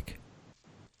mistake?"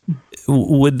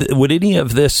 Would any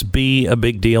of this be a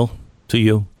big deal to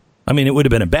you? I mean, it would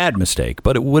have been a bad mistake,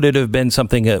 but would it have been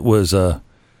something that was a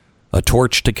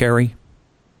torch to carry?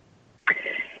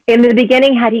 In the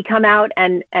beginning, had he come out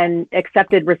and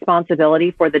accepted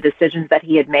responsibility for the decisions that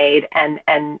he had made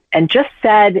and just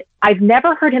said, I've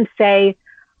never heard him say,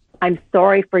 "I'm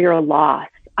sorry for your loss."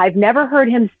 I've never heard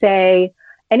him say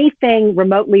anything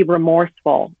remotely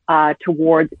remorseful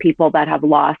towards people that have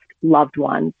lost loved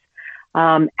ones.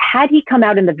 Had he come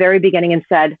out in the very beginning and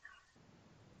said,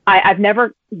 I've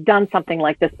never done something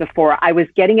like this before. I was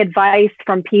getting advice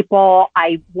from people.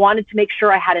 I wanted to make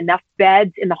sure I had enough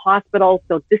beds in the hospital.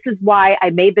 So this is why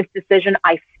I made this decision.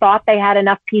 I thought they had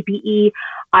enough PPE.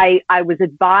 I was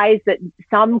advised that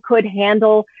some could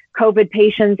handle COVID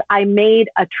patients. I made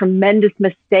a tremendous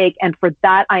mistake, and for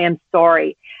that, I am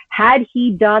sorry. Had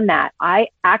he done that, I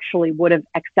actually would have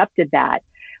accepted that.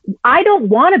 I don't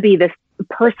want to be this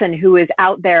person who is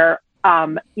out there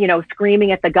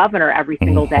screaming at the governor every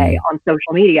single day on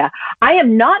social media. I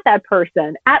am not that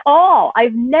person at all.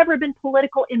 I've never been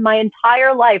political in my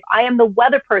entire life. I am the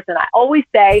weather person. I always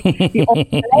say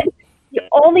the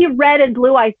only red and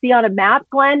blue I see on a map,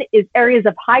 Glenn, is areas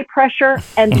of high pressure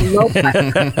and low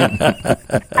pressure.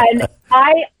 And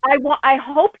I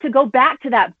hope to go back to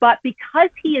that. But because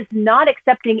he is not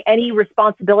accepting any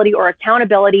responsibility or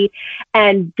accountability,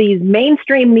 and these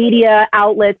mainstream media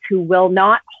outlets who will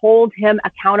not hold him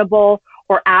accountable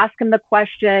or ask him the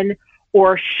question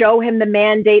or show him the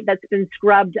mandate that's been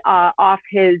scrubbed off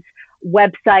his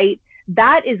website,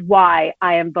 that is why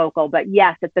I am vocal. But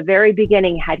yes, at the very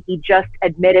beginning, had he just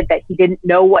admitted that he didn't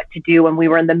know what to do when we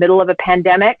were in the middle of a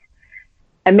pandemic,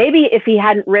 and maybe if he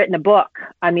hadn't written a book,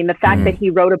 I mean, the fact that he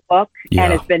wrote a book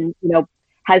and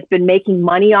has been making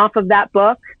money off of that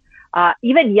book.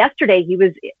 Even yesterday,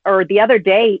 the other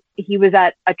day, he was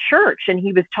at a church and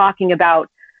he was talking about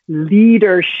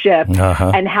leadership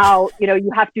and how,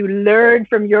 you have to learn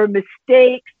from your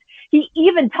mistakes. He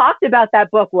even talked about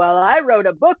that book. Well, I wrote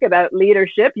a book about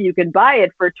leadership. You can buy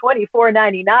it for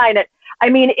 $24.99. I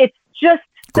mean, it's just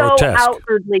so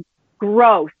outwardly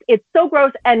gross. It's so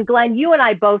gross. And Glenn, you and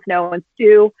I both know, and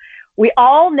Stu, we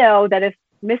all know that if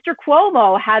Mr.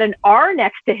 Cuomo had an R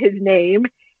next to his name,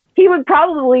 he would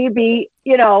probably be,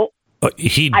 I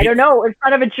don't know, in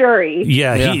front of a jury.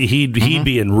 Yeah. He'd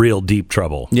be in real deep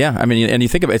trouble. Yeah, I mean, and you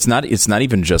think about it, it's not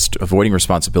even just avoiding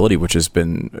responsibility, which has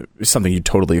been something you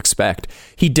totally expect.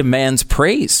 He demands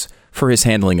praise for his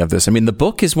handling of this. I mean, the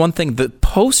book is one thing. The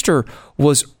poster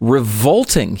was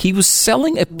revolting. He was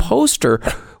selling a poster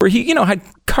where he, had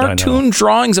cartoon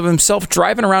drawings of himself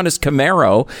driving around his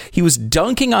Camaro. He was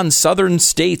dunking on southern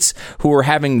states who were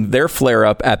having their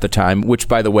flare-up at the time, which,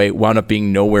 by the way, wound up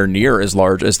being nowhere near as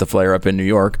large as the flare-up in New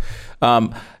York.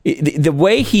 The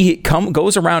way he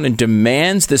goes around and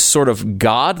demands this sort of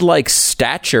godlike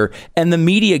stature, and the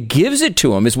media gives it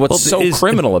to him, is what's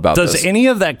criminal about this. Does any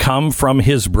of that come from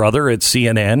his brother at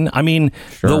CNN? I mean,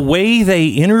 the way they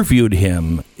interviewed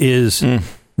him is...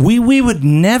 We would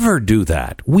never do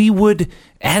that. We would,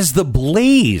 as the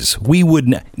Blaze,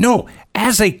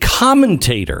 as a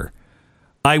commentator,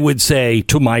 I would say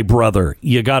to my brother,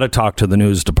 you got to talk to the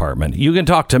news department. You can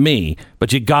talk to me,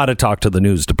 but you got to talk to the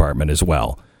news department as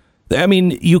well. I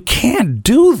mean, you can't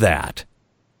do that.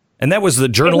 And that was the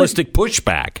journalistic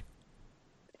pushback.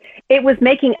 It was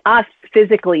making us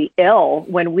physically ill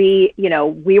when we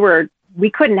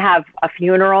couldn't have a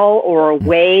funeral or a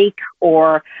wake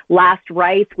or last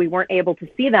rites. We weren't able to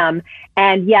see them.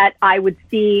 And yet I would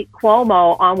see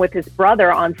Cuomo on with his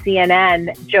brother on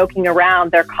CNN joking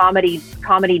around their comedy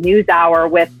news hour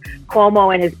with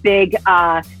Cuomo and his big,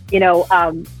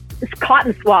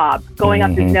 cotton swab going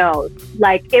up his nose.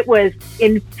 Like, it was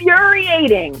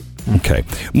infuriating. Okay.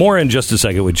 More in just a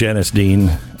second with Janice Dean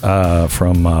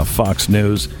from Fox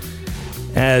News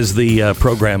as the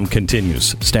program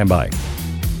continues. Stand by.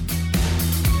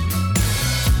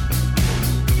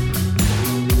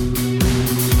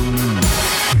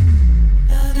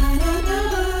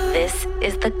 This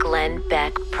is the Glenn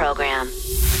Beck Program.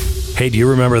 Hey, do you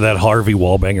remember that Harvey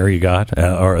Wallbanger you got,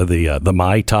 or the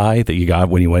Mai Tai that you got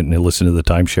when you went and listened to the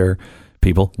timeshare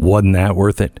people? Wasn't that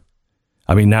worth it?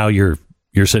 I mean, now you're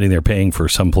sitting there paying for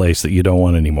some place that you don't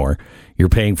want anymore. You're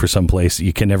paying for some place that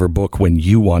you can never book when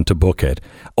you want to book it.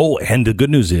 Oh, and the good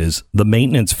news is the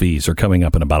maintenance fees are coming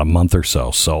up in about a month or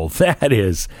so. So that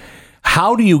is,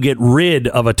 how do you get rid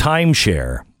of a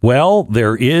timeshare? Well,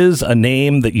 there is a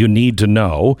name that you need to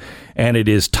know, and it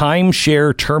is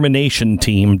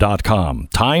timeshareterminationteam.com.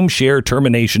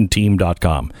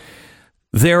 Timeshareterminationteam.com.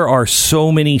 There are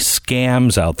so many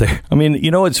scams out there. I mean,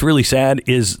 what's really sad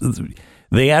is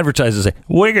they advertise and say,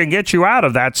 we're going to get you out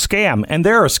of that scam. And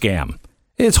they're a scam.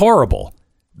 It's horrible.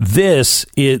 They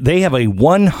have a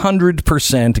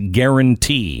 100%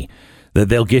 guarantee that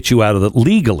they'll get you out of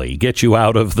legally get you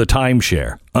out of the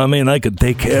timeshare. I mean, I could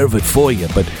take care of it for you,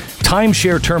 but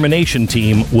Timeshare Termination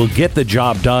Team will get the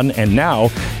job done, and now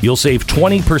you'll save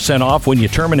 20% off when you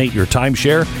terminate your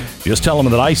timeshare. Just tell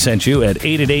them that I sent you at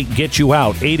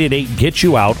 888-GET-YOU-OUT,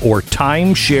 888-GET-YOU-OUT, or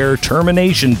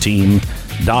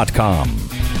timeshareterminationteam.com.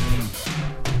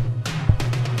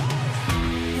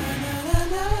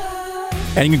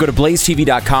 And you can go to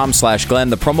blazetv.com/Glenn.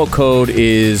 The promo code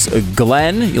is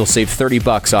Glenn. You'll save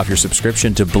 $30 off your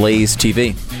subscription to Blaze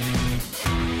TV.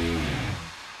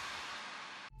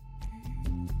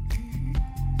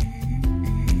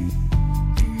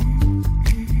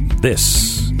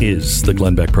 This is the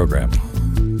Glenn Beck Program.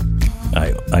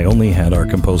 I only had our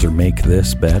composer make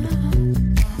this bed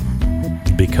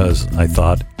because I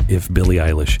thought if Billie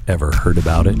Eilish ever heard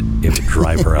about it, it would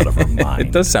drive her out of her mind.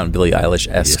 It does sound Billie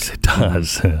Eilish-esque. Yes, it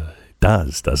does. It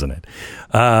does, doesn't it?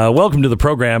 Welcome to the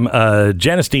program.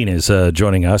 Janice Dean is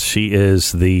joining us. She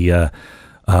is the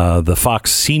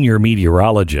Fox senior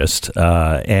meteorologist,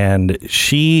 and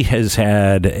she has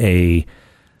had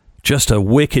just a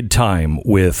wicked time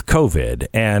with COVID.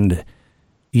 And,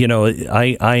 you know,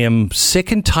 I am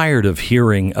sick and tired of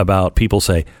hearing about people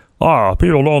say, oh,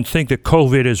 people don't think that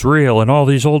COVID is real and all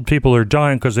these old people are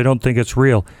dying because they don't think it's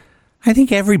real. I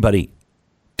think everybody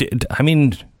did. I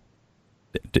mean,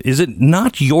 is it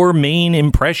not your main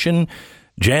impression,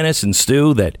 Janice and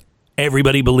Stu, that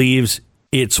everybody believes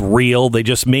it's real? They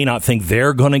just may not think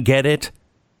they're going to get it.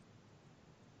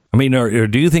 I mean, or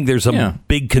do you think there's a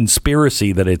big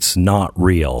conspiracy that it's not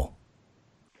real?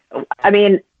 I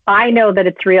mean, I know that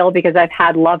it's real because I've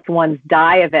had loved ones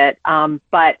die of it.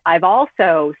 But I've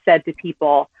also said to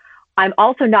people, I'm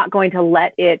also not going to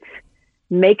let it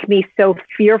make me so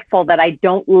fearful that I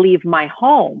don't leave my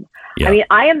home. Yeah. I mean,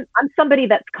 I'm somebody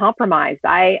that's compromised.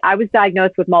 I was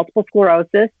diagnosed with multiple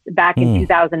sclerosis back in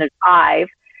 2005.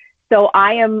 So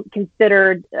I am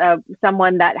considered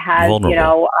someone that has,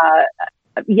 vulnerable.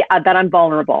 That I'm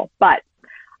vulnerable, but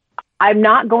I'm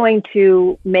not going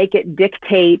to make it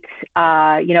dictate,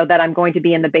 that I'm going to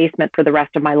be in the basement for the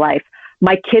rest of my life.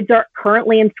 My kids are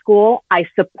currently in school. I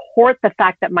support the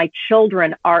fact that my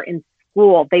children are in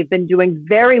school. They've been doing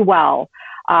very well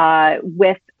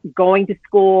with going to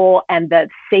school and the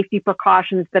safety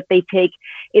precautions that they take.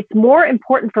 It's more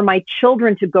important for my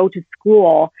children to go to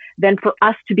school than for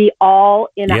us to be all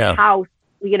in a house,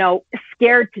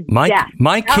 scared to death.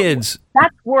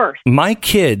 That's worse. My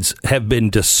kids have been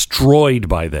destroyed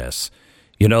by this.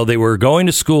 You know, they were going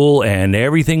to school and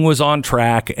everything was on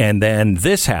track, and then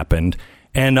this happened,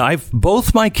 and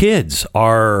both my kids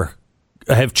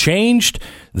have changed.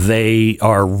 They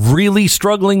are really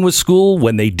struggling with school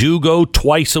when they do go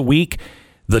twice a week.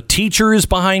 The teacher is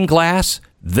behind glass.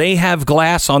 They have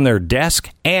glass on their desk,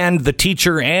 and the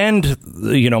teacher and,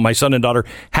 my son and daughter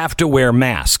have to wear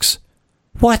masks.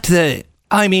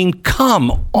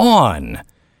 Come on.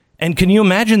 And can you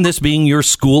imagine this being your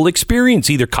school experience,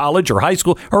 either college or high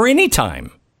school or any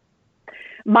time?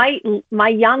 My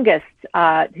youngest,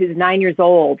 who's 9 years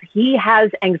old, he has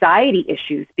anxiety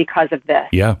issues because of this.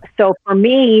 Yeah. So for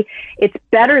me, it's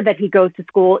better that he goes to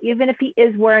school, even if he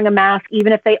is wearing a mask,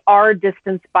 even if they are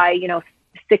distanced by,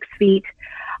 6 feet.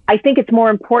 I think it's more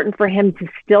important for him to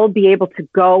still be able to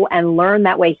go and learn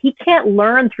that way. He can't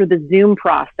learn through the Zoom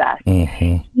process.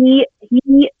 Mm-hmm.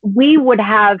 We would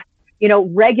have,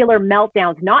 regular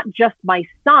meltdowns, not just my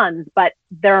sons, but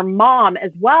their mom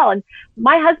as well. And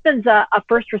my husband's a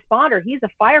first responder. He's a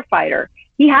firefighter.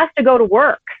 He has to go to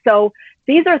work. So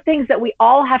these are things that we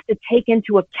all have to take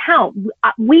into account.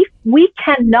 We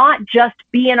cannot just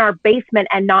be in our basement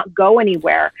and not go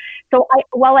anywhere. So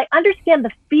while I understand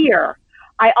the fear,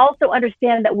 I also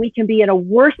understand that we can be in a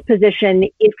worse position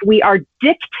if we are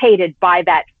dictated by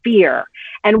that fear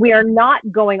and we are not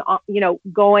going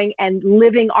and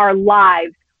living our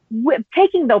lives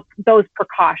taking those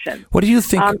precautions. What do you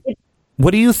think?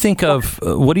 What do you think of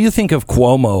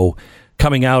Cuomo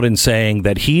coming out and saying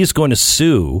that he's going to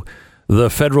sue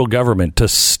the federal government to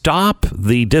stop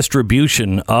the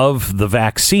distribution of the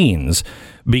vaccines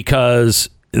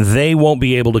because they won't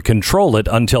be able to control it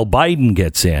until Biden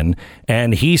gets in,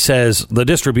 and he says the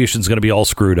distribution is going to be all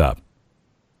screwed up?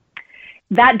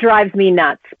 That drives me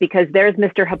nuts because there's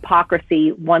Mr.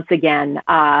 Hypocrisy once again.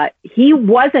 He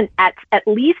wasn't at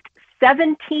least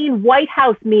 17 White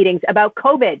House meetings about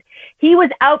COVID. He was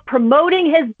out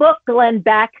promoting his book, Glenn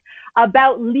Beck,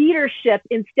 about leadership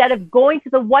instead of going to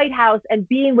the White House and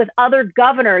being with other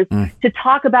governors to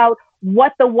talk about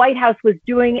what the White House was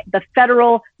doing, the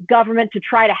federal government, to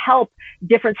try to help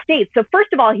different states. So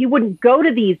first of all, he wouldn't go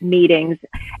to these meetings.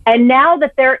 And now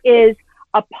that there is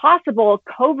a possible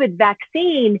COVID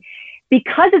vaccine,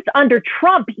 because it's under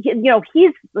Trump,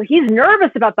 he's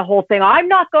nervous about the whole thing. I'm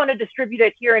not going to distribute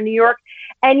it here in New York.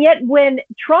 And yet when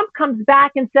Trump comes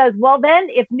back and says, well, then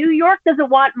if New York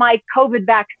doesn't want my COVID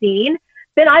vaccine,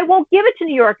 then I won't give it to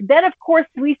New York. Then, of course,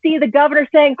 we see the governor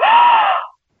saying,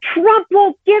 Trump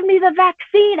won't give me the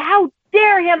vaccine. How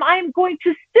dare him? I am going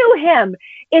to sue him.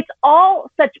 It's all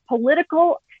such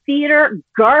political theater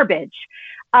garbage.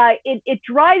 It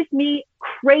drives me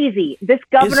crazy. This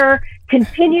governor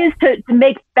continues to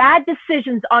make bad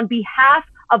decisions on behalf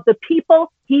of the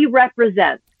people he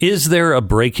represents. Is there a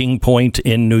breaking point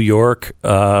in New York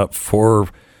for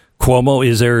Cuomo?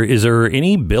 Is there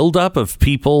any buildup of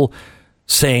people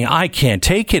saying, I can't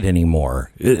take it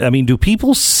anymore? I mean, do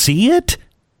people see it?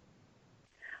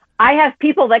 I have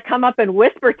people that come up and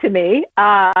whisper to me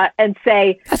and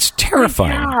say, that's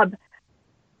terrifying. Good job.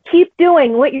 Keep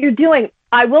doing what you're doing.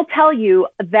 I will tell you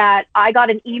that I got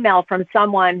an email from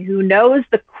someone who knows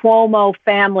the Cuomo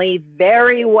family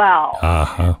very well,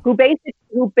 who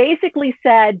basically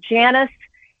said, Janice,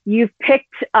 you've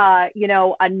picked, a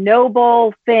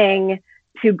noble thing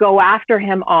to go after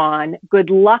him on. Good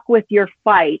luck with your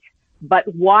fight, but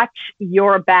watch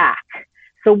your back.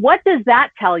 So what does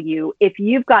that tell you if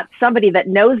you've got somebody that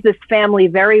knows this family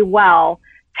very well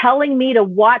telling me to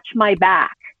watch my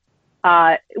back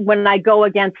when I go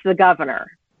against the governor?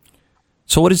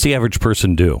 So what does the average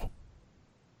person do?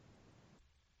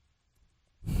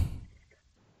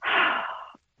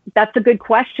 That's a good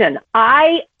question.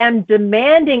 I am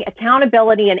demanding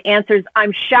accountability and answers.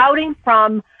 I'm shouting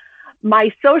from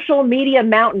my social media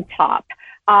mountaintop.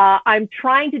 I'm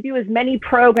trying to do as many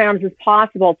programs as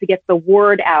possible to get the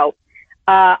word out.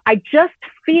 I just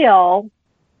feel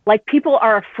like people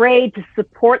are afraid to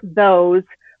support those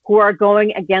who are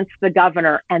going against the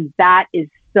governor, and that is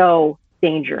so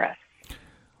dangerous.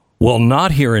 Well,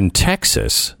 not here in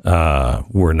Texas.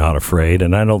 We're not afraid,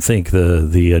 and I don't think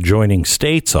the adjoining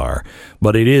states are.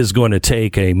 But it is going to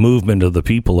take a movement of the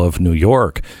people of New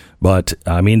York. But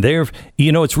I mean,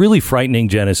 it's really frightening,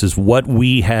 Janice, is what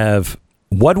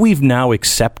we've now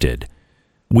accepted.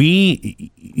 When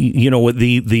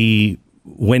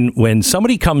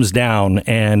somebody comes down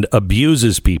and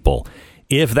abuses people,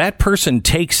 if that person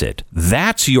takes it,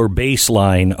 that's your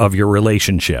baseline of your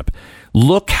relationship.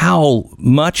 Look how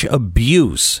much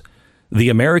abuse the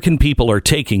American people are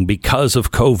taking because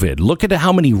of COVID. Look at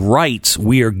how many rights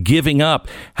we are giving up.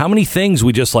 How many things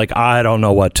we just I don't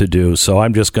know what to do, so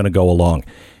I'm just going to go along.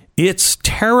 It's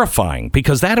terrifying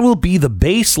because that will be the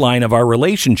baseline of our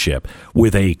relationship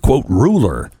with a, quote,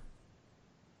 ruler.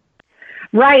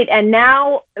 Right. And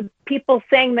now people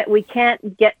saying that we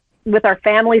can't get with our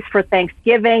families for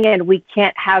Thanksgiving and we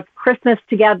can't have Christmas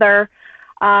together.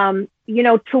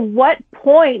 To what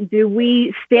point do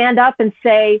we stand up and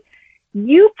say,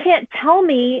 you can't tell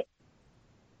me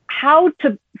how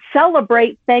to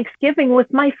celebrate Thanksgiving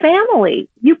with my family?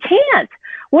 You can't.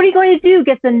 What are you going to do?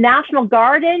 Get the National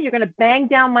Guard in? You're going to bang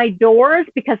down my doors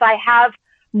because I have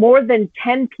more than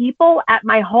 10 people at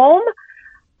my home?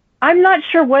 I'm not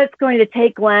sure what it's going to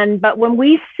take, Glenn, but when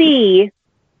we see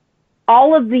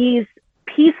all of these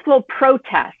peaceful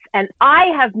protests, and I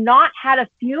have not had a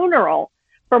funeral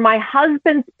for my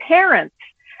husband's parents,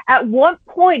 at what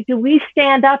point do we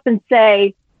stand up and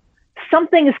say,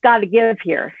 something's got to give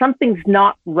here, something's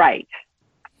not right?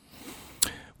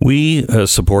 We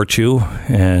support you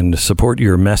and support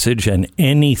your message and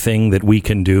anything that we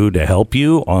can do to help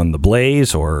you on The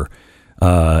Blaze or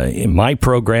in my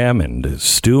program. And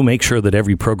Stu, make sure that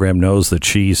every program knows that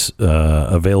she's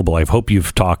available. I hope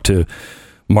you've talked to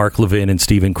Mark Levin and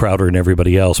Steven Crowder and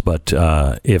everybody else. But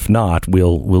if not,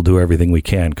 we'll do everything we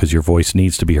can because your voice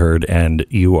needs to be heard and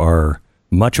you are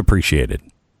much appreciated.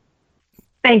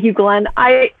 Thank you, Glenn.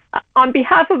 On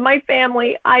behalf of my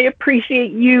family, I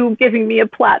appreciate you giving me a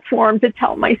platform to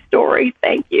tell my story.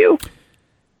 Thank you.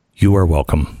 You are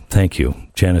welcome. Thank you.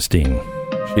 Janice Dean.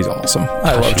 She's awesome.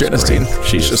 I love Janice Dean.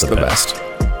 She's just the best.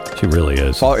 She really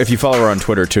is. If you follow her on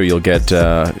Twitter, too, you'll get...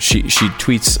 she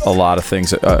tweets a lot of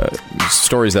things,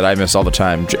 stories that I miss all the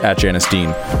time, at Janice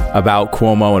Dean, about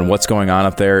Cuomo and what's going on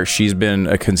up there. She's been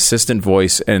a consistent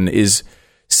voice and is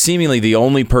seemingly the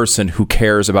only person who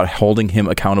cares about holding him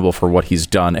accountable for what he's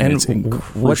done. And it's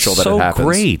crucial that it happens. What's so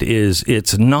great is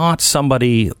it's not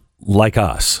somebody like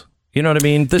us. You know what I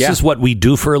mean? This is what we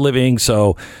do for a living.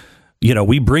 So,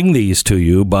 we bring these to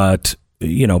you, but,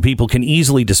 people can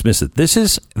easily dismiss it. This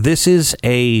is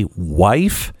a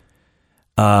wife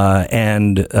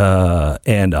and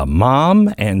a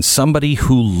mom and somebody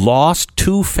who lost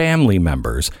two family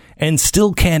members and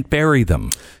still can't bury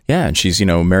them. Yeah, and she's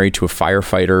married to a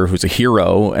firefighter who's a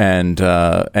hero and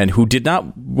who did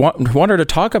not want her to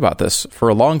talk about this for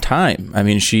a long time. I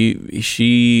mean,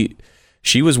 she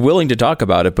was willing to talk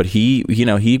about it, but he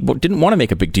didn't want to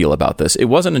make a big deal about this. It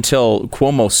wasn't until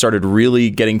Cuomo started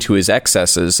really getting to his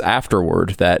excesses afterward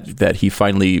that he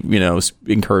finally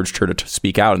encouraged her to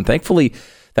speak out, and thankfully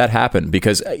that happened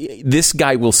because this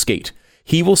guy will skate.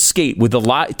 He will skate with the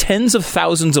tens of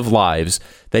thousands of lives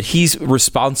that he's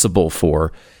responsible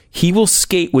for. he will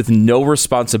skate with no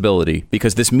responsibility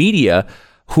because this media,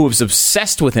 who is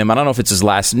obsessed with him, I don't know if it's his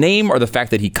last name or the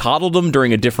fact that he coddled them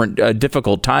during a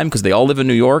difficult time because they all live in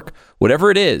New York,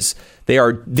 whatever it is, they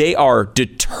are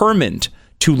determined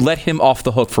to let him off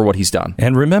the hook for what he's done.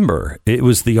 And remember, it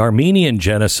was the Armenian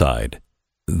genocide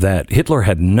that Hitler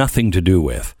had nothing to do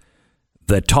with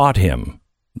that taught him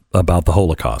about the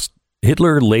Holocaust.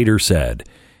 Hitler later said,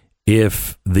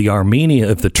 if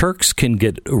the Turks can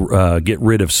get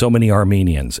rid of so many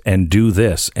Armenians and do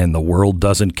this and the world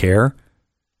doesn't care,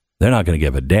 they're not going to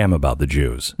give a damn about the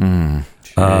Jews.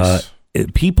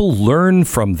 People learn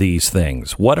from these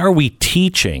things. What are we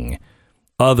teaching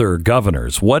other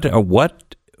governors?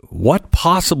 What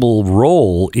possible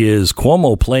role is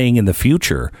Cuomo playing in the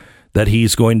future that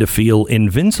he's going to feel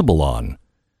invincible on?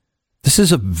 This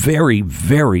is a very,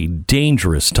 very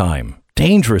dangerous time.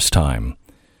 Dangerous time.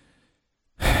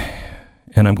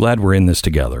 And I'm glad we're in this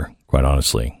together, quite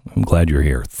honestly. I'm glad you're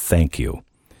here. Thank you.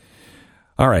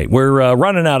 All right, we're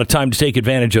running out of time to take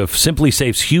advantage of Simply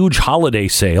Safe's huge holiday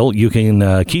sale. You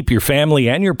can keep your family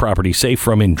and your property safe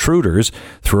from intruders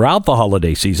throughout the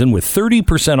holiday season with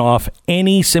 30% off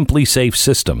any Simply Safe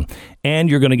system. And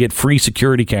you're going to get free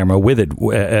security camera with it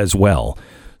as well.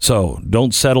 So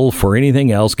don't settle for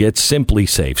anything else. Get Simply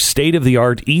Safe.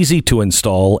 State-of-the-art, easy to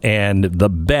install, and the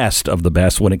best of the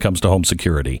best when it comes to home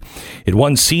security. It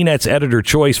won CNET's Editor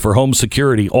Choice for Home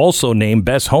Security, also named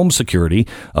Best Home Security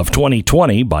of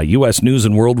 2020 by U.S. News &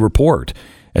 World Report,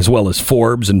 as well as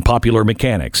Forbes and Popular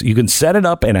Mechanics. You can set it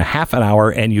up in a half an hour,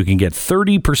 and you can get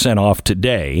 30% off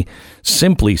today.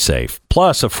 Simply Safe.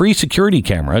 Plus a free security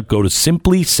camera. Go to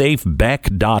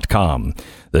simplysafebeck.com.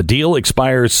 The deal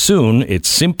expires soon. It's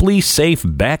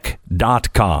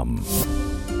simplysafebeck.com.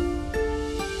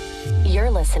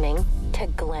 You're listening to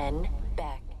Glenn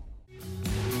Beck.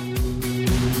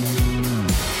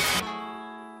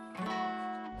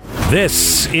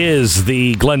 This is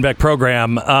the Glenn Beck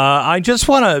program. I just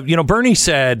want to, Bernie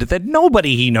said that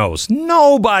nobody he knows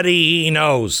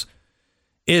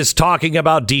is talking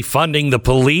about defunding the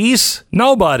police.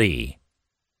 Nobody.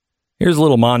 Here's a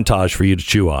little montage for you to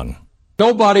chew on.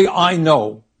 Nobody I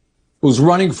know who's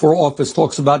running for office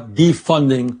talks about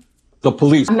defunding the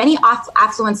police. Many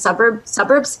affluent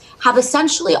suburbs have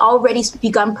essentially already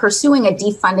begun pursuing a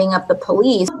defunding of the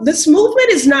police. This movement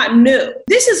is not new.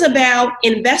 This is about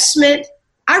investment.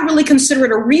 I really consider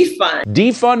it a refund.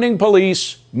 Defunding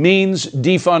police means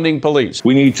defunding police.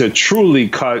 We need to truly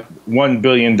cut $1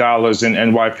 billion in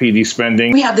NYPD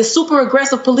spending. We have this super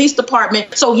aggressive police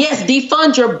department. So yes,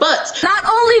 defund your butts. Not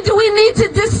only do we need to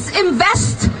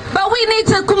disinvest, but we need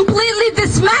to completely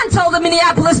dismantle the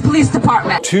Minneapolis Police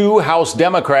Department. 2 House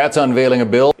Democrats unveiling a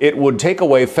bill. It would take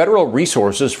away federal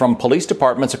resources from police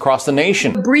departments across the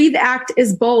nation. The BREATHE Act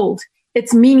is bold.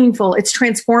 It's meaningful. It's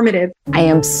transformative. I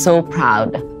am so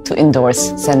proud to endorse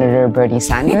Senator Bernie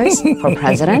Sanders for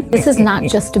president. This is not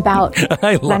just about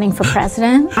running for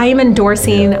president. I am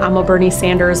endorsing Bernie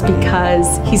Sanders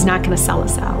because he's not going to sell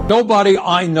us out. Nobody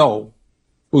I know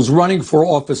who's running for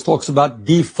office talks about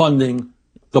defunding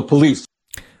the police.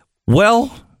 Well,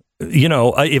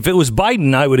 if it was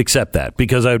Biden, I would accept that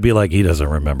because I would be like, he doesn't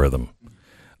remember them.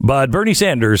 But Bernie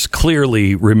Sanders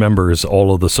clearly remembers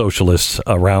all of the socialists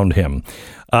around him.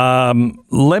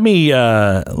 Let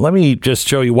me just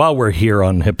show you while we're here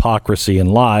on hypocrisy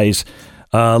and lies.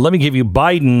 Let me give you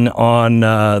Biden on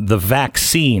the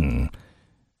vaccine,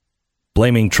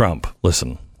 blaming Trump.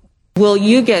 Listen. Will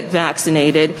you get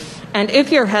vaccinated? And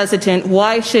if you're hesitant,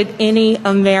 why should any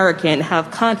American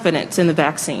have confidence in the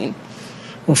vaccine?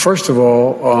 Well, first of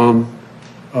all,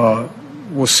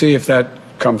 we'll see if that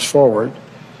comes forward.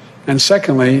 And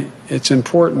secondly, it's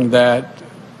important that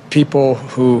people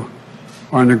who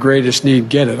are in the greatest need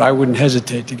get it. I wouldn't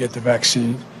hesitate to get the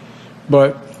vaccine.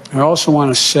 But I also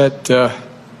want to set an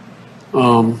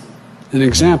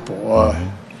example.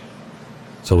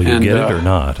 So will you get it or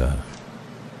not?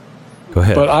 Go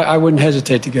ahead. But I wouldn't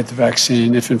hesitate to get the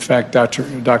vaccine if, in fact, Dr.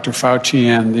 Fauci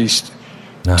and these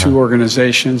two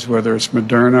organizations, whether it's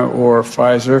Moderna or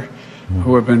Pfizer,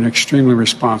 who have been extremely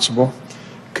responsible,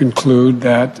 conclude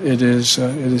that it is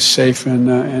safe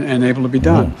and able to be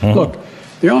done. Mm-hmm. Look,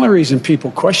 the only reason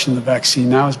people question the vaccine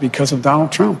now is because of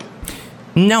Donald Trump.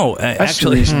 No, that's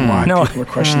actually, the reason why people are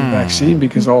questioning the vaccine,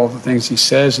 because all the things he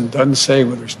says and doesn't say,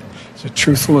 whether is it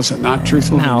truthful, is it not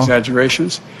truthful,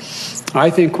 exaggerations. I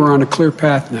think we're on a clear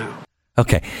path now.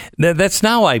 Okay, that's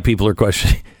not why people are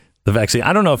questioning the vaccine.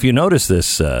 I don't know if you noticed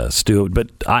this, Stu, but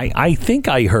I think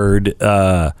I heard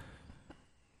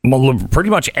pretty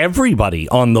much everybody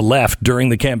on the left during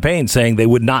the campaign saying they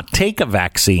would not take a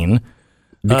vaccine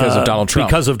Because of Donald Trump.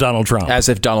 Because of Donald Trump. As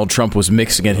if Donald Trump was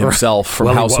mixing it himself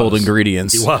from household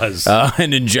ingredients. He was.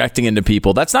 And injecting into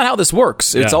people. That's not how this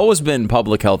works. It's always been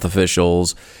public health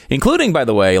officials, including, by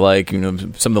the way,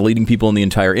 some of the leading people in the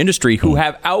entire industry who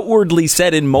have outwardly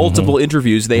said in multiple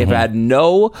interviews they have had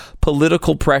no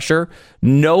political pressure,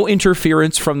 no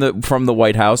interference from the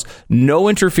White House, no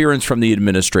interference from the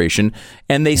administration.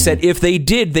 And they said if they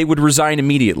did, they would resign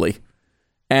immediately.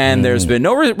 And there's been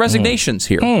no resignations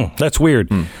here. That's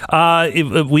weird.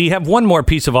 We have one more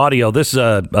piece of audio. This is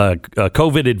a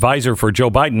COVID advisor for Joe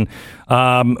Biden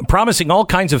promising all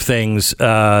kinds of things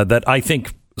that I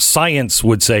think science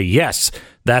would say, yes,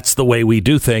 that's the way we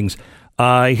do things.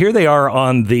 Here they are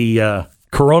on the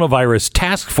coronavirus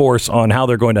task force on how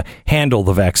they're going to handle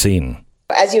the vaccine.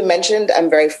 As you mentioned, I'm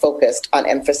very focused on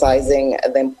emphasizing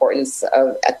the importance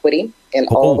of equity in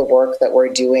all the work that we're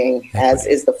doing, as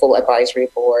is the full advisory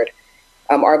board.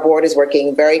 Our board is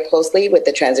working very closely with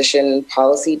the transition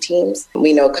policy teams.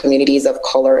 We know communities of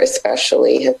color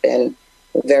especially have been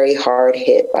very hard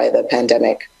hit by the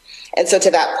pandemic. And so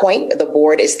to that point, the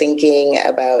board is thinking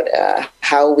about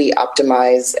how we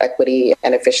optimize equity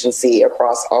and efficiency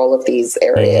across all of these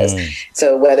areas.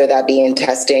 So whether that be in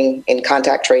testing, in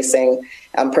contact tracing,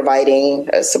 providing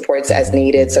supports as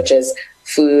needed, such as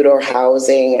food or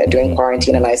housing during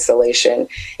quarantine and isolation,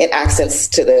 in access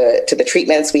to the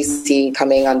treatments we see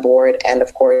coming on board, and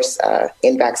of course,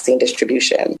 in vaccine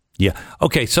distribution. Yeah.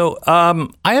 Okay. So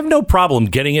I have no problem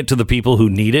getting it to the people who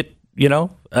need it. You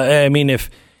know, I mean, if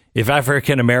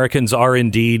African Americans are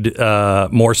indeed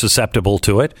more susceptible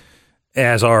to it,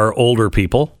 as are older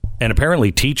people and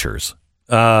apparently teachers,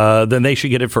 then they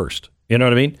should get it first. You know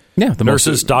what I mean? Yeah. The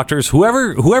nurses, doctors,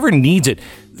 whoever needs it.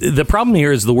 The problem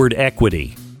here is the word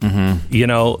equity. You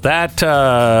know,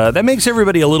 that makes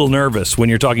everybody a little nervous when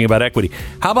you're talking about equity.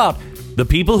 How about the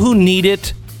people who need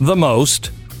it the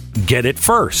most get it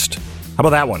first? How about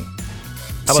that one?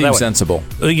 Seems sensible.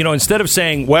 You know, instead of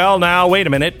saying, well, now, wait a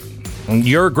minute.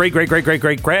 Your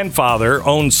great-great-great-great-great-grandfather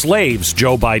owned slaves,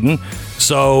 Joe Biden,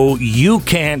 so you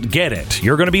can't get it.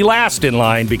 You're going to be last in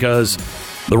line because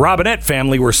the Robinette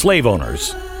family were slave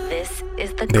owners. This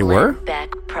is the They were? Glenn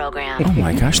Beck program. Oh,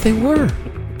 my gosh, they were.